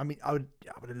would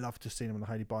have loved to have seen them on the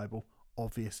Holy Bible.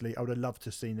 Obviously, I would have loved to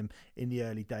have seen them in the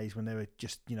early days when they were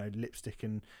just, lipstick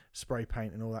and spray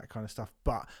paint and all that kind of stuff.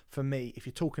 But for me, if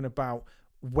you're talking about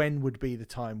when would be the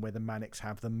time where the Manics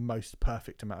have the most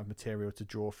perfect amount of material to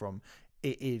draw from,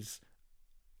 it is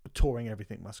touring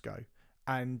Everything Must Go.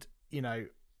 And,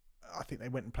 I think they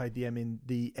went and played the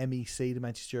MEC, the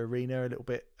Manchester Arena, a little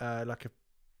bit a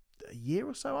year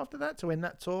or so after that to end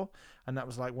that tour. And that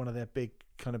was one of their big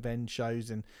kind of end shows.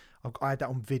 And I had that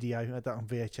on video. I had that on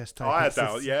VHS tape. I had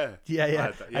that, yeah. Yeah. I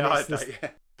had that. Yeah, I had that, yeah.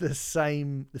 The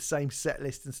same set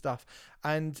list and stuff.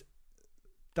 And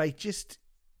they just,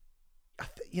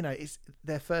 it's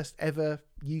their first ever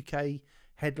UK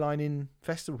headlining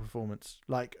festival performance,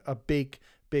 a big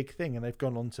thing. And they've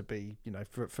gone on to be,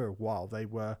 for a while, they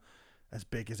were as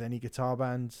big as any guitar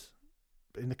band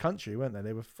in the country, weren't they?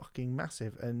 They were fucking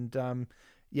massive. And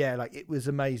it was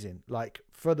amazing.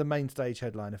 For the main stage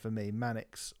headliner for me,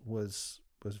 Mannix was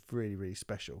really, really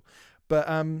special. But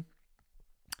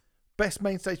best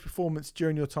main stage performance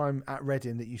during your time at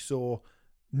Reading that you saw,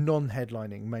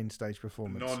 non-headlining main stage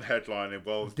performance. Non-headlining.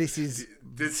 Well, this is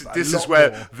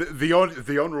where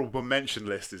the honourable mention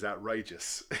list is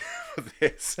outrageous for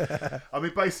this. I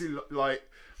mean, basically,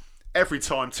 every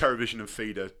time Terrorvision and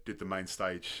Feeder did the main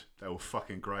stage, they were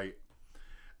fucking great.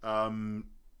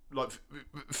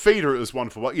 Feeder, it was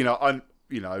wonderful. We're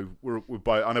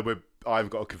both. I know I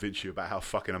haven't got to convince you about how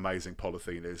fucking amazing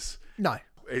Polythene is. No,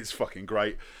 it's fucking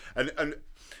great. And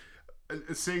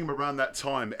seeing them around that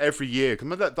time every year,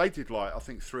 because they did I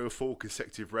think 3 or 4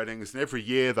 consecutive Readings, and every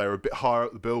year they were a bit higher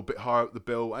up the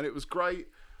bill, and it was great.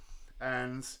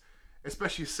 And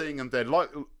especially seeing them then,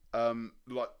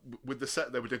 with the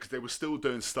set they were doing, because they were still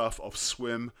doing stuff off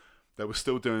Swim, they were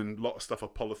still doing a lot of stuff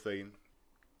off Polythene,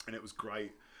 and it was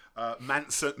great.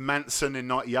 Manson in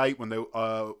 '98 when they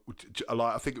I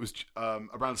think it was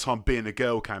around the time Being a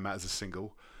Girl came out as a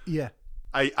single. Yeah.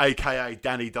 AKA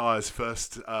Danny Dyer's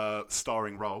first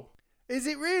starring role. Is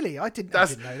it really? I didn't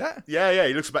know that. Yeah.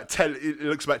 He looks about 10.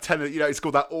 It's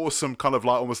got that awesome kind of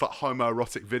almost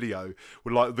homoerotic video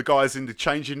with the guys in the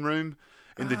changing room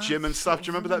in the gym and stuff. Do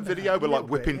you remember that video with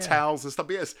whipping towels and stuff?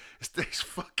 But yes, it's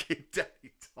fucking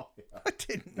Danny Dyer. I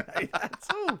didn't know that at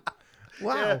all.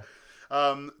 Wow. Yeah.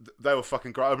 They were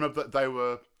fucking great. I remember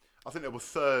that I think they were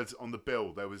third on the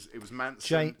bill. It was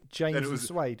Manson. James and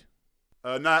Suede.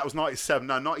 No, it was 97.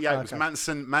 No, 98. Okay. It was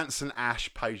Manson,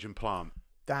 Ash, Page and Plant.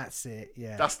 That's it,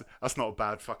 yeah. That's not a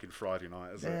bad fucking Friday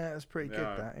night, is it? Yeah, that's pretty good,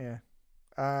 that, yeah.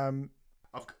 I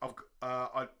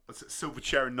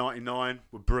Silverchair in 99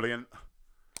 were brilliant.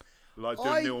 Like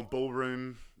doing Neon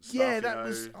Ballroom stuff. Yeah, that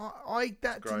was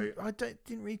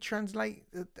didn't really translate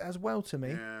as well to me.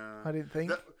 Yeah. I didn't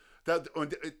think.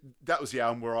 That was the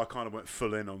album where I kind of went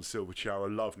full in on Silverchair.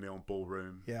 I love Neon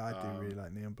Ballroom. Yeah, I do really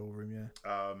like Neon Ballroom,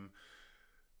 yeah.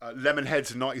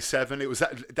 Lemonheads in 97.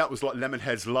 That was like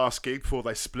Lemonheads' last gig before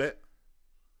they split.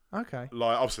 Okay.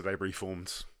 Like obviously they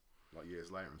reformed like years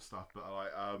later and stuff, but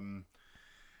like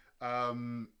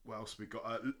what else we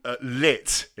got?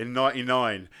 Lit in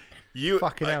 99.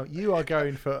 Fucking hell, you are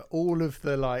going for all of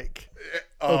the like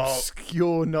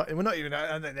obscure. They're not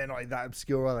that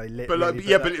obscure, are they? Lit, but like,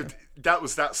 really, that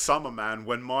was that summer, man,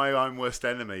 when My Own Worst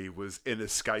Enemy was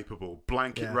inescapable.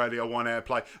 Blanket Radio 1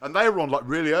 Airplay, and they were on like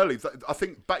really early. I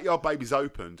think Backyard Babies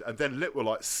opened, and then Lit were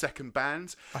like second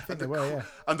bands. I think they were, yeah.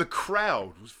 And the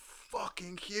crowd was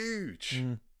fucking huge.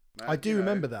 Man, I do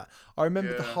remember that. I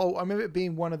remember I remember it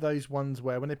being one of those ones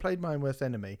where when they played My Own Worst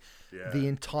Enemy, the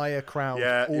entire crowd,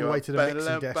 all the way to the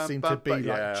mixing desk, seemed to be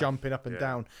like jumping up and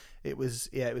down. It was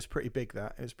pretty big.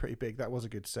 It was pretty big. That was a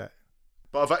good set.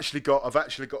 But I've actually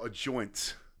got a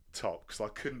joint top because I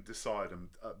couldn't decide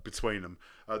between them.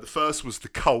 The first was The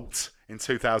Cult in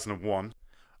 2001.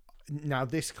 Now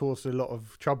this caused a lot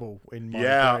of trouble in my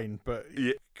brain, but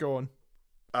go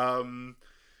on.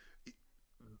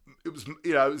 It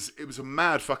was a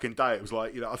mad fucking day. It was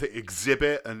like, I think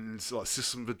Exhibit and like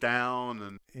System of a Down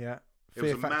and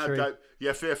Fear Factory.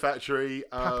 Fear Factory.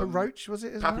 Papa Roach, was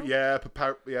it as well?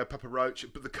 Papa Roach.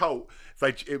 But the Cult,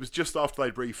 it was just after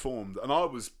they'd reformed, and I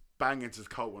was banging into the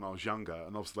Cult when I was younger,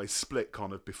 and obviously they split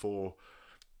kind of before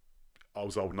I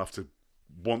was old enough to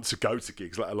want to go to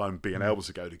gigs, let alone being able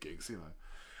to go to gigs,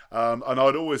 and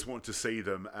I'd always wanted to see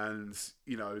them, and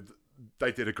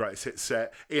they did a great hit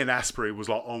set. Ian Astbury was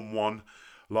like on one,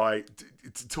 like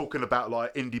talking about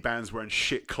like indie bands wearing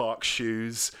shit Clark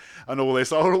shoes and all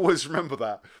this. I'll always remember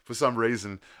that for some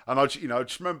reason. And I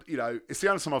just remember, it's the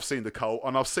only time I've seen the Cult,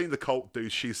 and I've seen the Cult do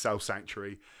She's Self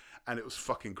Sanctuary, and it was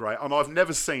fucking great. And I've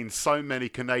never seen so many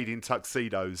Canadian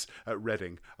tuxedos at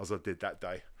Reading as I did that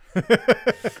day.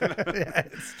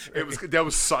 It's true. There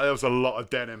was a lot of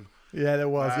denim. Yeah, there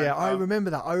was. I remember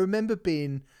that. I remember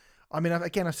being. I mean,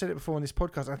 again, I've said it before on this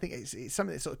podcast. I think it's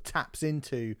something that sort of taps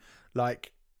into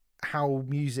like how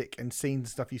music and scenes and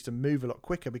stuff used to move a lot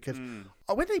quicker. Because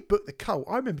when they booked the Cult,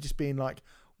 I remember just being like,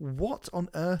 "What on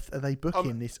earth are they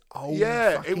booking this old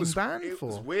fucking band for?"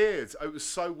 It was weird. It was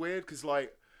so weird because,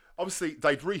 like, obviously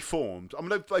they'd reformed. I mean,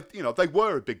 they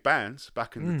were a big band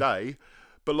back in the day,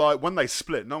 but like when they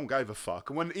split, no one gave a fuck.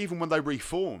 And even when they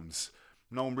reformed,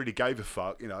 no one really gave a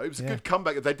fuck. It was a good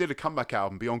comeback. They did a comeback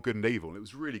album, Beyond Good and Evil, and it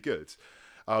was really good.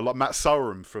 Like Matt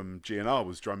Sorum from GNR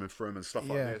was drumming for him and stuff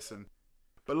like this.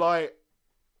 But like,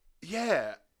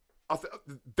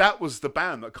 that was the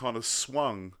band that kind of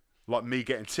swung like me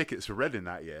getting tickets for Reading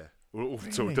that year.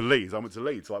 To Leeds. I went to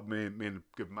Leeds, like me and a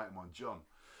good mate of mine, John.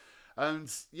 And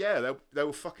they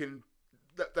were fucking.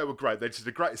 They were great. They did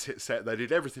the greatest hit set. They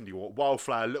did everything you want.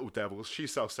 Wildflower, Little Devils,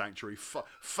 She's Self Sanctuary,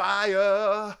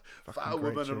 Fire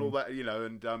Woman, and all that,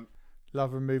 and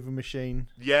Love Removal Machine.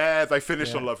 Yeah, they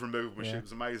finished on Love Removal Machine. It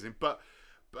was amazing. But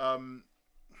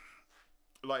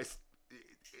like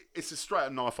it's a straight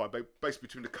up knife fight, basically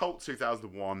between the Cult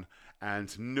 2001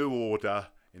 and New Order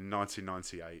in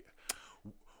 1998.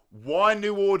 Why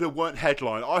New Order weren't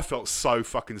headline? I felt so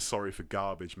fucking sorry for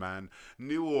Garbage, man.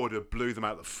 New Order blew them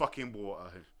out of the fucking water.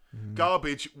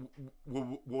 Garbage were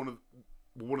one of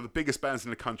the biggest bands in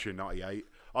the country in '98.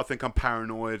 I think I'm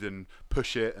Paranoid and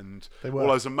Push It and all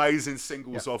those amazing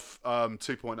singles off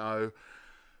 2.0.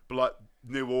 But like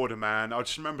New Order, man, I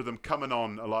just remember them coming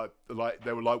on like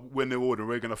they were like, "We're New Order,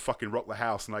 we're gonna fucking rock the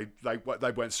house," and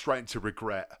they went straight into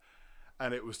Regret,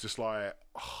 and it was just like,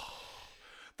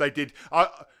 they did.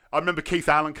 I remember Keith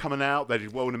Allen coming out. They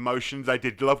did World in Motion. They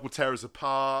did Love Will Tear Us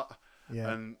Apart. Yeah.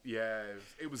 And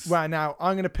it was. Right, now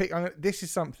I'm going to pick. This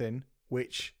is something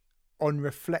which, on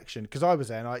reflection, because I was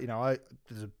there, and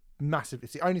there's a massive.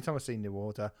 It's the only time I've seen New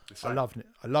Order. I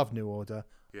love New Order.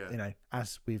 Yeah.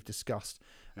 As we've discussed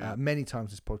many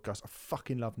times this podcast, I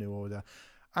fucking love New Order,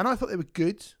 and I thought they were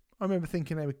good. I remember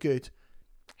thinking they were good.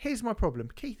 Here's my problem: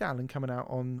 Keith Allen coming out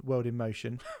on World in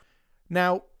Motion.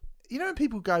 Now. When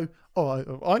people go,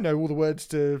 "Oh, I know all the words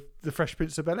to the Fresh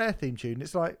Prince of Bel-Air theme tune,"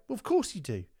 it's like, well, of course you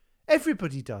do.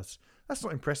 Everybody does. That's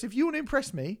not impressive. You want to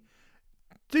impress me?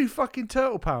 Do fucking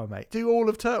Turtle Power, mate. Do all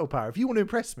of Turtle Power. If you want to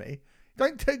impress me,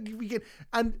 don't take me.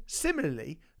 And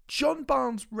similarly, John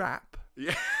Barnes' rap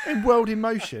in World in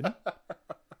Motion.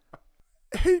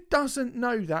 Who doesn't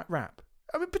know that rap?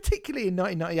 I mean, particularly in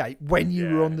 1998, when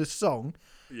you were on the song,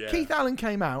 Keith Allen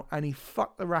came out and he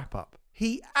fucked the rap up.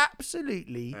 He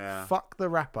absolutely fucked the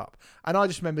rap up. And I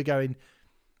just remember going,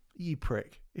 you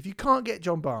prick. If you can't get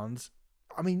John Barnes,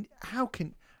 I mean, how?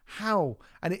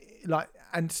 And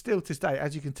and still to this day,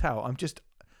 as you can tell, I'm just,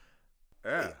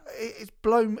 it's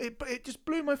blown, it just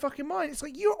blew my fucking mind. It's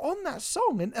like, you're on that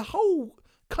song and the whole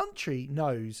country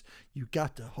knows you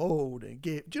got to hold and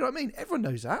give. Do you know what I mean? Everyone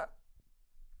knows that.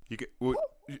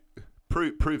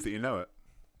 Prove that you know it.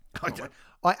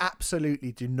 I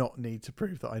absolutely do not need to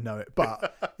prove that I know it,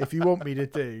 but if you want me to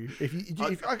do,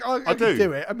 I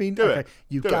do it. I mean,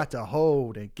 you got to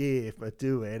hold and give, but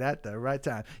do it at the right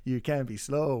time. You can be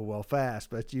slow or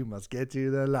fast, but you must get to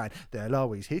the line. They'll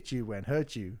always hit you and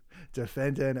hurt you.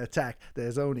 Defend and attack.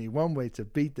 There's only one way to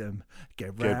beat them.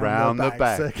 Get round the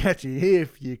back. So catch you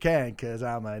if you can, cause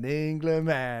I'm an England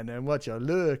man, and what you're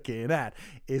looking at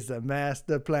is the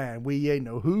master plan. We ain't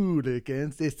no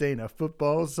hooligans. This ain't a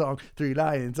football song. 3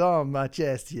 lions on my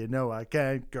chest. You know I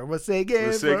can't go. We're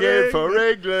singing for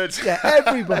England. Yeah,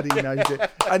 everybody knows it.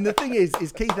 And the thing is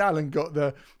Keith Allen got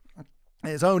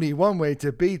there's only one way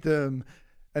to beat them.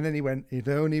 And then he went, there's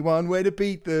only one way to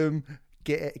beat them.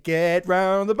 Get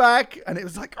round the back, and it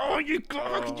was like, how could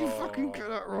you fucking get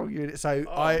that wrong? So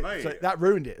so that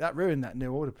ruined it. That ruined that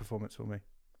New Order performance for me.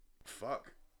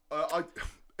 Fuck. No,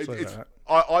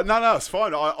 it's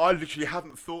fine. I literally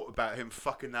haven't thought about him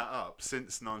fucking that up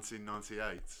since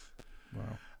 1998. Wow.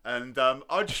 And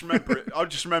I just remember it. I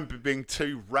just remember being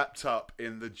too wrapped up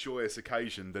in the joyous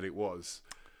occasion that it was.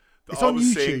 It's on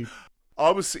YouTube.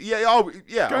 Go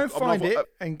and find it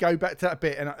and go back to that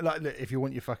bit. And look, if you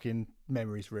want your fucking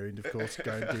memories ruined, of course,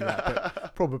 go and do that.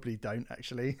 But probably don't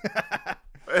actually.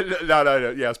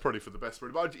 No. Yeah, it's probably for the best.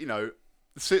 But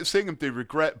seeing him do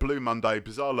Regret, Blue Monday,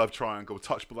 Bizarre Love Triangle,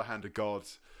 Touched by the Hand of God.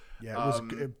 Yeah, it was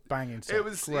a banging set. It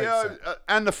was,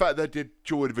 and the fact they did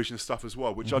Joy Division stuff as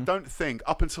well, which I don't think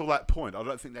up until that point, I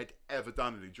don't think they'd ever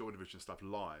done any Joy Division stuff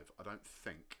live. I don't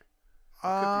think.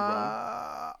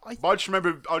 I could be wrong. I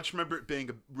just remember it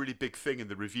being a really big thing in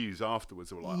the reviews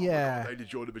afterwards. They were like, oh my God, they did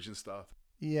Joy Division stuff.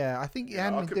 Yeah, I think he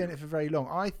hadn't been doing it for very long.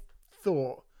 I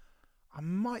thought, I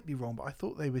might be wrong, but I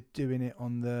thought they were doing it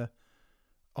on the.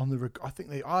 I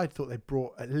thought they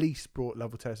at least brought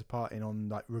Love Will Tear Us Apart in on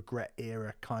like Regret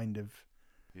era kind of.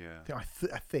 Yeah.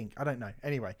 I think I don't know.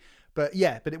 Anyway, but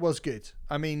it was good.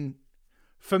 I mean,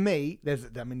 for me, there's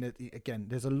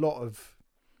a lot of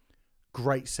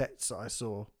great sets that I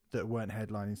saw that weren't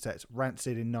headlining sets.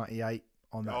 Rancid in '98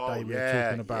 on that day we were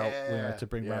talking about to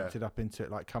bring Rancid up into it,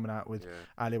 like coming out with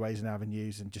Alleyways and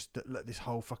Avenues and just this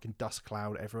whole fucking dust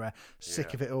cloud everywhere.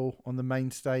 Sick of It All on the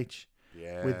main stage.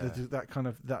 Yeah. With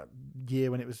that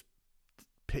year when it was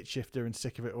Pitch Shifter and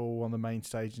Sick of It All on the main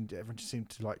stage, and everyone just seemed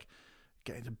to like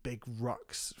get into big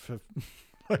rucks for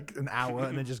like an hour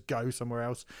and then just go somewhere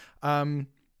else.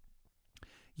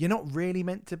 You're not really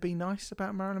meant to be nice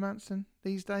about Marilyn Manson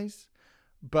these days,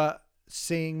 but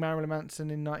seeing Marilyn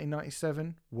Manson in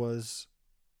 1997 was,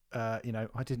 I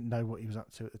didn't know what he was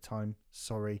up to at the time.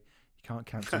 Sorry, you can't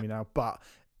cancel me now. But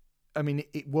I mean,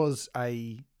 it was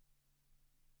an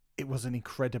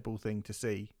incredible thing to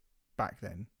see back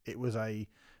then. It was a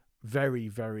very,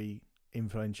 very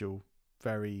influential,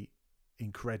 very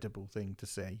incredible thing to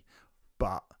see.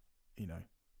 But,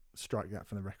 strike that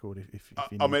from the record if you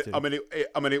need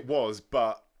to. It was,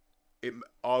 but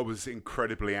I was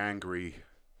incredibly angry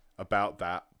about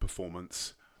that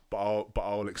performance. But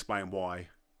I'll explain why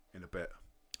in a bit.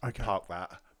 Okay. Park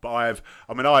that. But I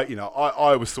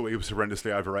always thought he was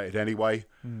horrendously overrated anyway.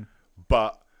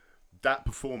 But that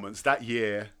performance that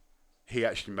year, he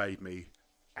actually made me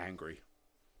angry.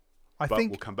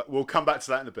 We'll come back to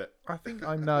that in a bit. I think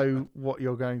I know what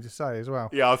you're going to say as well.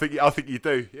 Yeah, I think you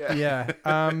do. Yeah.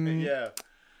 Yeah.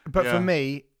 But for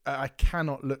me, I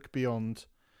cannot look beyond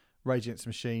Rage Against the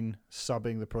Machine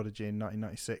subbing The Prodigy in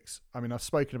 1996. I mean, I've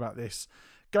spoken about this.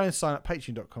 Go and sign up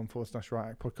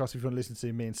patreon.com/Right Podcast if you want to listen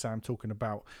to me and Sam talking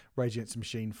about Rage Against the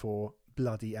Machine for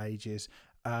bloody ages.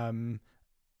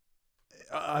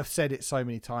 I've said it so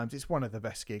many times. It's one of the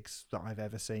best gigs that I've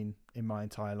ever seen in my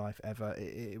entire life ever.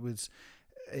 It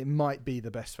might be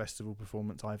the best festival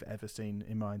performance I've ever seen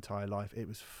in my entire life. It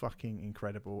was fucking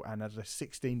incredible. And as a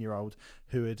 16-year-old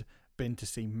who had been to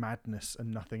see Madness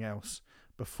and nothing else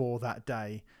before that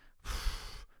day,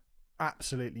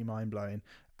 absolutely mind-blowing.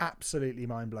 Absolutely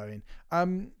mind-blowing.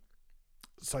 On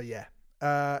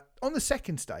the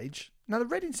second stage, Now, the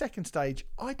Reading second stage,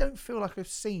 I don't feel like I've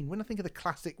seen, when I think of the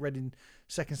classic Reading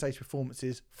second stage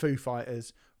performances, Foo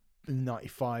Fighters in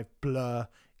 95, Blur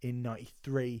in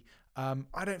 93, I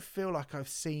don't feel like I've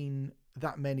seen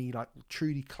that many like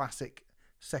truly classic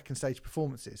second stage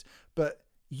performances. But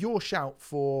your shout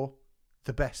for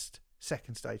the best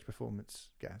second stage performance,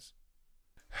 Gaz?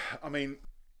 I mean,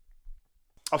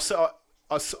 a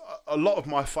lot of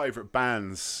my favourite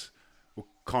bands were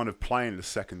kind of playing the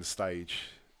second stage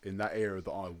in that era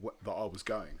that I was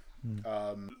going.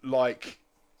 Like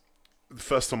the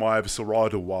first time I ever saw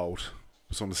Idlewild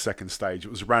was on the second stage. It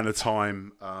was around the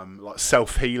time like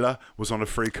Self Healer was on a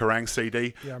free Kerrang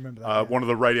CD. Yeah, I remember that. One of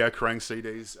the Radio Kerrang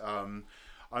CDs.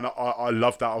 And I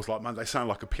loved that. I was like, man, they sound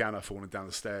like a piano falling down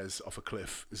the stairs off a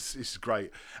cliff. This is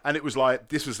great. And it was like,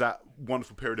 this was that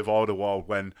wonderful period of Idlewild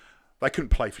when they couldn't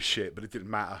play for shit, but it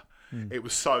didn't matter. It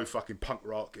was so fucking punk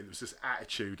rock. It was just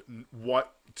attitude, white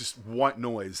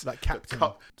noise. Like Captain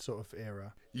sort of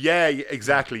era. Yeah,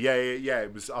 exactly. Yeah.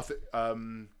 It was, like,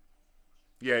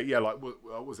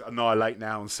 what was it? Annihilate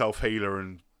Now and Self Healer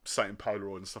and Satan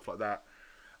Polaroid and stuff like that.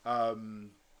 That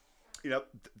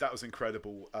was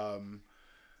incredible.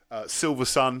 Silver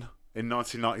Sun in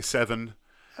 1997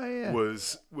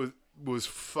 was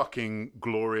fucking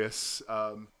glorious.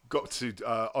 I got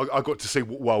to see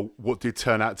what did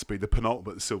turn out to be the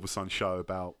penultimate Silver Sun show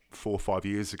about 4 or 5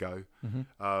 years ago.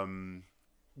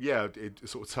 It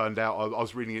sort of turned out. I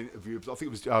was reading an interview. I think it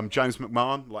was James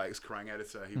McMahon, like ex-Kerrang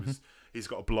editor. He's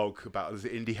got a blog about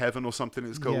Indie Heaven or something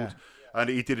it's called, and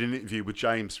he did an interview with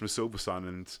James from Silver Sun,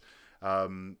 and a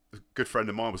good friend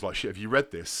of mine was like, "Shit, have you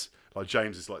read this?" Like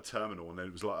James is like terminal, and then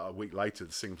it was like a week later,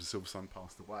 the singer from Silver Sun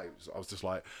passed away. I was just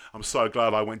like, I'm so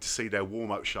glad I went to see their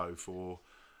warm-up show for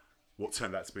what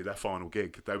turned out to be their final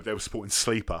gig. They were supporting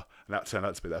Sleeper, and that turned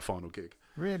out to be their final gig.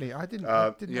 Really, I didn't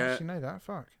actually know that.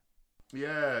 Fuck.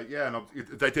 Yeah, and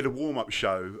they did a warm-up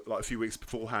show like a few weeks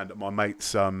beforehand at my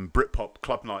mate's Britpop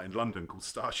club night in London called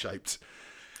Star Shaped,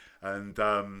 and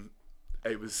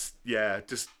it was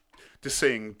just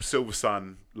seeing Silver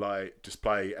Sun like just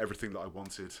play everything that I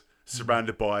wanted,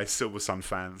 surrounded by Silver Sun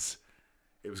fans.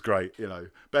 It was great,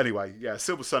 But anyway,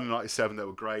 Silver Sun in 97, they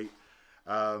were great.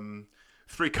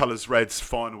 Three Colours Red's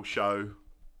final show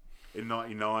in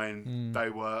 99,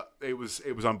 it was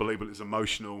unbelievable. It was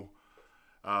emotional.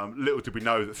 Little did we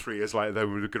know that 3 years later they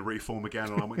were going to reform again,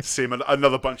 and I went to see them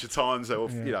another bunch of times. They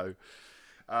were,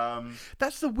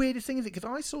 That's the weirdest thing, is it? Because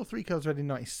I saw Three Colours Red in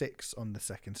 96 on the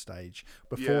second stage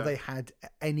before they had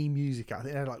any music out. I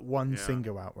think they had like one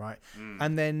single out, right?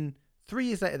 And then 3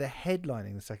 years later, they're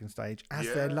headlining the second stage as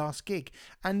their last gig.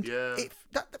 And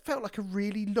that felt like a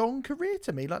really long career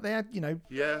to me. Like they had,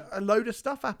 a load of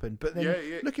stuff happen. But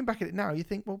then looking back at it now, you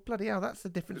think, well, bloody hell, that's the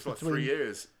difference between... It's like 3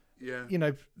 years.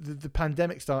 Yeah. The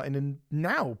pandemic starting and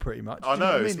now pretty much. I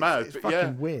know, it's mad. It's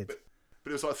fucking weird. But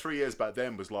it was like 3 years back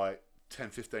then was like 10,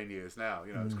 15 years now.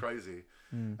 It's crazy.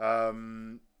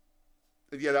 That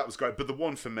was great. But the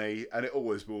one for me, and it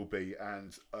always will be,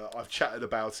 and I've chatted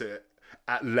about it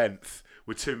at length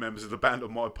with 2 members of the band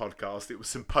on my podcast. It was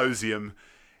Symposium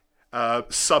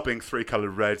subbing Three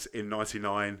Coloured Red in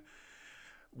 99.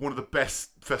 One of the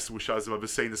best festival shows I've ever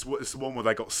seen. It's the one where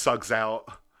they got Suggs out.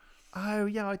 Oh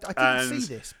yeah, I didn't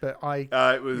see this, but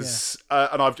it was,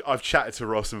 and I've chatted to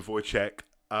Ross and Wojciech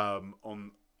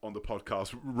on the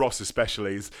podcast. Ross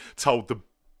especially has told the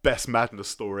best Madness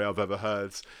story I've ever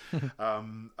heard.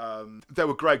 They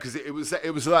were great because it was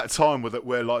that time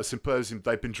where like Symposium,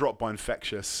 they'd been dropped by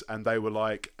Infectious, and they were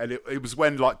like, and it was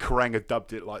when like Kerrang had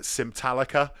dubbed it like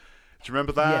Simtalica. Do you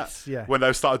remember that? Yes, yeah. When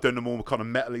they started doing the more kind of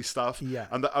metal-y stuff. Yeah.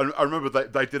 And I remember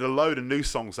they did a load of new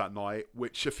songs that night,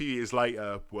 which a few years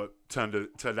later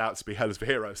turned out to be Hell is for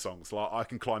Heroes songs, like I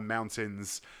Can Climb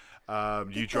Mountains,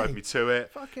 You Drove Me to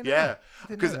It. Fucking yeah.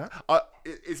 Because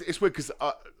it's weird because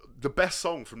the best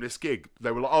song from this gig,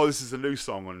 they were like, oh, this is a new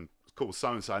song and it's called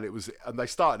so-and-so, and they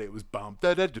started it was bum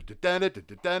da da da da da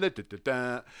da da da da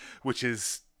da, which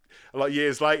is like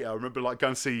years later, I remember like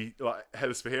going to see like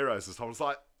Hell is for Heroes and stuff. I was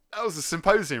like, that was a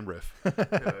Symposium riff.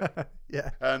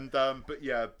 Yeah. And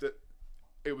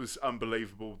it was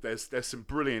unbelievable. There's some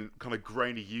brilliant kind of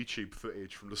grainy YouTube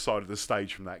footage from the side of the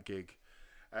stage from that gig,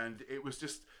 and it was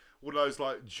just one of those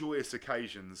like joyous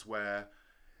occasions where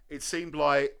it seemed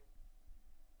like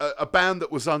a band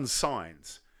that was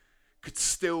unsigned could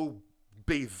still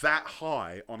be that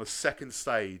high on a second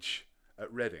stage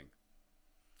at Reading.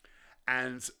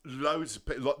 And loads of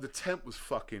people, like the tent was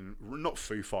fucking, not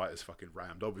Foo Fighters fucking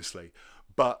rammed, obviously,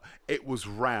 but it was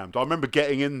rammed. I remember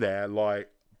getting in there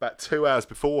like about 2 hours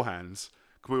beforehand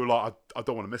because we were like, I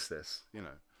don't want to miss this,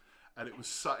 And it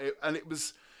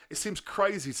was it seems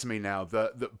crazy to me now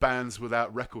that bands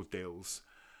without record deals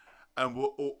and were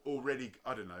already,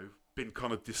 I don't know, been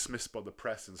kind of dismissed by the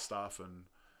press and stuff, and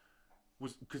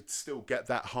could still get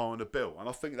that high on a bill. And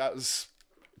I think that was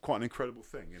quite an incredible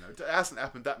thing. You know, it hasn't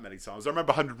happened that many times. I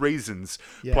remember 100 Reasons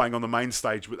playing on the main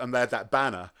stage, and they had that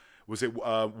banner. Was it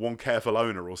One Careful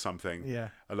Owner or something? Yeah.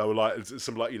 And they were like,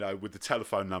 some like, you know, with the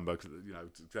telephone number, you know,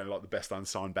 they're like the best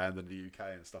unsigned band in the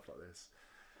UK and stuff like this.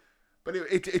 But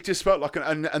it just felt like,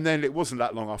 and then it wasn't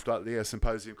that long after that, the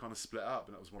Symposium kind of split up,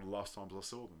 and that was one of the last times I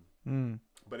saw them.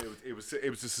 But it was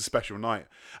just a special night.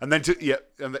 And then it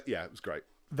was great.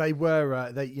 They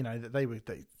were they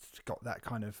got that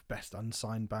kind of best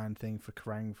unsigned band thing for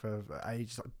Kerrang for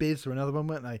ages. Like Biz were another one,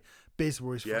 weren't they? Biz were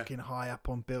always fucking high up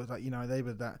on bills. Like, you know, they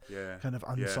were that kind of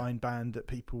unsigned band that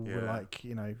people were like,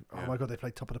 you know, oh my God, they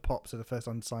played Top of the Pops. They're the first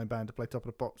unsigned band to play Top of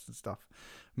the Pops and stuff.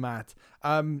 Mad.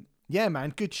 Yeah,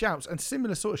 man, good shouts. And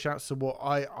similar sort of shouts to what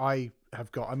I have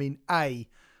got. I mean,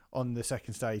 on the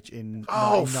second stage in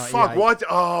 1998.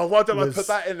 Why did I put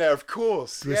that in there? Of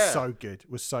course. Was so good.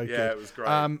 Yeah, it was great.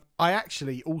 I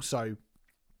actually also,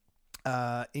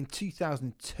 in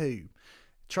 2002,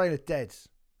 Trailer Dead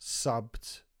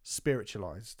subbed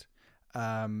Spiritualized,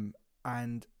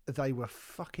 and they were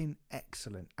fucking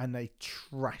excellent, and they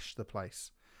trashed the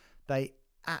place. They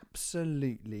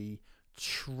absolutely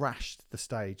trashed the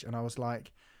stage, and I was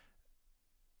like,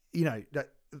 you know, that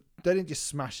they didn't just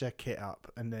smash their kit up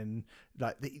and then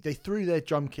like they threw their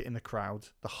drum kit in the crowd,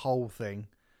 the whole thing,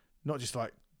 not just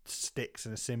like sticks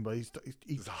and a cymbal. He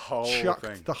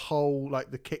chucked the whole,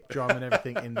 like the kick drum and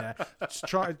everything in there.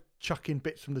 Tried chucking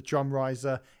bits from the drum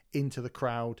riser into the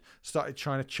crowd. Started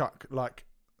trying to chuck like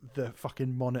the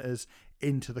fucking monitors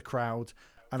into the crowd.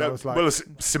 And I was like, well,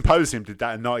 Symposium did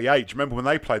that in '98. Do you remember when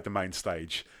they played the main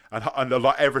stage and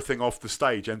like everything off the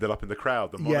stage ended up in the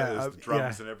crowd, the monitors, the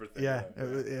drums, and everything.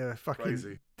 Yeah, fucking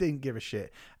crazy. Didn't give a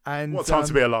shit. And what a time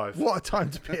to be alive! What a time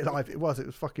to be alive! It was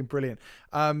fucking brilliant.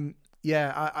 I mean,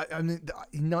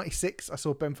 in '96 I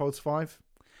saw Ben Folds 5,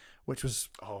 which was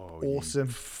awesome.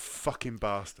 You fucking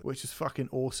bastard! Which was fucking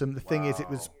awesome. The thing is, it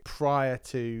was prior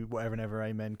to Whatever and Ever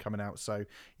Amen coming out, so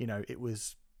you know it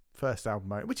was. First album,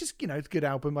 which is, you know, it's a good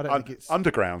album. I don't think it's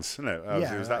Undergrounds, isn't it?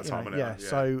 It was that time, yeah.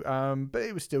 So, but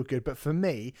it was still good. But for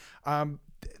me,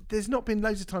 there's not been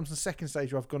loads of times on the second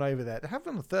stage where I've gone over there. There have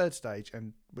been on the third stage,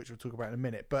 and which we'll talk about in a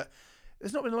minute. But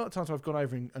there's not been a lot of times where I've gone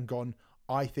over and gone,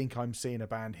 I think I'm seeing a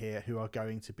band here who are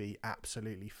going to be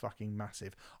absolutely fucking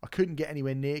massive. I couldn't get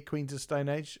anywhere near Queens of the Stone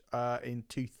Age in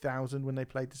 2000 when they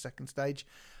played the second stage,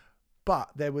 but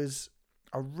there was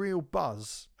a real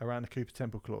buzz around the Cooper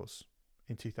Temple Clause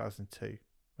in 2002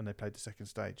 when they played the second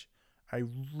stage. A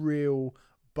real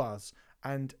buzz,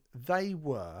 and they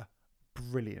were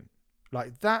brilliant.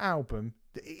 Like that album,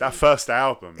 that first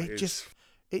album,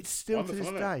 it's still to this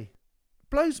day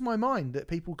blows my mind that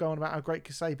people go on about how great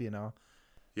Kasabian are.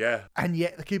 Yeah, and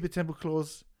yet the Cooper Temple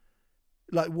Clause,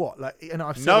 like what? Like, and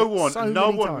I've said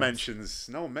no one mentions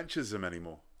them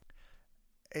anymore.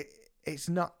 It's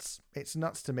nuts. It's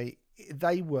nuts to me.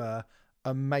 They were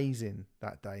amazing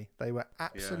that day. They were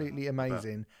absolutely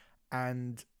amazing,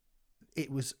 and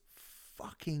it was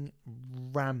fucking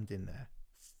rammed in there.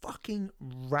 Fucking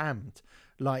rammed.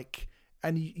 Like,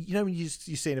 and you know when you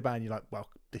see in a band, you're like, well,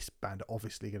 this band are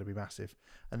obviously going to be massive,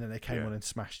 and then they came on and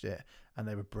smashed it, and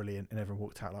they were brilliant, and everyone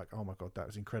walked out like, oh my God, that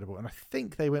was incredible. And I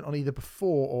think they went on either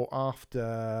before or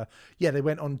after. Yeah, they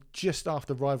went on just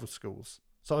after Rival Schools.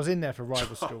 So I was in there for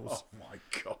Rival Schools. Oh my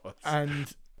God.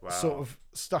 And sort of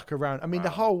stuck around. I mean, the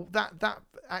whole that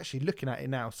actually looking at it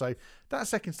now. So that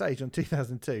second stage on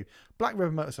 2002, Black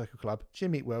River Motorcycle Club,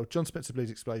 Jim Eat World, John Spencer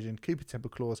Blues Explosion, Cooper Temple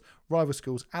Clause, Rival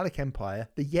Schools, Alec Empire,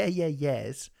 the Yeah Yeah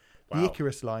Yeahs, the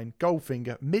Icarus Line,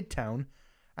 Goldfinger, Midtown,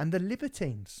 and the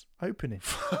Libertines opening.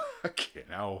 Fucking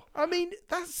hell. I mean,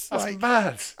 that's like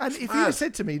mad. And if you had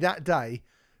said to me that day,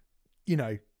 you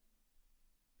know,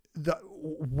 that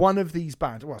one of these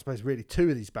bands, well, I suppose really two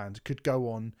of these bands could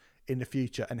go on in the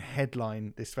future and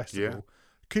headline this festival,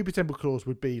 Cooper Temple Clause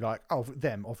would be like, oh,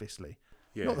 them, obviously.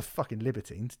 Not the fucking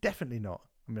Libertines. Definitely not.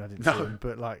 I mean, I didn't see them,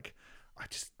 but like, I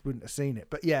just wouldn't have seen it.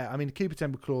 But yeah, I mean, Cooper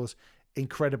Temple Clause,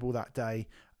 incredible that day.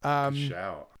 Good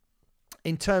shout.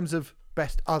 In terms of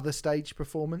best other stage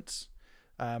performance,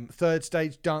 third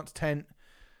stage, Dance Tent.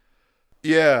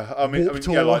 Yeah, Warped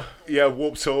Tour.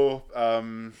 Warped Tour. I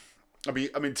mean,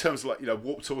 in terms of like, you know,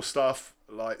 Warped Tour stuff,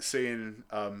 like seeing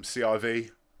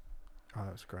CIV. Oh,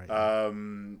 that was great.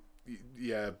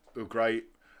 Yeah, they were great.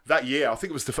 That year, I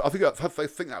think it was I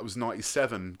think that was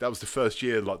 '97. That was the first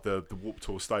year like the Warped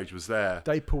Tour stage was there.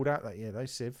 They pulled out that year, though,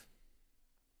 Civ.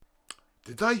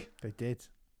 Did they? They did.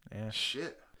 Yeah.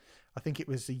 Shit. I think it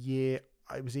was it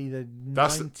was either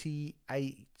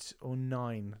 98 or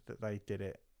 9 that they did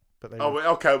it. But they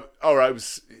okay. All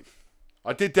right.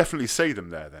 I did definitely see them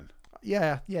there then.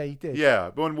 Yeah, you did.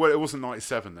 Yeah, but it wasn't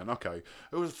 97 then. Okay.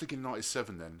 I was thinking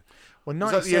 97 then. Well,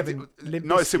 97,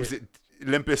 97 was it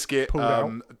Limp Bizkit? Pulled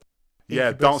out.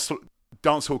 Yeah, Dance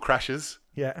Hall Crashers.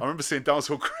 Yeah. I remember seeing Dance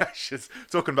Hall Crashers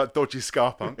talking about dodgy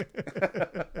ska punk.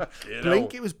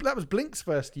 Blink, that was Blink's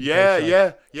first UK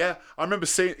show. Yeah. I remember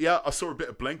seeing. Yeah, I saw a bit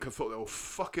of Blink. I thought they were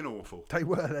fucking awful. They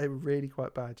were really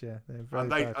quite bad. Yeah, they were very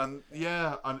bad.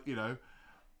 And you know,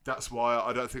 that's why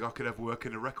I don't think I could ever work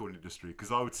in the record industry,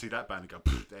 because I would see that band and go,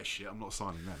 they're shit. I'm not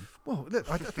signing them. Well, look,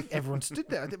 I think everyone stood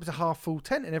there. It was a half full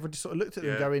tent, and everyone just sort of looked at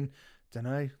them, going, "Don't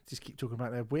know." Just keep talking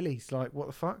about their willies. Like, what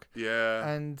the fuck? Yeah.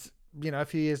 And you know, a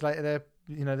few years later,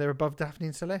 they're above Daphne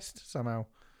and Celeste somehow.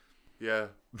 Yeah.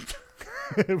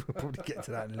 We'll probably get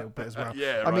to that in a little bit as well.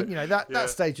 Yeah, I mean, that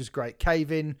stage was great.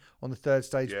 Cave In on the third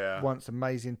stage, once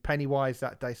amazing. Pennywise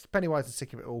that day. Pennywise and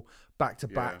Sick of It All back to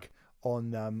back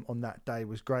on that day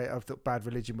was great. I thought Bad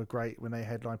Religion were great when they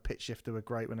headlined. Pitch Shifter were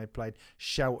great when they played.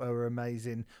 Shelter were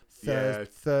amazing.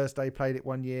 Thursday played it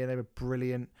one year. They were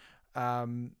brilliant.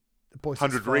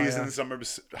 100 Reasons, I remember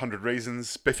 100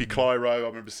 Reasons. Biffy Clyro, I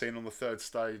remember seeing on the third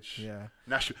stage. Yeah.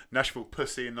 Nashville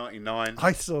Pussy in 99.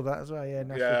 I saw that as well, yeah.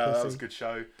 Nashville Pussy. That was a good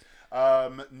show.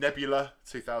 Nebula,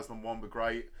 2001 were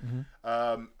great.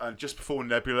 Mm-hmm. And just before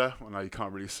Nebula, I know you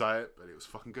can't really say it, but it was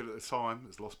fucking good at the time. It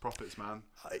was Lost Prophets, man.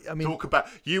 I mean,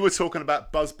 you were talking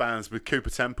about buzz bands with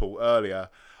Cooper Temple earlier.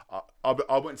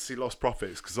 I went to see Lost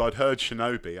Prophets because I'd heard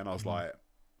Shinobi, and I was like,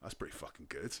 that's pretty fucking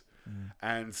good.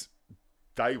 And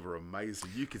they were amazing.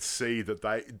 You could see that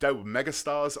they were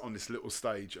megastars on this little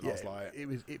stage, and I was like,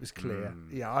 it was clear.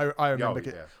 Yeah, I remember.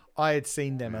 I had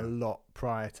seen them a lot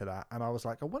prior to that, and I was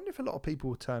like, I wonder if a lot of people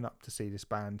will turn up to see this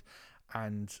band.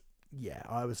 And yeah,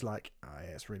 I was like, oh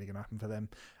yeah, it's really gonna happen for them.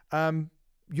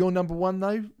 Your number one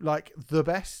though, like the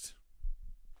best?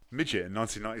 Midget in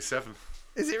 1997.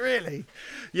 Is it really?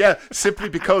 Yeah, simply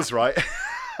because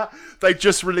they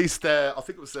just released I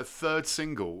think it was their third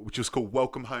single, which was called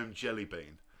Welcome Home Jelly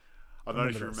Bean. I don't know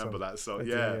if you remember that song.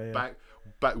 Yeah.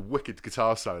 Back wicked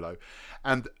guitar solo.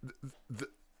 And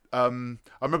I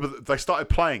remember they started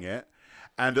playing it,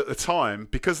 and at the time,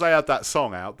 because they had that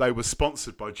song out, they were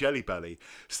sponsored by Jelly Belly.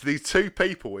 So these two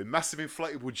people in massive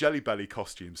inflatable Jelly Belly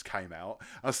costumes came out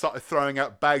and started throwing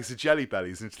out bags of Jelly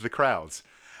Bellies into the crowds.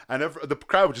 And the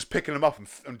crowd were just picking them up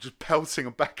and just pelting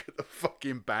them back at the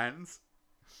fucking bands.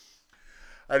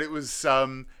 And it was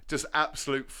just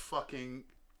absolute fucking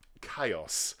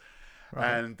chaos.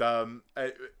 Right. And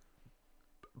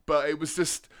but it was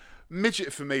just,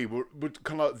 Midget for me would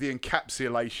kind of like the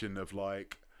encapsulation of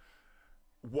like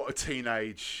what a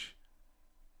teenage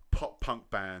pop punk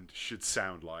band should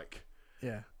sound like.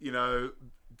 Yeah. You know,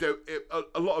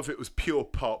 a lot of it was pure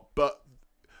pop, but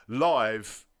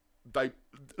live, they,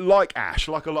 like Ash,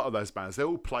 like a lot of those bands, they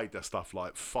all played their stuff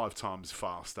like 5 times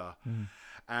faster.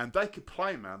 And they could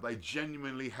play, man. They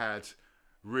genuinely had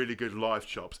really good live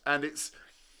chops. And it's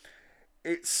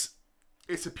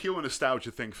a pure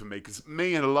nostalgia thing for me, because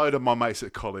me and a load of my mates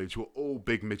at college were all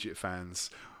big Midget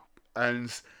fans.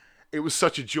 And it was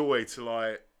such a joy to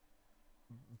like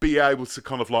be able to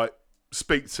kind of like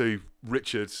speak to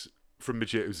Richard from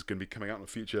Midget, who's going to be coming out in a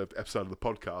future episode of the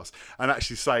podcast, and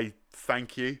actually say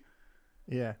thank you.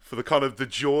 Yeah. For the kind of the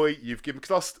joy you've given,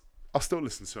 because I still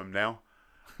listen to them now.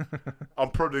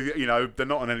 I'm probably, they're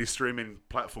not on any streaming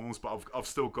platforms, but I've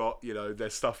still got,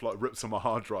 their stuff like ripped on my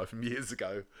hard drive from years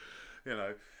ago,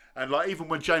 and like even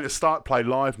when Jane Stark play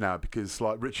live now, because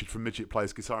like Richard from Midget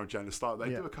plays guitar in Jane Stark, they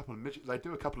do a couple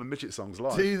of Midget songs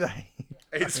live. Do they?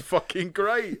 It's fucking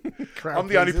great. I'm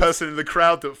the only person in the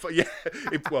crowd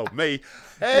that me.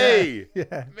 Hey,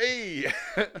 me.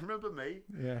 Remember me?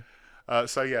 Yeah.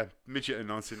 So yeah, Midget in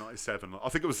 1997. I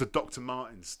think it was the Dr.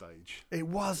 Martin stage. It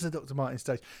was the Dr. Martin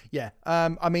stage. Yeah.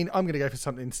 I mean, I'm going to go for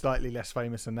something slightly less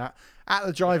famous than that. At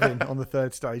the Drive-In on the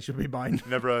third stage would be mine.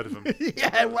 Never heard of them.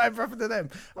 Yeah, whatever happened to them?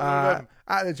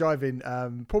 At the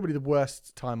Drive-In, probably the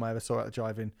worst time I ever saw at the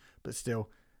Drive-In, but still,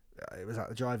 it was at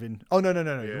the Drive-In. Oh, no. Yeah.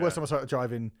 The worst time I saw at the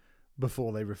Drive-In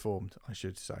before they reformed, I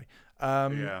should say.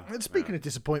 And speaking of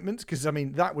disappointments, because I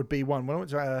mean, that would be one. When I went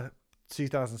to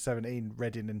 2017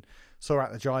 Reading and saw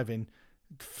At the Drive-In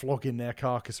flogging their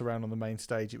carcass around on the main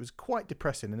stage, it was quite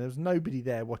depressing, and there was nobody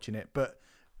there watching it. But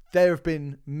there have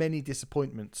been many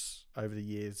disappointments over the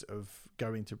years of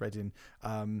going to Reading.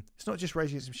 It's not just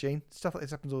Rage Against the Machine. Stuff like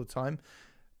this happens all the time.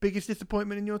 Biggest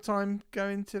disappointment in your time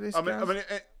going to this? I mean,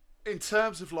 in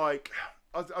terms of like,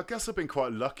 I guess I've been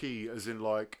quite lucky, as in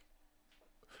like,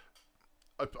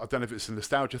 I don't know if it's a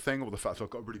nostalgia thing or the fact that I've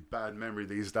got a really bad memory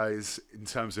these days in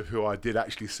terms of who I did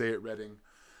actually see at Reading.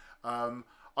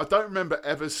 I don't remember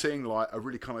ever seeing like a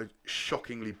really kind of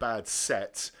shockingly bad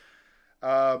set.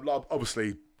 Like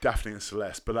obviously Daphne and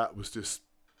Celeste, but that was just,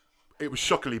 it was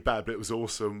shockingly bad, but it was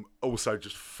awesome. Also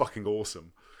just fucking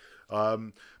awesome.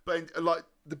 Like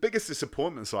the biggest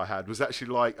disappointments I had was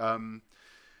actually like, I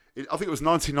think it was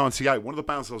 1998. One of the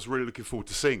bands I was really looking forward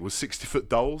to seeing was 60 Foot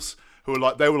Dolls, who were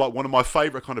like, they were like one of my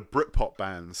favourite kind of Britpop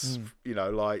bands, you know,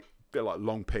 like they're like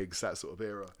Long Pigs, that sort of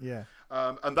era. Yeah.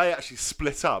 And they actually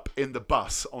split up in the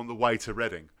bus on the way to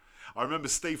Reading. I remember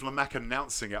Steve Lamacq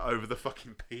announcing it over the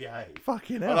fucking PA.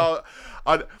 Fucking hell.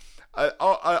 And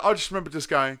I just remember just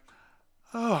going,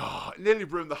 oh, it nearly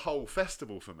ruined the whole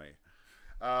festival for me.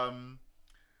 But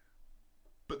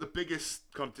the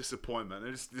biggest kind of disappointment,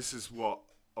 and this is what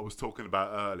I was talking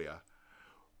about earlier,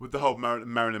 with the whole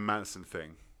Marilyn Manson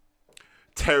thing,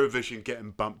 TerrorVision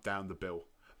getting bumped down the bill.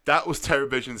 That was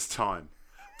TerrorVision's time.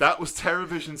 That was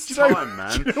TerrorVision's time,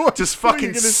 man. Just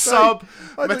fucking sub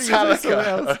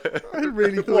Metallica. I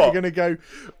really thought you were going to go,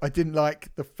 I didn't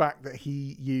like the fact that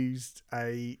he used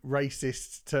a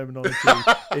racist terminology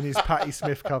in his Patti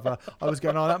Smith cover. I was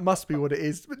going, oh, that must be what it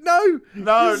is. But no.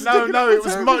 It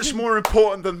was much more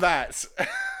important than that.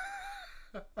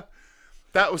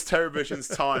 That was TerrorVision's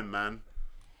time, man.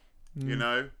 You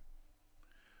know?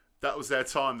 That was their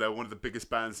time. They were one of the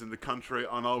biggest bands in the country,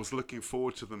 and I was looking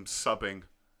forward to them subbing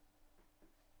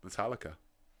Metallica.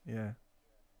 Yeah.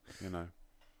 You know.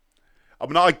 I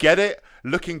mean, I get it.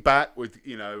 Looking back with,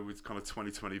 you know, with kind of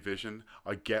 2020 vision,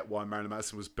 I get why Marilyn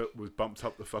Manson was bumped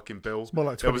up the fucking bill. It's more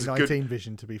like 2019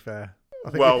 vision, to be fair. I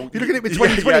think well, if you look at it with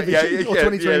 2020 vision or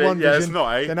 2021 vision,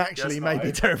 then actually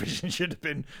maybe TerrorVision should have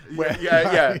been where.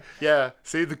 Yeah.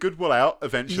 See, the good will out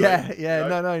eventually. Yeah.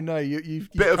 No. You've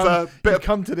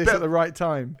come to this at the right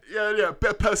time. Yeah.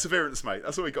 Bit of perseverance, mate.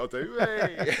 That's all we got to do.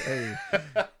 Hey.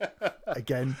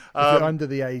 Again, if you're under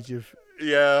the age of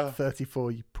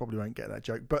 34, you probably won't get that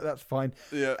joke, but that's fine.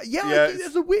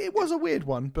 It was a weird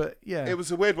one, but yeah, it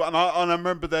was a weird one. And I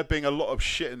remember there being a lot of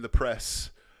shit in the press,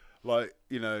 like,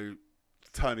 you know,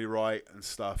 Tony Wright and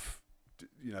stuff,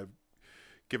 you know,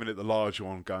 giving it the large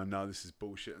one, going, no, this is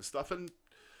bullshit and stuff. And,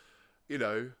 you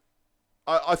know,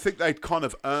 I think they'd kind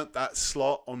of earned that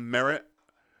slot on merit.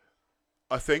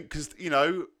 I think, because, you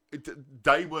know,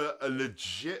 they were a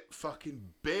legit fucking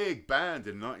big band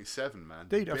in 97, man.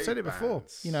 Dude, I've said it before.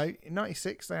 You know, in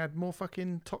 96, they had more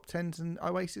fucking top 10s than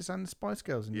Oasis and the Spice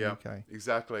Girls in the UK. Yeah,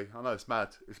 exactly. I know, it's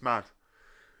mad. It's mad.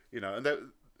 You know, and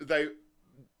they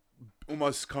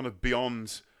almost kind of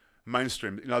beyond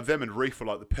mainstream. You know, them and Reef were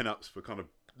like the pin-ups for kind of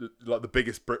like the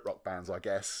biggest Brit rock bands, I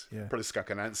guess. Yeah. Probably Skunk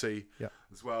and Nancy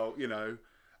as well, you know.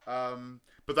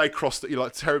 But they crossed, you know,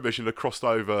 like TerrorVision had crossed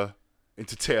over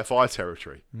into TFI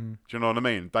territory. Do you know what I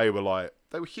mean? They were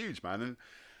huge, man. And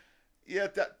yeah,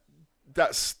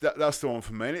 that's the one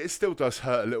for me. And it still does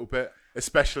hurt a little bit,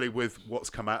 especially with what's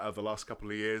come out of the last couple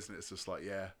of years. And it's just like,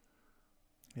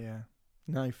 yeah.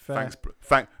 No, fair.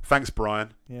 Thanks,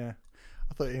 Brian. Yeah.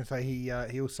 I thought you were going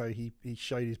to say he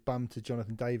showed his bum to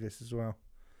Jonathan Davis as well.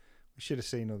 We should have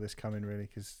seen all this coming, really,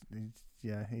 because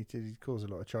he caused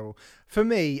a lot of trouble. For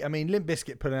me, I mean, Limp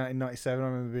Bizkit put it out in 97. I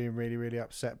remember being really, really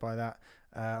upset by that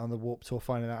on the Warped Tour,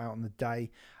 finding that out on the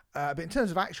day. But in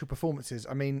terms of actual performances,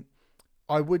 I mean,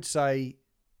 I would say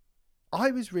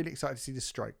I was really excited to see the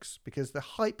Strokes, because the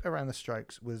hype around the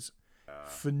Strokes was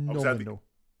phenomenal.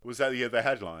 Was that the year they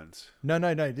headlines? No.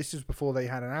 This was before they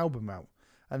had an album out.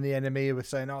 And the NME were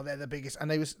saying, "Oh, they're the biggest," and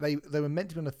they were meant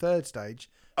to be on the third stage,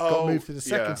 got moved to the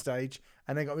second stage,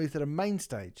 and then got moved to the main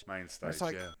stage. It's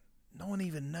like, no one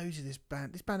even knows who this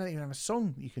band. This band don't even have a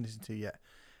song you can listen to yet.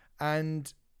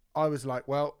 And I was like,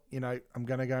 well, you know, I'm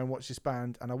gonna go and watch this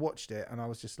band, and I watched it, and I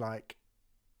was just like,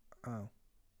 oh,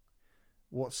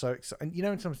 what's so exciting? And you know,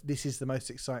 sometimes this is the most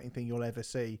exciting thing you'll ever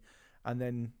see, and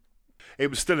then it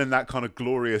was still in that kind of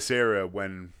glorious era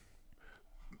when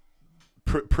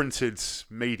printed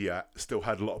media still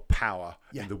had a lot of power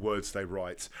in the words they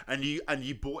write, and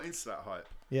you bought into that hype.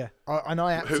 Yeah,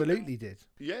 I absolutely did.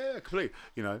 Yeah, completely.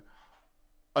 You know,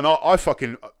 and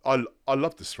I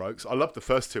love the Strokes. I love the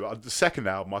first two. The second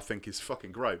album I think is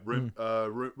fucking great. Room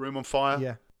on Fire.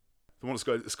 Yeah, the one it's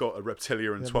got a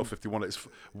Reptilia and 1251. It's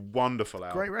wonderful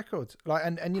album. Great record. Like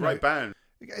and you great band.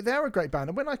 They're a great band,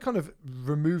 and when I kind of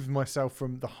removed myself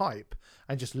from the hype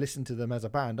and just listened to them as a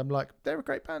band, I'm like, they're a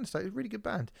great band, so it's a really good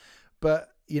band. But,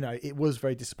 you know, it was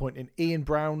very disappointing. Ian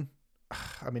Brown,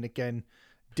 I mean, again,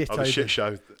 ditto. The shit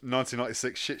show,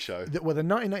 1996 shit show. The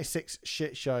 1996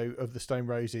 shit show of the Stone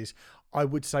Roses, I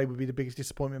would say would be the biggest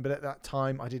disappointment, but at that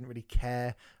time, I didn't really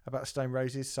care about Stone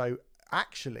Roses, so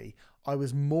actually, I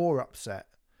was more upset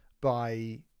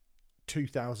by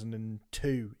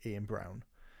 2002 Ian Brown,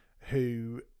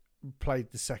 who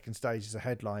played the second stage as a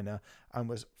headliner and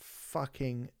was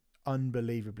fucking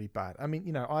unbelievably bad. I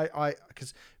mean, I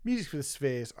because Music for the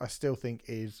Spheres I still think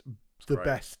is the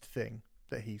best thing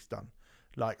that he's done.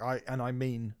 Like I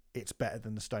mean it's better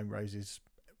than the Stone Roses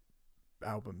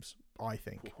albums, I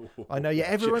think. I know, yeah,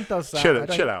 everyone does that.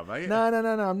 Chill out, mate. No,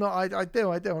 I'm not. I do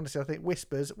honestly. I think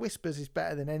Whispers is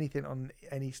better than anything on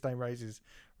any Stone Roses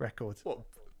record. What?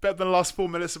 Better than the last 4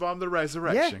 minutes of I'm the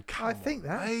Resurrection? Yeah, I think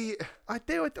that. Mate. I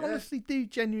do. I honestly do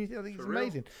genuinely. I think it's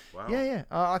amazing. Wow. Yeah.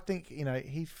 I think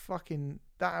he's fucking,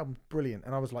 that album's brilliant,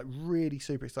 and I was like really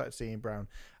super excited to see Ian Brown,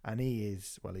 and he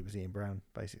was Ian Brown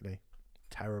basically.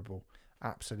 Terrible.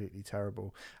 Absolutely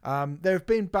terrible. There have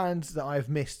been bands that I've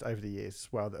missed over the years as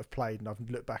well that have played, and I've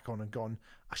looked back on and gone,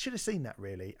 I should have seen that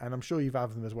really. And I'm sure you've had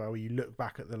them as well, where you look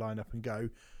back at the lineup and go,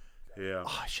 yeah,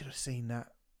 I should have seen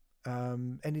that.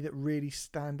 Any that really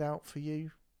stand out for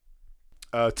you?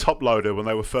 Top Loader when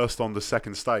they were first on the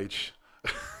second stage.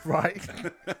 Right.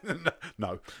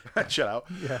 No. Chill out.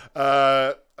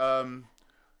 Yeah.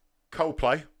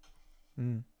 Coldplay.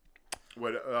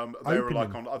 Where they were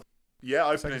like on.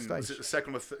 Opening. Was it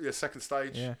the second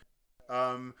stage? Yeah.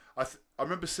 I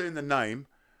remember seeing the name,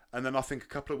 and then I think a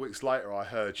couple of weeks later I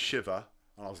heard Shiver,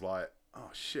 and I was like,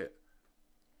 oh shit,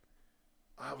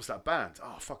 that was that band.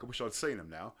 Oh fuck, I wish I'd seen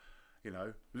them now.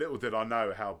 Little did I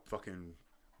know how fucking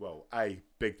A,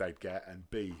 big they'd get, and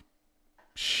B,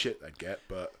 shit they'd get.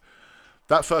 But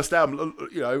that first album,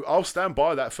 I'll stand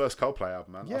by that first Coldplay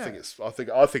album, man. Yeah. I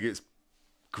think it's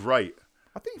great.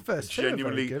 I think first two are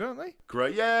very good, aren't they?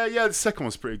 Great. Yeah. The second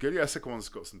one's pretty good. Yeah, the second one's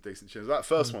got some decent tunes. That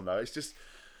first one though, it's just,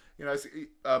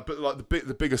 but like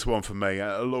the biggest one for me,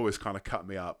 it'll always kind of cut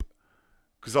me up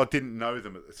because I didn't know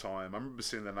them at the time. I remember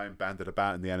seeing their name banded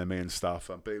about in The Enemy and stuff,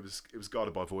 but it was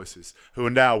Guided by Voices, who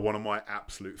are now one of my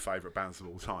absolute favourite bands of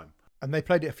all time. And they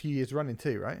played it a few years running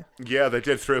too, right? Yeah, they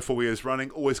did 3 or 4 years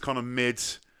running. Always kind of mid,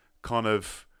 kind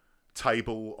of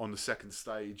table on the second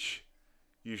stage.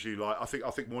 Usually, like I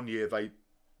think one year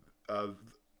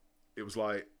it was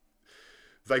like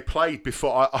they played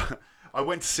before I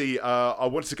went to see I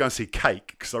wanted to go and see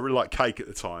Cake because I really liked Cake at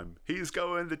the time. He's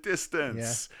going the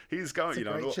distance. Yeah. He's going.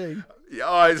 That's a great tune. Yeah,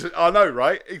 I know,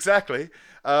 right? Exactly.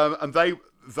 And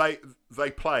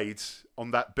they played on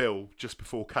that bill just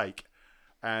before Cake,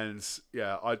 and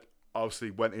yeah, I obviously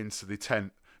went into the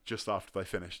tent just after they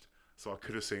finished, so I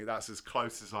could have seen. That's as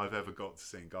close as I've ever got to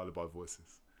seeing Guided by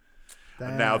Voices.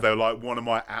 And now they're like one of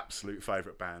my absolute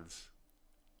favourite bands.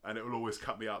 And it will always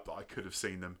cut me up that I could have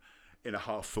seen them in a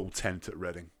half-full tent at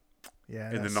Reading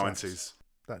in the 90s.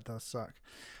 That does suck.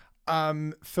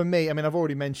 For me, I mean, I've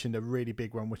already mentioned a really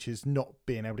big one, which is not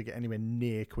being able to get anywhere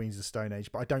near Queens of the Stone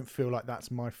Age, but I don't feel like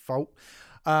that's my fault.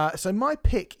 So my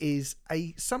pick is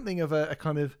something of a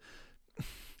kind of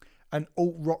an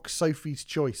alt-rock Sophie's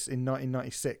Choice in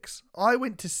 1996. I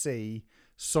went to see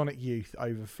Sonic Youth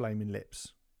over Flaming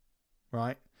Lips.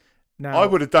 Right now, I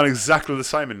would have done exactly the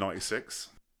same in '96.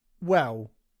 Well,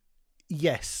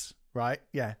 yes, right,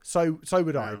 yeah. So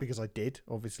would I, because I did,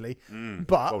 obviously.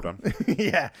 But well done.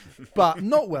 Yeah, but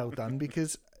not well done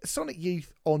because Sonic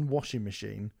Youth on Washing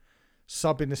Machine,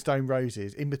 subbing the Stone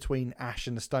Roses in between Ash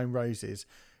and the Stone Roses.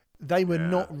 They were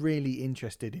not really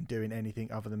interested in doing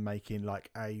anything other than making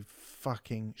like a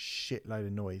fucking shitload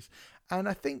of noise. And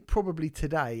I think probably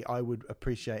today I would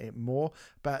appreciate it more.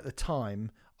 But at the time,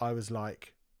 I was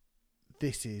like,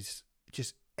 this is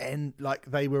just like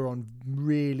they were on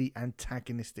really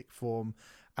antagonistic form.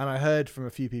 And I heard from a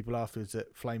few people afterwards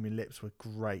that Flaming Lips were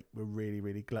great, were really,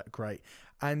 really great.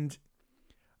 And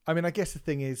I mean, I guess the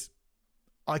thing is,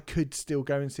 I could still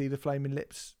go and see the Flaming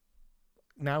Lips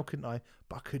now, couldn't I?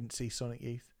 But I couldn't see Sonic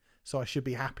Youth. So I should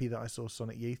be happy that I saw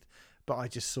Sonic Youth. But I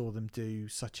just saw them do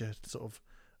such a sort of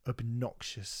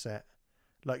obnoxious set.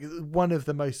 Like one of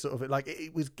the most sort of like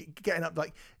it was getting up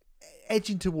like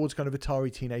edging towards kind of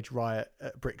Atari Teenage Riot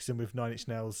at Brixton with Nine Inch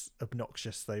Nails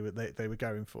obnoxious they were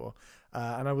going for.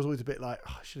 And I was always a bit like,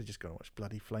 I should have just gone and watched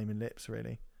bloody Flaming Lips,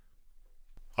 really.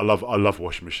 I love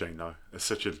Washing Machine though. It's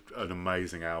such an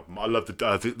amazing album. I love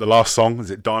the last song.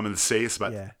 Is it Diamond Sea? It's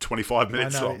about 25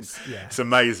 minutes long. It's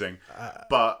amazing.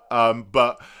 But I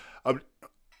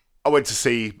went to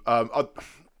see. I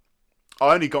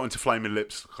only got into Flaming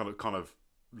Lips kind of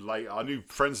late. I knew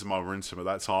friends of mine were into them at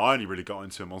that time. I only really got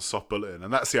into them on Soft Bulletin,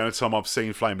 and that's the only time I've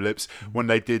seen Flaming Lips when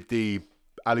they did the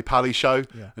Ali Pali show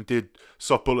and did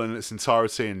Soft Bulletin in its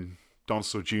entirety, and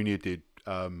Donsall Jr. did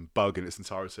Bug in its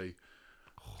entirety.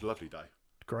 Lovely day,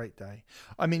 great day.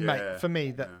 I mean, mate, for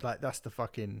me that that's the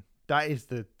fucking that is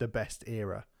the best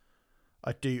era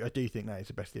I do think that is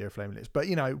the best year of Flaming Lips. But,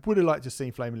 would have liked to have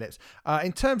seen Flaming Lips.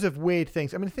 In terms of weird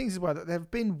things, I mean, the things as well, that there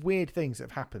have been weird things that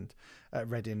have happened at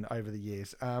Reading over the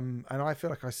years. And I feel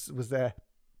like I was there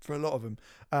for a lot of them.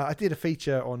 I did a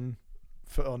feature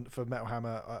for Metal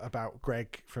Hammer about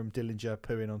Greg from Dillinger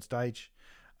pooing on stage.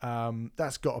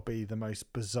 That's got to be the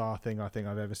most bizarre thing I think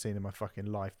I've ever seen in my fucking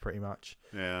life, pretty much.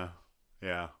 Yeah.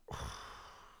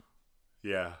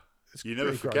 It's You never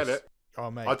pretty forget gross. it. Oh,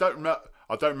 mate. I don't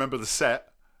remember the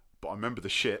set, but I remember the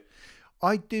shit.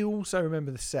 I do also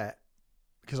remember the set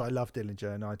because I love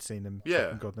Dillinger and I'd seen them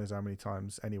fucking God knows how many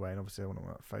times anyway, and obviously one of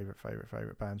my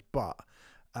favourite bands. But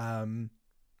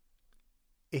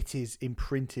it is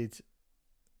imprinted,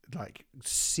 like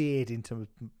seared into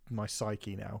my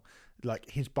psyche now. Like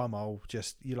his bumhole,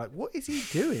 you're like, what is he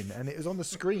doing? And it was on the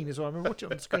screen as well. I remember watching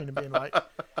it on the screen and being like,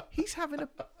 he's having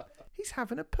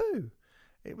a poo.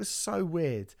 It was so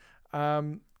weird.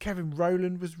 Kevin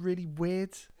Rowland was really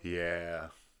weird. Yeah.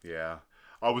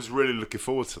 I was really looking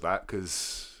forward to that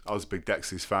because I was a big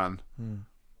Dexys fan.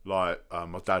 Like,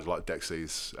 my dad liked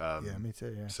Dexys. Yeah, me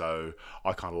too, yeah. So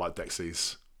I kind of like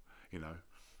Dexys,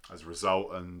 as a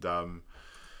result. And,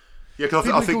 because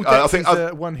I think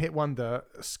a one-hit wonder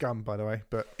scum, by the way.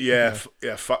 But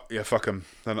fuck them.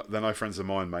 They're no friends of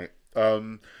mine, mate.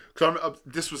 Because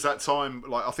this was that time,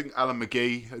 like I think Alan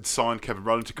McGee had signed Kevin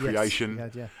Rowland to Creation,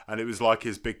 and it was like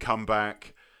his big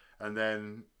comeback. And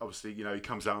then obviously, he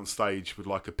comes out on stage with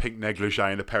like a pink negligee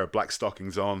and a pair of black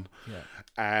stockings on,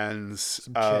 and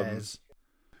some chairs.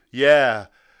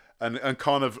 And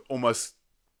kind of almost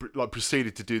like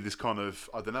proceeded to do this kind of,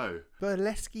 I don't know,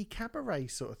 burlesque cabaret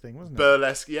sort of thing, wasn't it?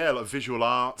 Burlesque, like visual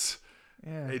arts,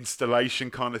 installation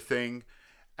kind of thing,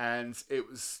 and it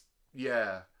was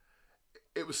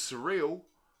surreal.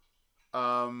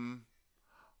 I'm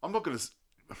not going to.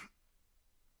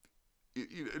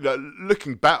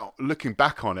 Looking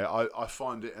back on it, I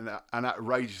find it an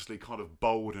outrageously kind of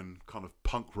bold and kind of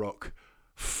punk rock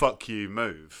fuck you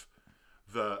move.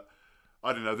 That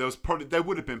I don't know. There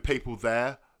would have been people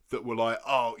there that were like,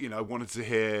 wanted to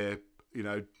hear,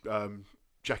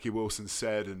 Jackie Wilson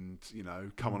Said and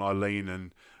Come On Eileen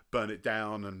and Burn It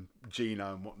Down and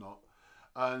Gino and whatnot,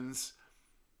 and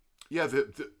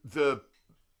the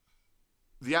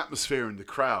atmosphere in the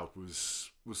crowd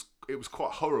was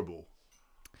quite horrible.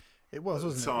 It was,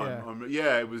 wasn't it?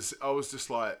 Yeah. It was. I was just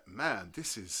like, man,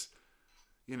 this is,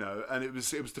 and it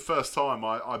was the first time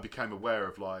I became aware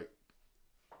of like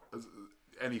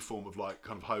any form of like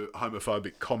kind of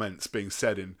homophobic comments being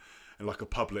said in like a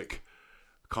public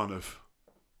kind of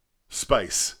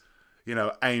space,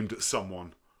 aimed at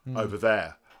someone over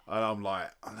there, and I'm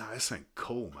like, oh, no, this ain't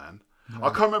cool, man. No. I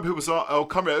can't remember who was on.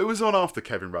 Who was on after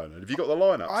Kevin Rowland? Have you got the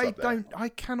lineup? I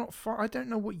cannot find. I don't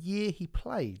know what year he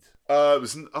played. I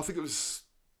think it was.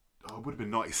 Oh, it would have been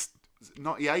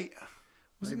 98.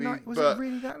 Was it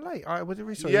really that late? Was it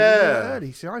really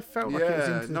early? See, I felt like it was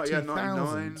into the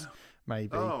 2000s,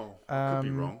 maybe. Oh, I could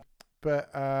be wrong. But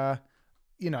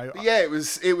it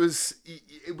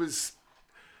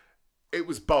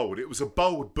was bold. It was a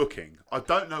bold booking. I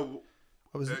don't know.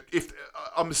 If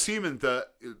I'm assuming that,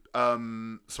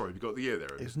 sorry, have you got the year there?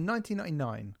 It was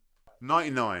 1999.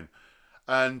 99,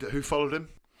 and who followed him?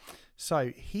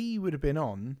 So he would have been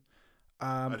on.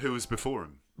 And who was before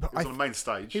him? He was on the main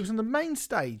stage. He was on the main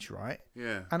stage, right?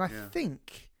 Yeah. And I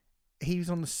think he was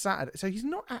on the Saturday, so he's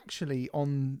not actually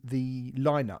on the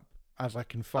lineup as I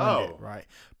can find it, right?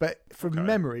 But from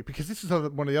memory, because this is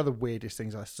one of the other weirdest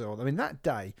things I saw. I mean, that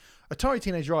day, Atari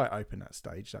Teenage Riot opened that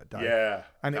stage that day. Yeah.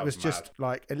 And it was just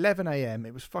like 11 a.m.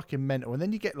 It was fucking mental. And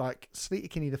then you get like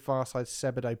Sleater Kinney, The Far Side,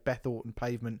 Sebadoh, Beth Orton,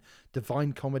 Pavement,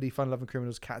 Divine Comedy, Fun Loving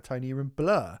Criminals, Catatonia, and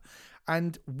Blur.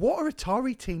 And what are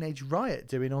Atari Teenage Riot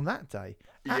doing on that day?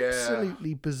 Yeah.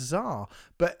 Absolutely bizarre.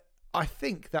 But I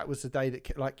think that was the day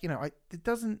that, like, it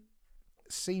doesn't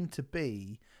seem to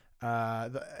be.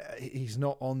 He's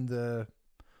not on the.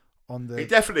 He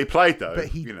definitely played though. But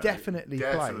he definitely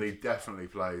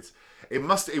played.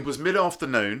 It was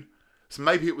mid-afternoon, so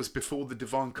maybe it was before the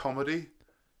Divine Comedy.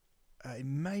 It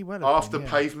may well have after been,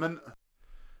 Pavement.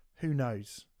 Who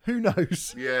knows?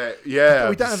 Yeah.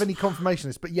 We don't have any confirmation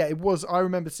of this, but yeah, it was. I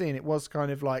remember seeing it was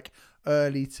kind of like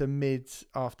early to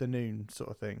mid-afternoon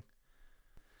sort of thing.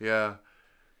 Yeah,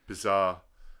 bizarre.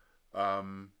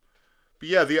 But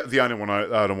yeah, the only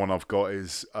one I've got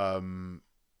is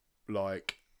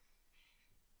like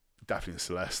Daphne and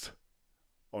Celeste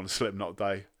on a Slipknot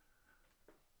day,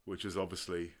 which is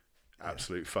obviously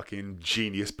absolute fucking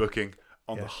genius booking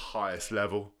on the highest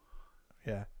level.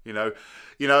 Yeah,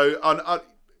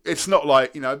 it's not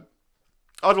like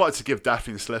I'd like to give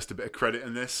Daphne and Celeste a bit of credit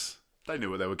in this. They knew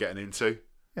what they were getting into.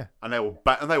 Yeah. And they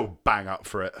will bang up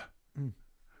for it.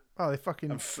 Oh, they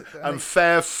fucking... And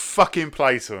fair fucking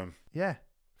play to them. Yeah.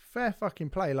 Fair fucking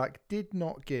play. Like, did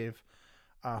not give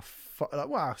a fuck. Like,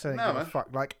 well, I say give a fuck.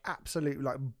 Like, absolutely,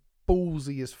 like,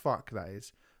 ballsy as fuck, that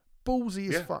is.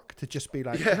 Ballsy as fuck to just be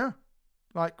like, no.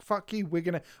 Like, fuck you.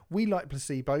 We like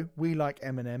Placebo. We like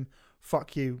Eminem.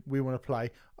 Fuck you. We want to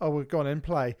play. Oh, we're going and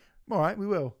play. All right, we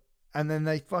will. And then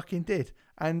they fucking did.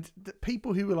 And the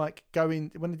people who were like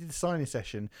going, when they did the signing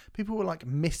session, people were like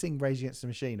missing Rage Against the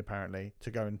Machine apparently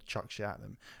to go and chuck shit at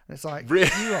them. And it's like, really?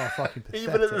 You are fucking pathetic.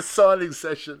 Even at the signing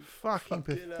session. Fucking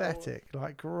pathetic.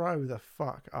 Like, grow the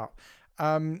fuck up.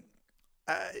 Kevin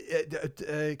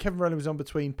Rowland was on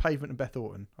between Pavement and Beth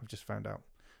Orton. I've just found out.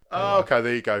 Oh, okay.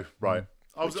 There you go. Right.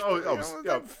 I feel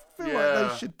like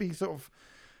they should be sort of.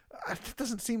 It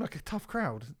doesn't seem like a tough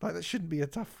crowd. Like, that shouldn't be a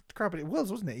tough crowd, but it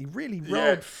was, wasn't it? He really rolled.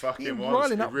 Yeah, it fucking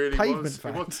was. It really Pavement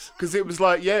was. Because it was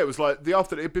like the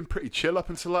after it had been pretty chill up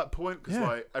until that point.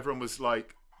 Because everyone was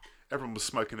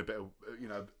smoking a bit of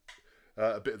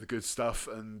a bit of the good stuff,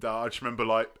 and I just remember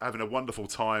like having a wonderful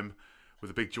time with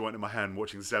a big joint in my hand,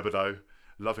 watching Zebedee,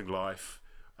 loving life.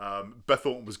 Beth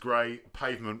Orton was great.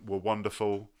 Pavement were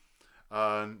wonderful,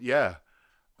 and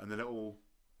then it all.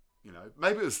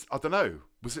 Maybe it was, I don't know,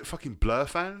 was it fucking Blur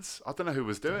fans? I don't know who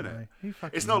was doing it.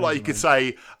 It's not like you could say,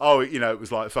 it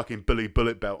was like fucking Billy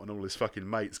Bullet Belt and all his fucking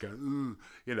mates going, ooh,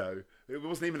 it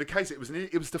wasn't even the case. It was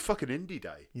the fucking indie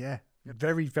day. Yeah.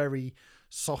 Very, very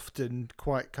soft and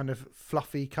quite kind of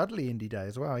fluffy, cuddly indie day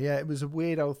as well. Yeah, it was a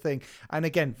weird old thing. And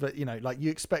again, but like you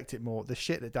expect it more. The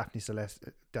shit that Daphne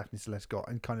Celeste got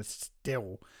and kind of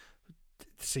still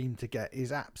seem to get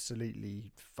is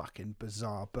absolutely fucking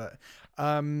bizarre. But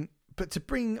to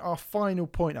bring our final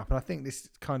point up, and I think this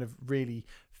kind of really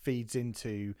feeds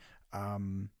into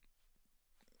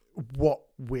what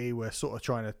we were sort of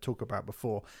trying to talk about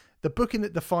before, the booking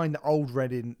that defined the old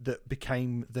Reading that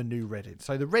became the new Reading.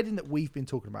 So the Reading that we've been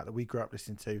talking about, that we grew up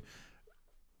listening to,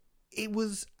 it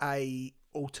was a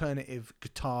alternative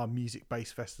guitar music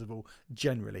based festival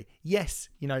generally. Yes,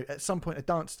 at some point a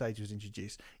dance stage was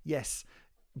introduced. Yes,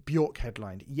 Bjork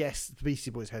headlined. Yes, the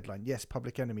Beastie Boys headlined. Yes,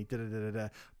 Public Enemy.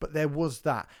 But there was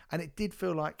that, and it did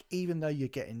feel like, even though you're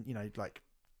getting, like,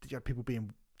 you had people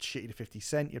being shitty to 50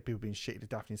 Cent, you had people being shitty to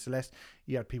Daphne and Celeste,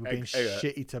 you had people being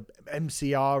shitty to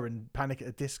MCR and Panic at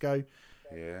the Disco.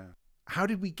 Yeah. How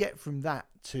did we get from that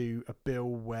to a bill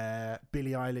where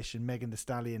Billie Eilish and Megan Thee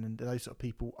Stallion and those sort of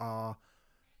people are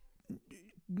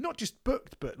not just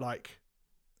booked, but like,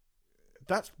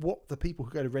 that's what the people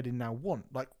who go to Reading now want?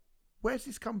 Like, where's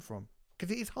this come from?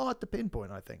 Because it is hard to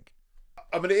pinpoint, I think.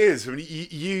 I mean, it is. I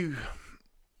mean,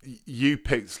 you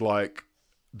picked like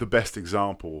the best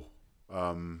example.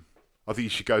 I think you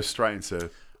should go straight into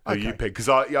who you picked, because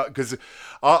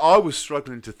I was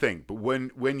struggling to think, but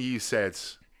when you said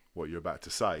what you're about to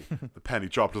say, the penny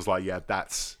dropped. I was like, yeah,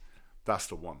 that's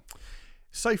the one.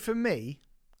 So for me,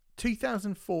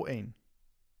 2014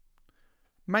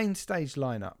 main stage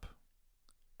lineup,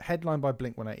 headlined by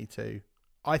Blink-182.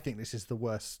 I think this is the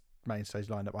worst main stage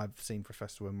lineup I've seen for a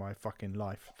festival in my fucking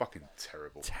life. Fucking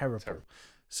terrible.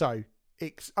 So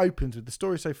it opens with The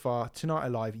Story So Far, Tonight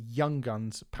Alive, Young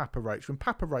Guns, Papa Roach. When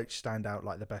Papa Roach stand out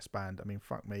like the best band, I mean,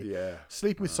 fuck me. Yeah.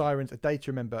 Sleeping with Sirens, A Day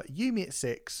to Remember, Yumi at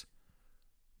 6,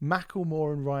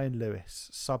 Macklemore and Ryan Lewis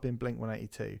subbing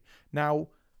Blink-182. Now,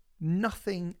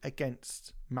 nothing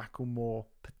against Macklemore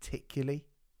particularly.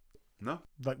 No.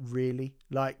 Like, really.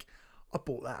 Like, I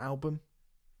bought that album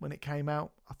when it came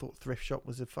out. I thought Thrift Shop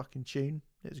was a fucking tune.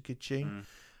 It was a good tune.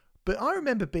 But I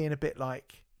remember being a bit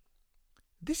like,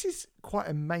 this is quite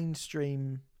a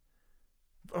mainstream,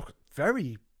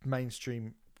 very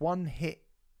mainstream, one-hit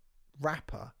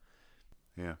rapper.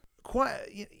 Yeah.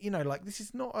 Quite, like, this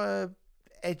is not a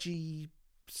edgy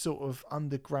sort of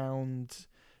underground,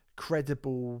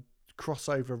 credible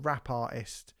crossover rap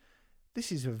artist.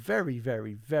 This is a very,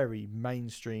 very, very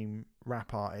mainstream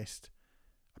rap artist.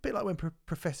 A bit like when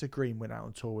Professor Green went out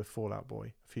on tour with Fall Out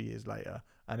Boy a few years later,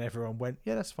 and everyone went,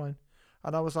 yeah, that's fine.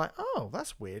 And I was like, oh,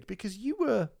 that's weird, because you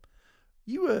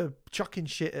were chucking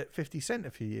shit at 50 Cent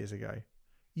a few years ago.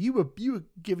 You were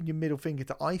giving your middle finger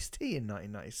to Ice-T in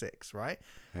 1996, right?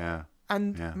 Yeah.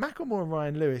 And Macklemore and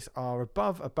Ryan Lewis are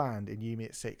above a band in Yumi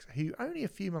at 6 who only a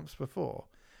few months before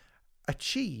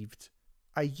achieved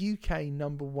a UK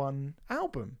 #1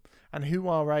 album, and who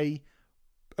are a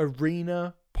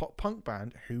arena pop punk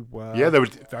band who were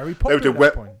very popular at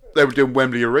that point. They were doing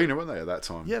Wembley Arena, weren't they, at that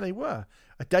time? Yeah, they were.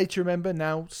 A Day to Remember,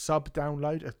 now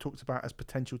sub-download, are talked about as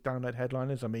potential download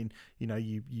headliners. I mean,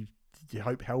 you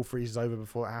hope Hell freezes over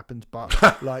before it happens,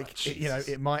 but like,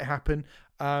 it might happen.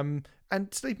 And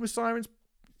Sleeping with Sirens,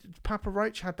 Papa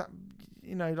Roach had that,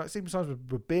 like Sleeping Giants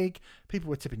were big. People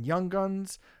were tipping Young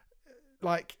Guns.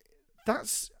 Like,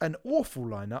 that's an awful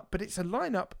lineup, but it's a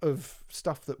lineup of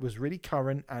stuff that was really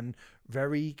current and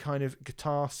very kind of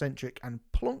guitar centric, and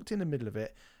plonked in the middle of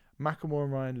it, Macklemore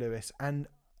and Ryan Lewis. And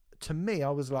to me, I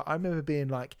remember being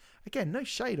like, again, no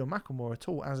shade on Macklemore at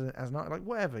all as an like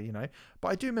whatever, but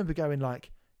I do remember going like,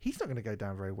 he's not going to go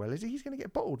down very well, is he? He's going to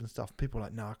get bottled and stuff. People were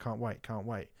like, no, I can't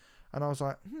wait. And I was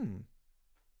like,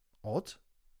 odd.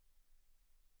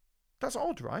 That's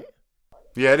odd, right?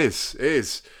 Yeah, it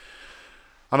is.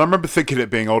 And I remember thinking it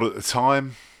being odd at the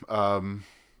time,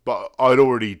 but I'd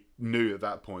already knew at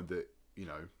that point that,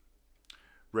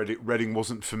 Reading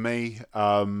wasn't for me.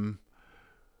 And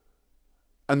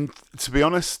to be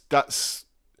honest, that's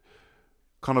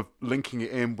kind of linking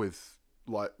it in with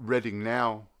like Reading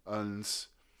now and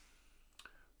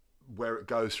where it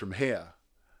goes from here.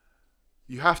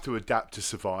 You have to adapt to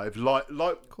survive. Like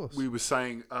we were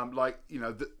saying,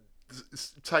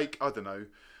 take, I don't know,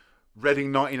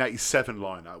 Reading 1987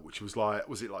 lineup, which was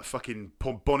it like fucking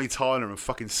Bonnie Tyler and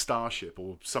fucking Starship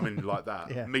or something like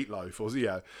that, yeah. Meatloaf, or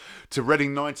to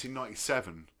Reading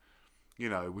 1997,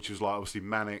 which was like obviously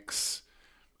Mannix,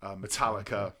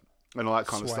 Metallica, and all that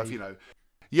kind of stuff,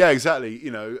 Yeah, exactly,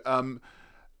 and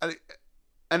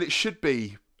it should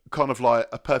be kind of like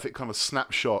a perfect kind of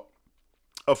snapshot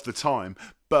of the time,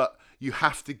 but you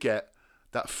have to get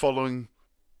that following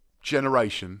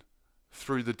generation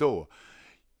through the door.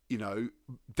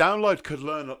 Download could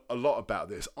learn a lot about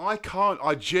this. I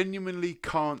genuinely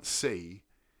can't see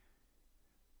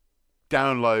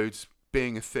Download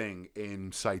being a thing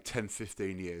in, say, 10,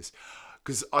 15 years.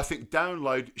 Because I think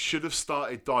Download should have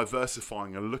started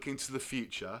diversifying and looking to the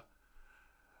future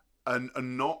and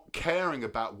not caring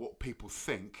about what people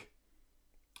think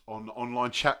on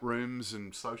online chat rooms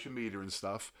and social media and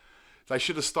stuff. They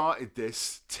should have started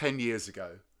this 10 years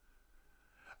ago.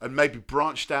 And maybe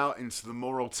branched out into the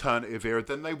more alternative era,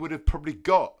 then they would have probably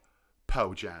got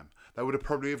Pearl Jam. They would have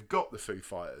probably have got the Foo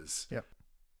Fighters. Yep.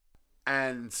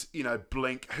 And,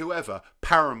 Blink, whoever,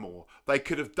 Paramore. They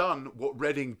could have done what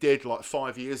Reading did like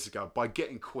 5 years ago by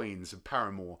getting Queens and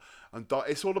Paramore. And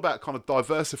it's all about kind of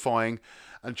diversifying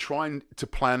and trying to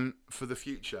plan for the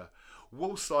future.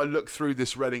 Whilst I look through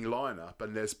this Reading lineup,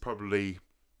 and there's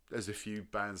a few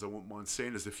bands I wouldn't mind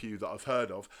seeing, there's a few that I've heard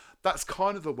of. That's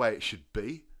kind of the way it should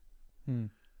be.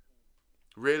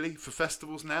 Really, for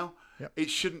festivals now. Yep. It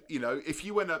shouldn't, if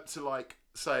you went up to like,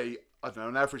 say, I don't know,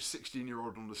 an average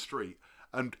 16-year-old on the street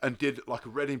and did like a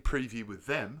Reading preview with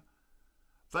them,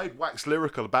 they'd wax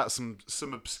lyrical about some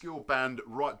obscure band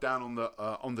right down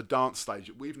on the dance stage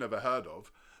that we've never heard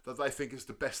of, that they think is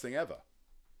the best thing ever.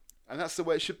 And that's the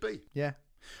way it should be. Yeah.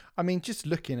 I mean, just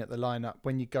looking at the lineup,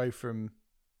 when you go from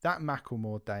that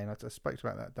Macklemore day, and I spoke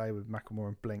about that day with Macklemore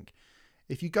and Blink,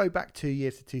 if you go back 2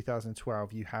 years to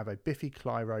 2012, you have a Biffy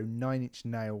Clyro, 9 Inch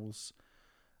Nails,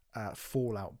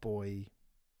 Fall Out Boy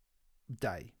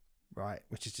day, right?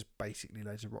 Which is just basically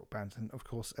loads of rock bands. And of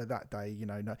course, at that day,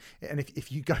 no. And if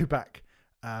you go back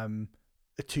 2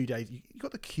 days, you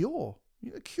got The Cure.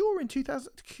 The Cure in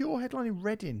 2000, The Cure headlining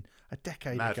Reading a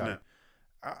decade ago.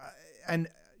 And,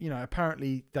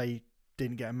 apparently they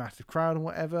didn't get a massive crowd and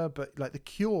whatever, but like The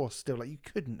Cure still, like you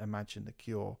couldn't imagine The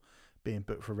Cure being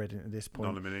booked for Reading at this point.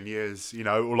 Not in a million years,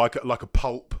 or like a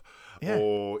Pulp, yeah.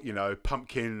 Or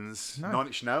Pumpkins, No. 9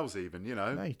 Inch Nails, even.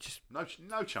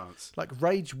 No chance. Like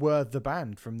Rage were the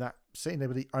band from that scene; they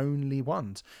were the only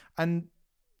ones. And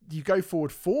you go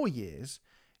forward 4 years.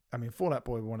 I mean, Fall Out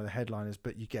Boy were one of the headliners,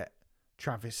 but you get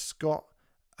Travis Scott,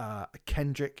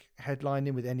 Kendrick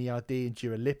headlining with NERD and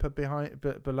Dua Lipa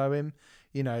below him.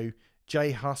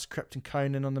 Jay Huss, Krypton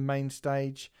Conan on the main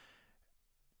stage.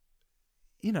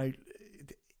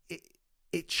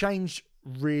 It changed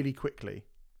really quickly.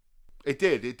 It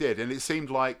did, and it seemed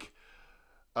like,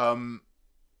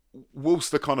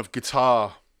 whilst the kind of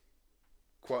guitar,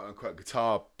 quote unquote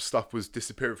guitar stuff was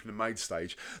disappearing from the main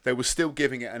stage, they were still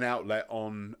giving it an outlet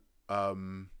on,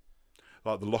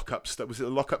 like the lockup. Was it the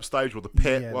lockup stage or the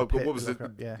pit? Yeah, what was it?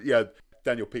 Yeah.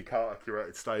 Daniel P. Carter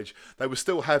curated stage. They were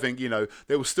still having,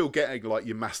 they were still getting like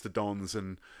your Mastodons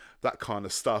and that kind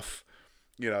of stuff,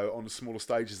 on the smaller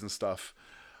stages and stuff.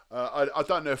 I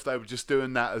don't know if they were just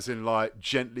doing that as in like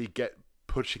gently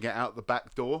pushing it out the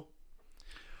back door.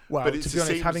 Well, to be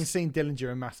honest, having seen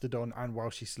Dillinger and Mastodon and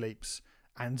While She Sleeps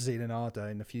and Zealand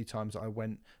in the few times I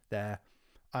went there,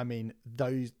 I mean,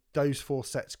 those 4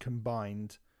 sets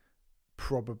combined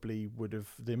probably would have,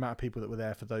 the amount of people that were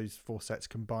there for those 4 sets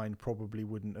combined probably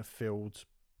wouldn't have filled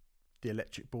the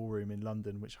Electric Ballroom in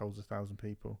London, which holds 1,000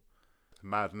 people.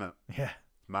 Mad, isn't it? Yeah.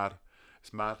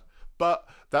 It's mad. But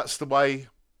that's the way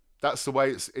that's the way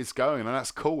it's going, and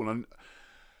that's cool. And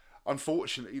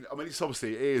unfortunately, I mean, it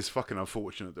is fucking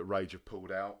unfortunate that Rage have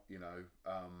pulled out,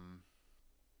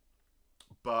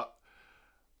 but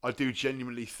I do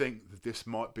genuinely think that this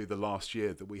might be the last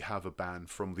year that we have a band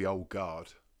from the old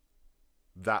guard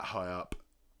that high up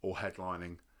or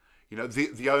headlining.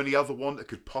 The only other one that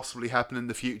could possibly happen in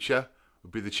the future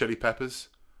would be the Chili Peppers.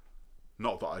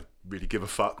 Not that I really give a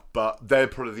fuck, but they're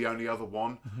probably the only other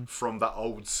one from that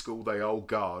old school, old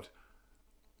guard,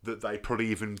 that they probably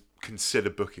even consider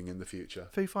booking in the future.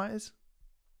 Foo Fighters?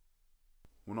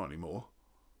 Well, not anymore.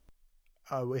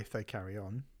 Oh, if they carry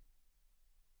on.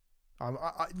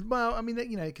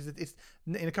 Because it's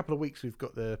in a couple of weeks we've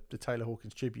got the Taylor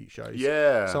Hawkins tribute shows.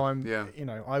 Yeah. So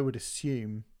I would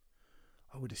assume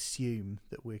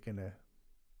that we're gonna.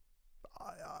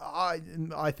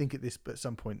 I think at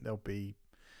some point there'll be.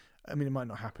 I mean, it might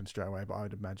not happen straight away, but I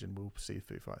would imagine we'll see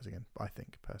Foo Fighters again. I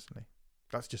think personally,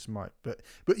 that's just but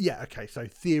yeah, okay. So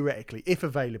theoretically, if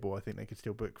available, I think they could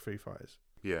still book Foo Fighters.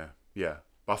 Yeah.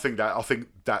 I think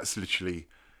that's literally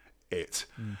it.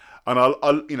 And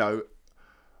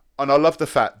I love the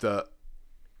fact that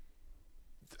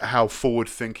how forward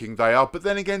thinking they are. But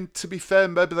then again, to be fair,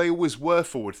 maybe they always were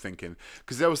forward thinking,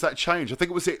 because there was that change. I think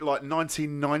it was like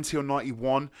 1990 or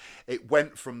 91. It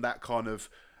went from that kind of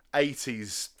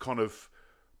 80s kind of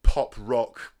pop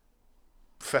rock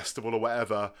festival or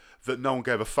whatever that no one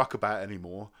gave a fuck about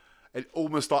anymore. And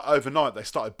almost like overnight, they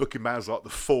started booking bands like The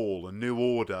Fall and New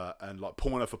Order and like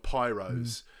Pouring Over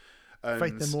Pyros. And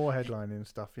Faith No More headlining and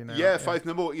stuff, Yeah, Faith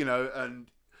No More, and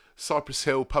Cypress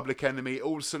Hill, Public Enemy,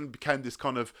 all of a sudden became this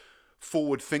kind of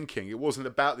forward thinking. It wasn't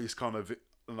about these kind of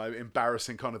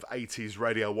embarrassing kind of 80s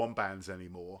Radio 1 bands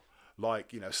anymore,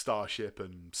 like, Starship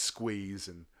and Squeeze.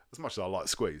 And as much as I like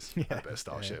Squeeze, a bit of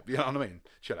Starship, you know what I mean?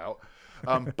 Chill out.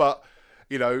 But,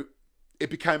 it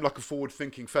became like a forward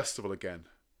thinking festival again.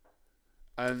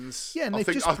 And they've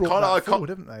just brought that forward,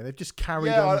 haven't they? They've just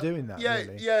carried on doing that.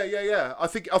 Really. Yeah. I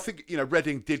think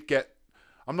Reading did get,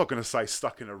 I'm not going to say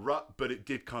stuck in a rut, but it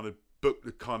did kind of book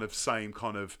the kind of same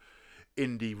kind of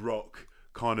indie rock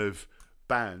kind of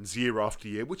bands year after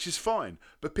year, which is fine.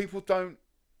 But people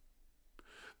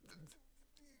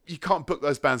you can't book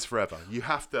those bands forever. You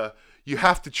have to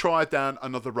try down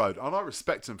another road, and I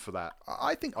respect them for that.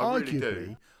 I think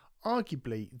really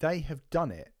arguably they have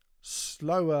done it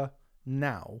slower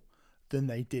now than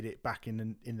they did it back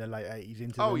in the late 80s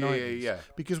into the 90s. Yeah.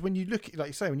 Because when you look at, like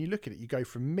you say, when you look at it, you go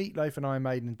from Meatloaf and Iron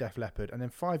Maiden and Def Leppard, and then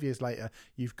 5 years later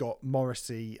you've got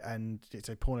Morrissey and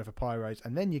Pouring Over Pyros,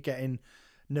 and then you're getting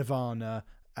Nirvana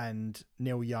and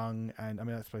Neil Young, and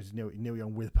I suppose Neil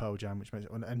Young with Pearl Jam, which makes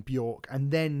it, and Bjork, and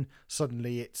then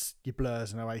suddenly it's your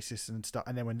Blurs and Oasis and stuff,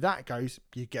 and then when that goes,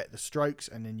 you get the Strokes,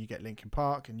 and then you get Linkin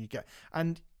Park, and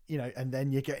and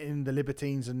then you're getting the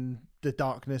Libertines and the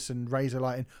Darkness and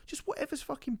Razorlight and just whatever's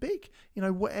fucking big.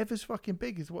 Whatever's fucking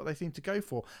big is what they seem to go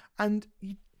for. And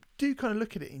you do kind of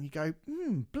look at it and you go,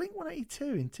 Blink-182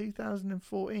 in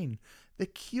 2014, The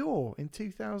Cure in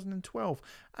 2012.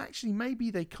 Actually,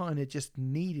 maybe they kind of just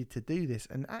needed to do this.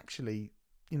 And actually,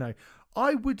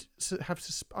 I would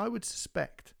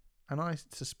suspect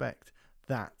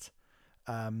that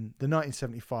the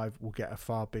 1975 will get a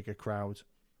far bigger crowd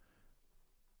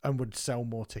and would sell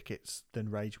more tickets than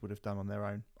Rage would have done on their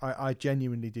own. I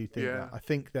genuinely do think that. I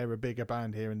think they're a bigger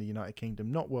band here in the United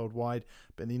Kingdom, not worldwide,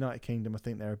 but in the United Kingdom, I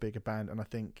think they're a bigger band, and I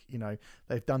think,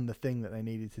 they've done the thing that they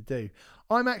needed to do.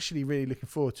 I'm actually really looking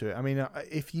forward to it. I mean,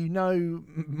 if you know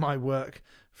my work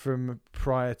from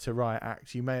prior to Riot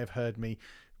Act, you may have heard me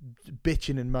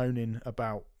bitching and moaning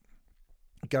about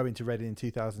going to Reading in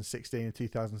 2016 and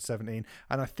 2017,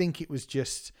 and I think it was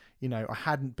just I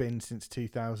hadn't been since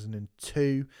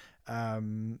 2002,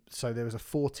 so there was a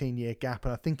 14-year gap,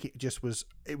 and I think it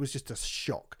was just a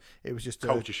shock. It was just a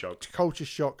culture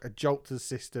shock, a jolt to the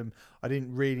system. I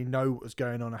didn't really know what was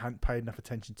going on. I hadn't paid enough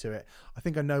attention to it. I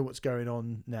think I know what's going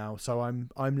on now, so I'm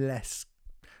less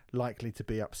likely to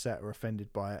be upset or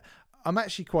offended by it. I'm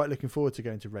actually quite looking forward to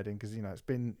going to Reading, because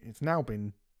it's now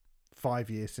been 5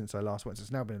 years since I last went, so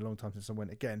it's now been a long time since I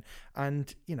went again.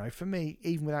 And for me,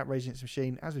 even without Rage Against the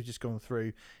Machine, as we've just gone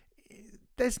through,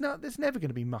 there's never going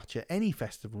to be much at any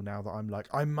festival now that I'm like,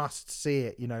 I must see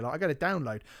it. I got to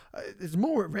download. There's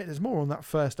more on that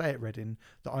first day at Reading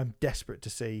that I'm desperate to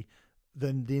see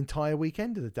than the entire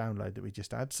weekend of the download that we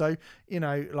just had. So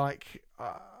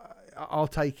I'll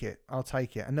take it,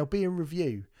 and there'll be a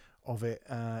review of it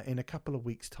in a couple of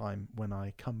weeks' time when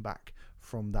I come back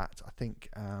from that. I think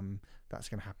that's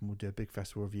going to happen. We'll do a big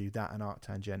festival review, that and Art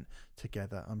Tangent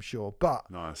together, I'm sure. But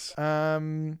nice.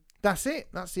 That's it.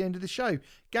 That's the end of the show.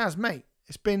 Gaz, mate,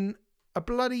 it's been a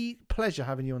bloody pleasure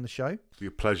having you on the show.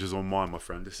 Your pleasure's on mine, my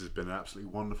friend. This has been an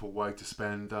absolutely wonderful way to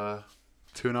spend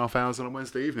 2.5 hours on a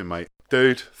Wednesday evening, mate.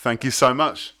 Dude, thank you so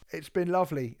much. It's been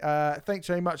lovely. Thanks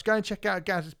very much. Go and check out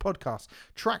Gaz's podcast.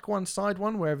 Track One, Side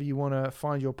One, wherever you want to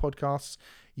find your podcasts.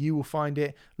 You will find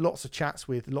it. Lots of chats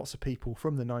with lots of people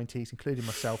from the 90s, including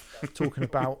myself, talking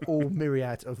about all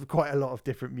myriad of quite a lot of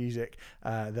different music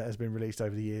that has been released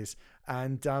over the years.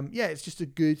 And it's just a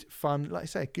good, fun, like I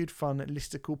say, good, fun,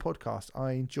 listicle podcast.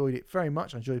 I enjoyed it very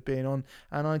much. I enjoyed being on,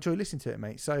 and I enjoyed listening to it,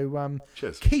 mate. So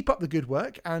cheers. Keep up the good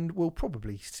work, and we'll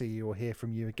probably see you or hear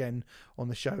from you again on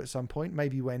the show at some point.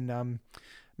 Maybe when oh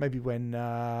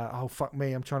fuck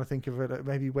me, I'm trying to think of it.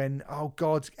 Maybe when, oh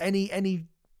God, any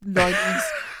 90s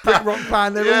Brit rock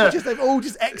band, they've all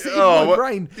just exited my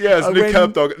brain. Yeah, it's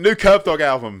new Curb Dog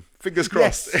album. Fingers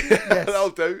crossed. Yes. That'll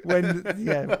do. When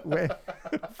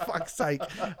fuck's sake.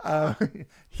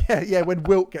 When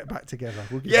Wilt get back together.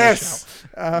 We'll give you a shout.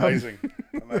 Amazing.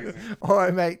 All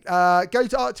right, mate. Go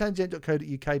to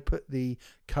arttangent.co.uk, put the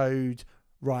code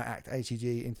Riot Act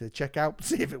ATG into the checkout,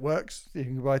 see if it works, see if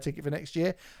you can buy a ticket for next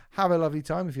year. Have a lovely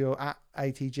time if you're at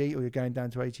ATG or you're going down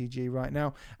to ATG right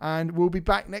now, and we'll be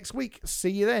back next week.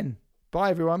 See you then. Bye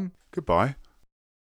everyone. Goodbye.